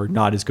are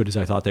not as good as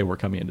I thought they were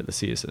coming into the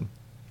season.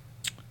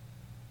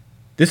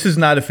 This is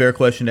not a fair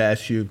question to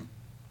ask you.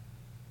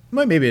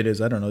 Well, maybe it is.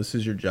 I don't know. This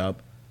is your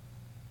job.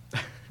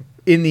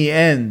 In the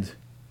end,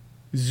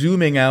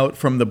 zooming out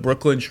from the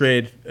Brooklyn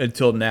trade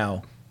until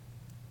now,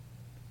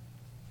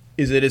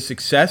 is it a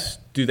success?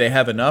 Do they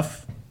have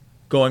enough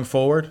going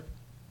forward?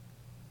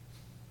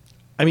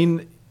 I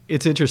mean,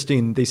 it's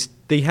interesting.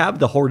 They have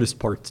the hardest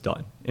parts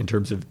done in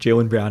terms of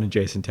Jaylen Brown and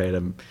Jason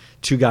Tatum,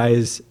 two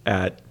guys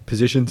at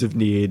positions of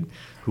need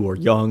who are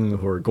young,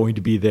 who are going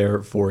to be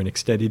there for an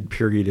extended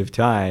period of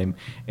time.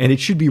 And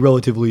it should be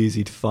relatively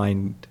easy to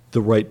find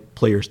the right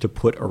players to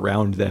put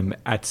around them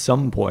at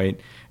some point.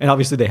 And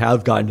obviously they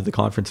have gotten to the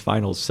conference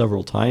finals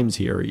several times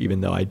here,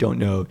 even though I don't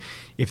know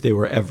if they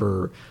were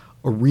ever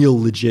a real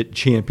legit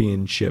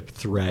championship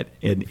threat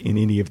in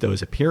any of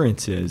those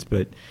appearances.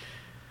 But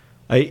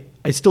I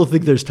still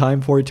think there's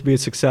time for it to be a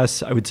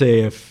success. I would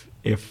say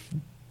if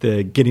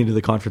the getting to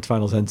the conference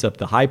finals ends up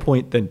the high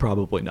point, then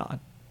probably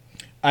not.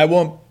 I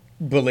won't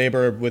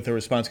belabor with the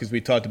response because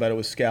we talked about it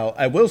with Scal.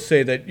 I will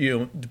say that,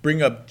 to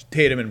bring up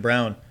Tatum and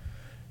Brown,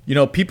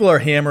 people are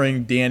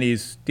hammering Danny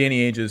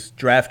Ainge's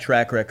draft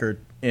track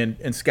record, and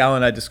Scal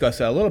and I discussed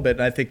that a little bit,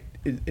 and I think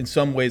in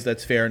some ways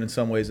that's fair and in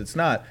some ways it's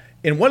not.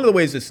 And one of the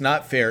ways it's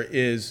not fair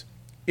is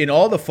in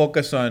all the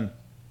focus on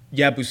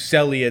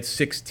Yabusele at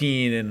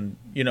 16 and,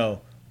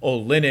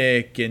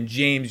 Olynyk and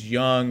James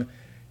Young.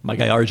 My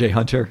guy RJ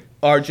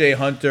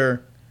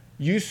Hunter.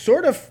 You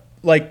sort of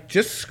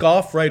just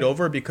scoff right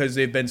over because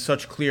they've been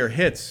such clear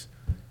hits.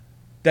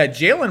 That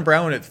Jaylen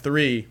Brown at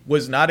 3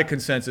 was not a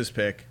consensus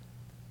pick.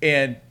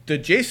 And the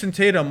Jason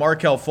Tatum,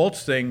 Markelle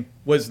Fultz thing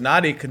was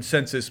not a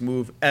consensus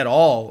move at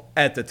all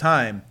at the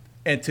time.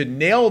 And to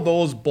nail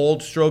those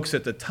bold strokes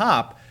at the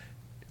top,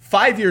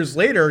 5 years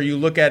later, you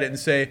look at it and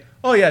say,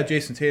 oh, yeah,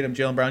 Jason Tatum,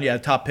 Jaylen Brown, yeah,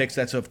 top picks.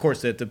 That's, of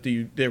course,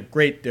 they're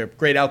great. They're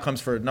great outcomes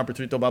for number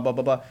 3, blah, blah,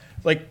 blah, blah.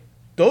 Like,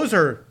 those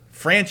are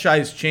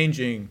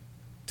franchise-changing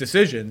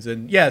decisions.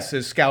 And, yes,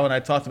 as Scal and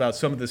I talked about,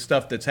 some of the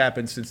stuff that's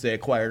happened since they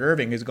acquired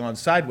Irving has gone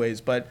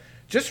sideways. But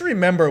just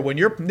remember, when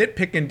you're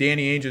nitpicking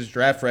Danny Ainge's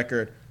draft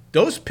record,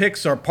 those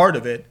picks are part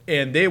of it,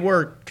 and they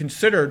were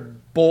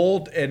considered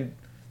bold and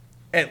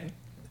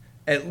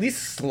at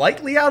least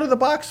slightly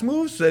out-of-the-box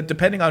moves,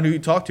 depending on who you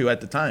talk to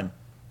at the time.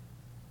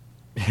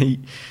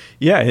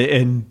 Yeah,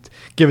 and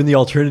given the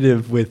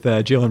alternative with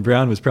Jaylen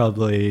Brown was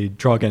probably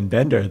Dragan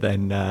Bender,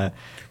 then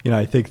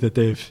I think that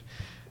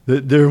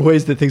there are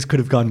ways that things could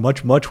have gone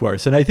much, much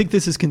worse. And I think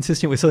this is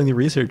consistent with something the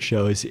research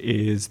shows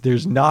is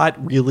there's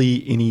not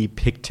really any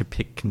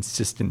pick-to-pick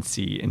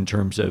consistency in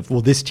terms of,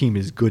 well, this team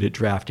is good at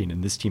drafting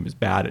and this team is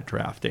bad at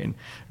drafting.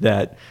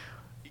 That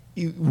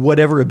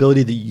whatever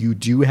ability that you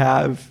do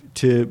have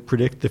to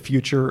predict the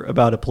future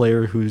about a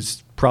player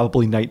who's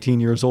probably 19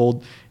 years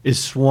old is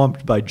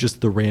swamped by just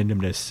the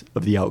randomness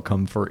of the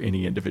outcome for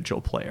any individual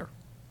player.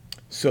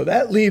 So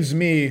that leaves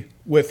me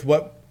with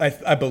what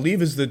I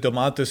believe is the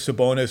Domantas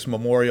Sabonis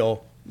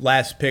Memorial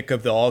last pick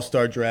of the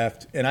All-Star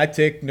draft, and I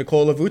take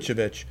Nikola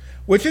Vucevic,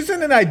 which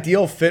isn't an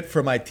ideal fit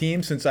for my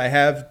team since I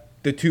have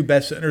the 2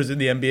 best centers in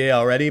the NBA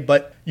already,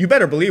 but you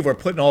better believe we're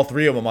putting all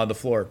 3 of them on the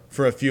floor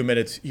for a few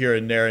minutes here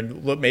and there,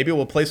 and maybe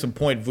we'll play some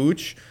point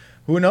Vooch.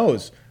 Who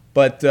knows?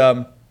 But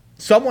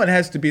someone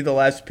has to be the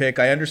last pick.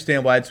 I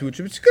understand why it's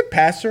Vucevic. He's a good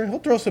passer. He'll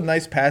throw some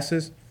nice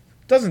passes.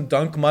 Doesn't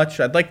dunk much.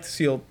 I'd like to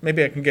see,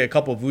 maybe I can get a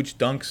couple of Vooch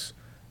dunks.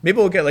 Maybe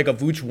we'll get like a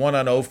Vooch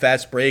 1-on-0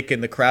 fast break,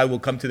 and the crowd will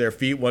come to their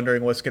feet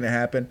wondering what's going to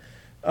happen.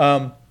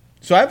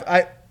 So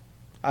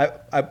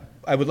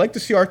I would like to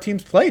see our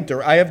teams play.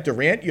 I have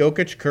Durant,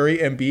 Jokic, Curry,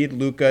 Embiid,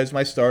 Luka as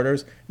my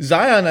starters.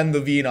 Zion and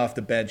Levine off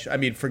the bench. I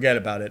mean, forget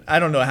about it. I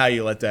don't know how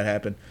you let that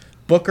happen.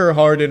 Booker,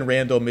 Harden,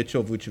 Randall,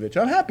 Mitchell, Vucevic.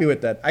 I'm happy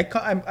with that.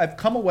 I've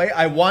come away.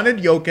 I wanted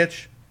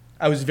Jokic.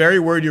 I was very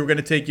worried you were going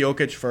to take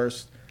Jokic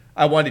first.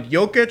 I wanted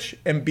Jokic,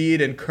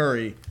 Embiid, and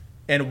Curry,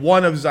 and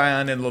one of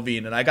Zion and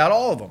Levine, and I got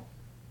all of them.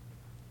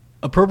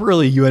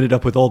 Appropriately, you ended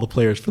up with all the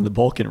players from the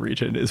Balkan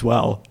region as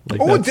well.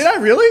 Did I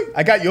really?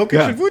 I got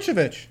Jokic and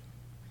Vucevic.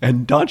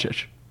 And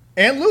Doncic.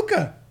 And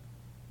Luka.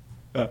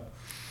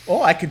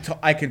 I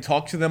can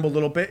talk to them a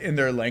little bit in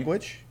their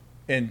language,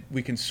 and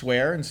we can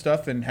swear and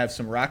stuff and have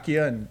some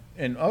rakia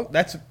and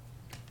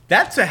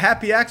that's a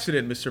happy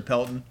accident, Mr.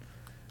 Pelton.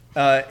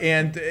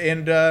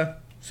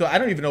 So I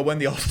don't even know when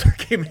the All-Star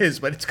game is,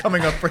 but it's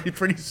coming up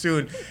pretty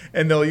soon,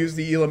 and they'll use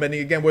the Elam ending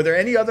again. Were there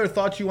any other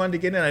thoughts you wanted to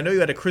get in? I know you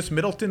had a Chris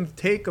Middleton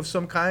take of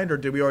some kind, or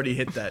did we already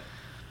hit that?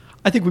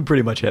 I think we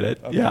pretty much hit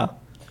it, okay. Yeah.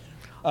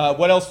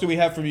 What else do we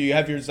have from you? You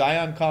have your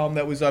Zion column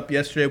that was up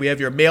yesterday. We have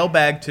your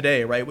mailbag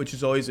today, right, which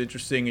is always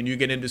interesting, and you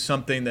get into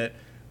something that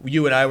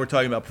you and I were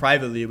talking about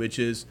privately, which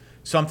is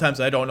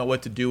sometimes I don't know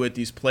what to do with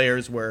these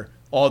players where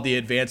all the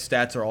advanced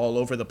stats are all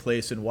over the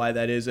place and why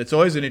that is. It's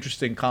always an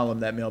interesting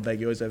column, that mailbag.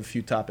 You always have a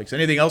few topics.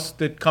 Anything else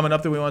coming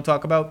up that we want to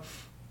talk about?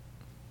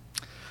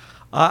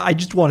 I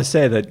just want to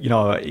say that,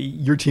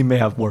 your team may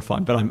have more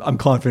fun, but I'm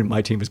confident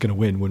my team is going to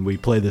win when we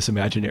play this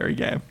imaginary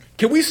game.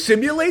 Can we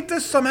simulate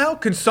this somehow?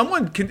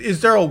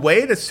 Is there a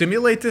way to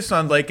simulate this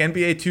on like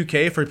NBA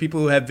 2K for people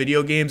who have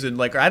video games and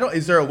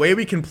is there a way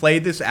we can play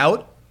this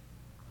out?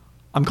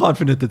 I'm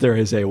confident that there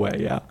is a way,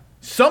 yeah.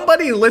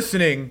 Somebody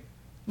listening,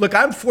 look,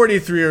 I'm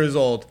 43 years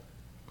old.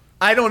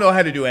 I don't know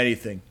how to do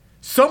anything.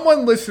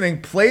 Someone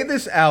listening, play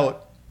this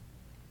out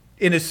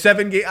in a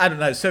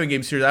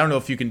 7-game series. I don't know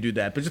if you can do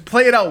that, but just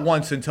play it out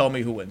once and tell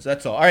me who wins.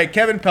 That's all. All right,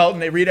 Kevin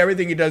Pelton, they read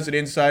everything he does at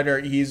Insider.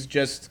 He's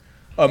just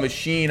a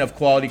machine of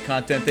quality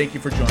content. Thank you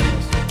for joining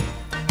us.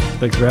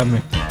 Thanks for having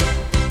me.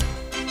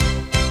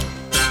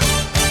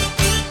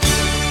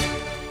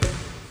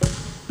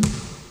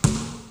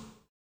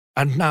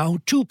 And now,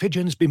 2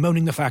 pigeons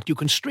bemoaning the fact you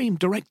can stream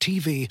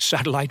DirecTV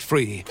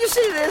satellite-free. You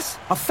see this?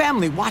 A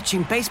family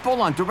watching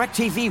baseball on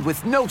DirecTV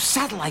with no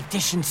satellite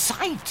dish in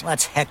sight.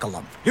 Let's heckle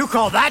them. You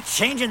call that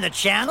changing the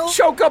channel?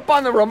 Choke up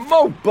on the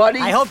remote, buddy.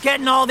 I hope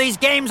getting all these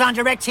games on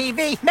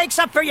DirecTV makes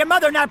up for your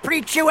mother not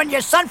pre-chewing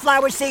your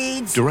sunflower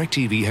seeds.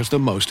 DirecTV has the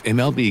most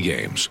MLB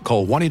games.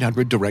 Call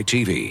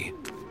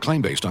 1-800-DirecTV.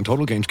 Claim based on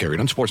total games carried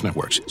on sports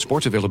networks.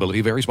 Sports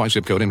availability varies by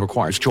zip code and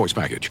requires choice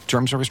package.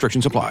 Terms and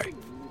restrictions apply.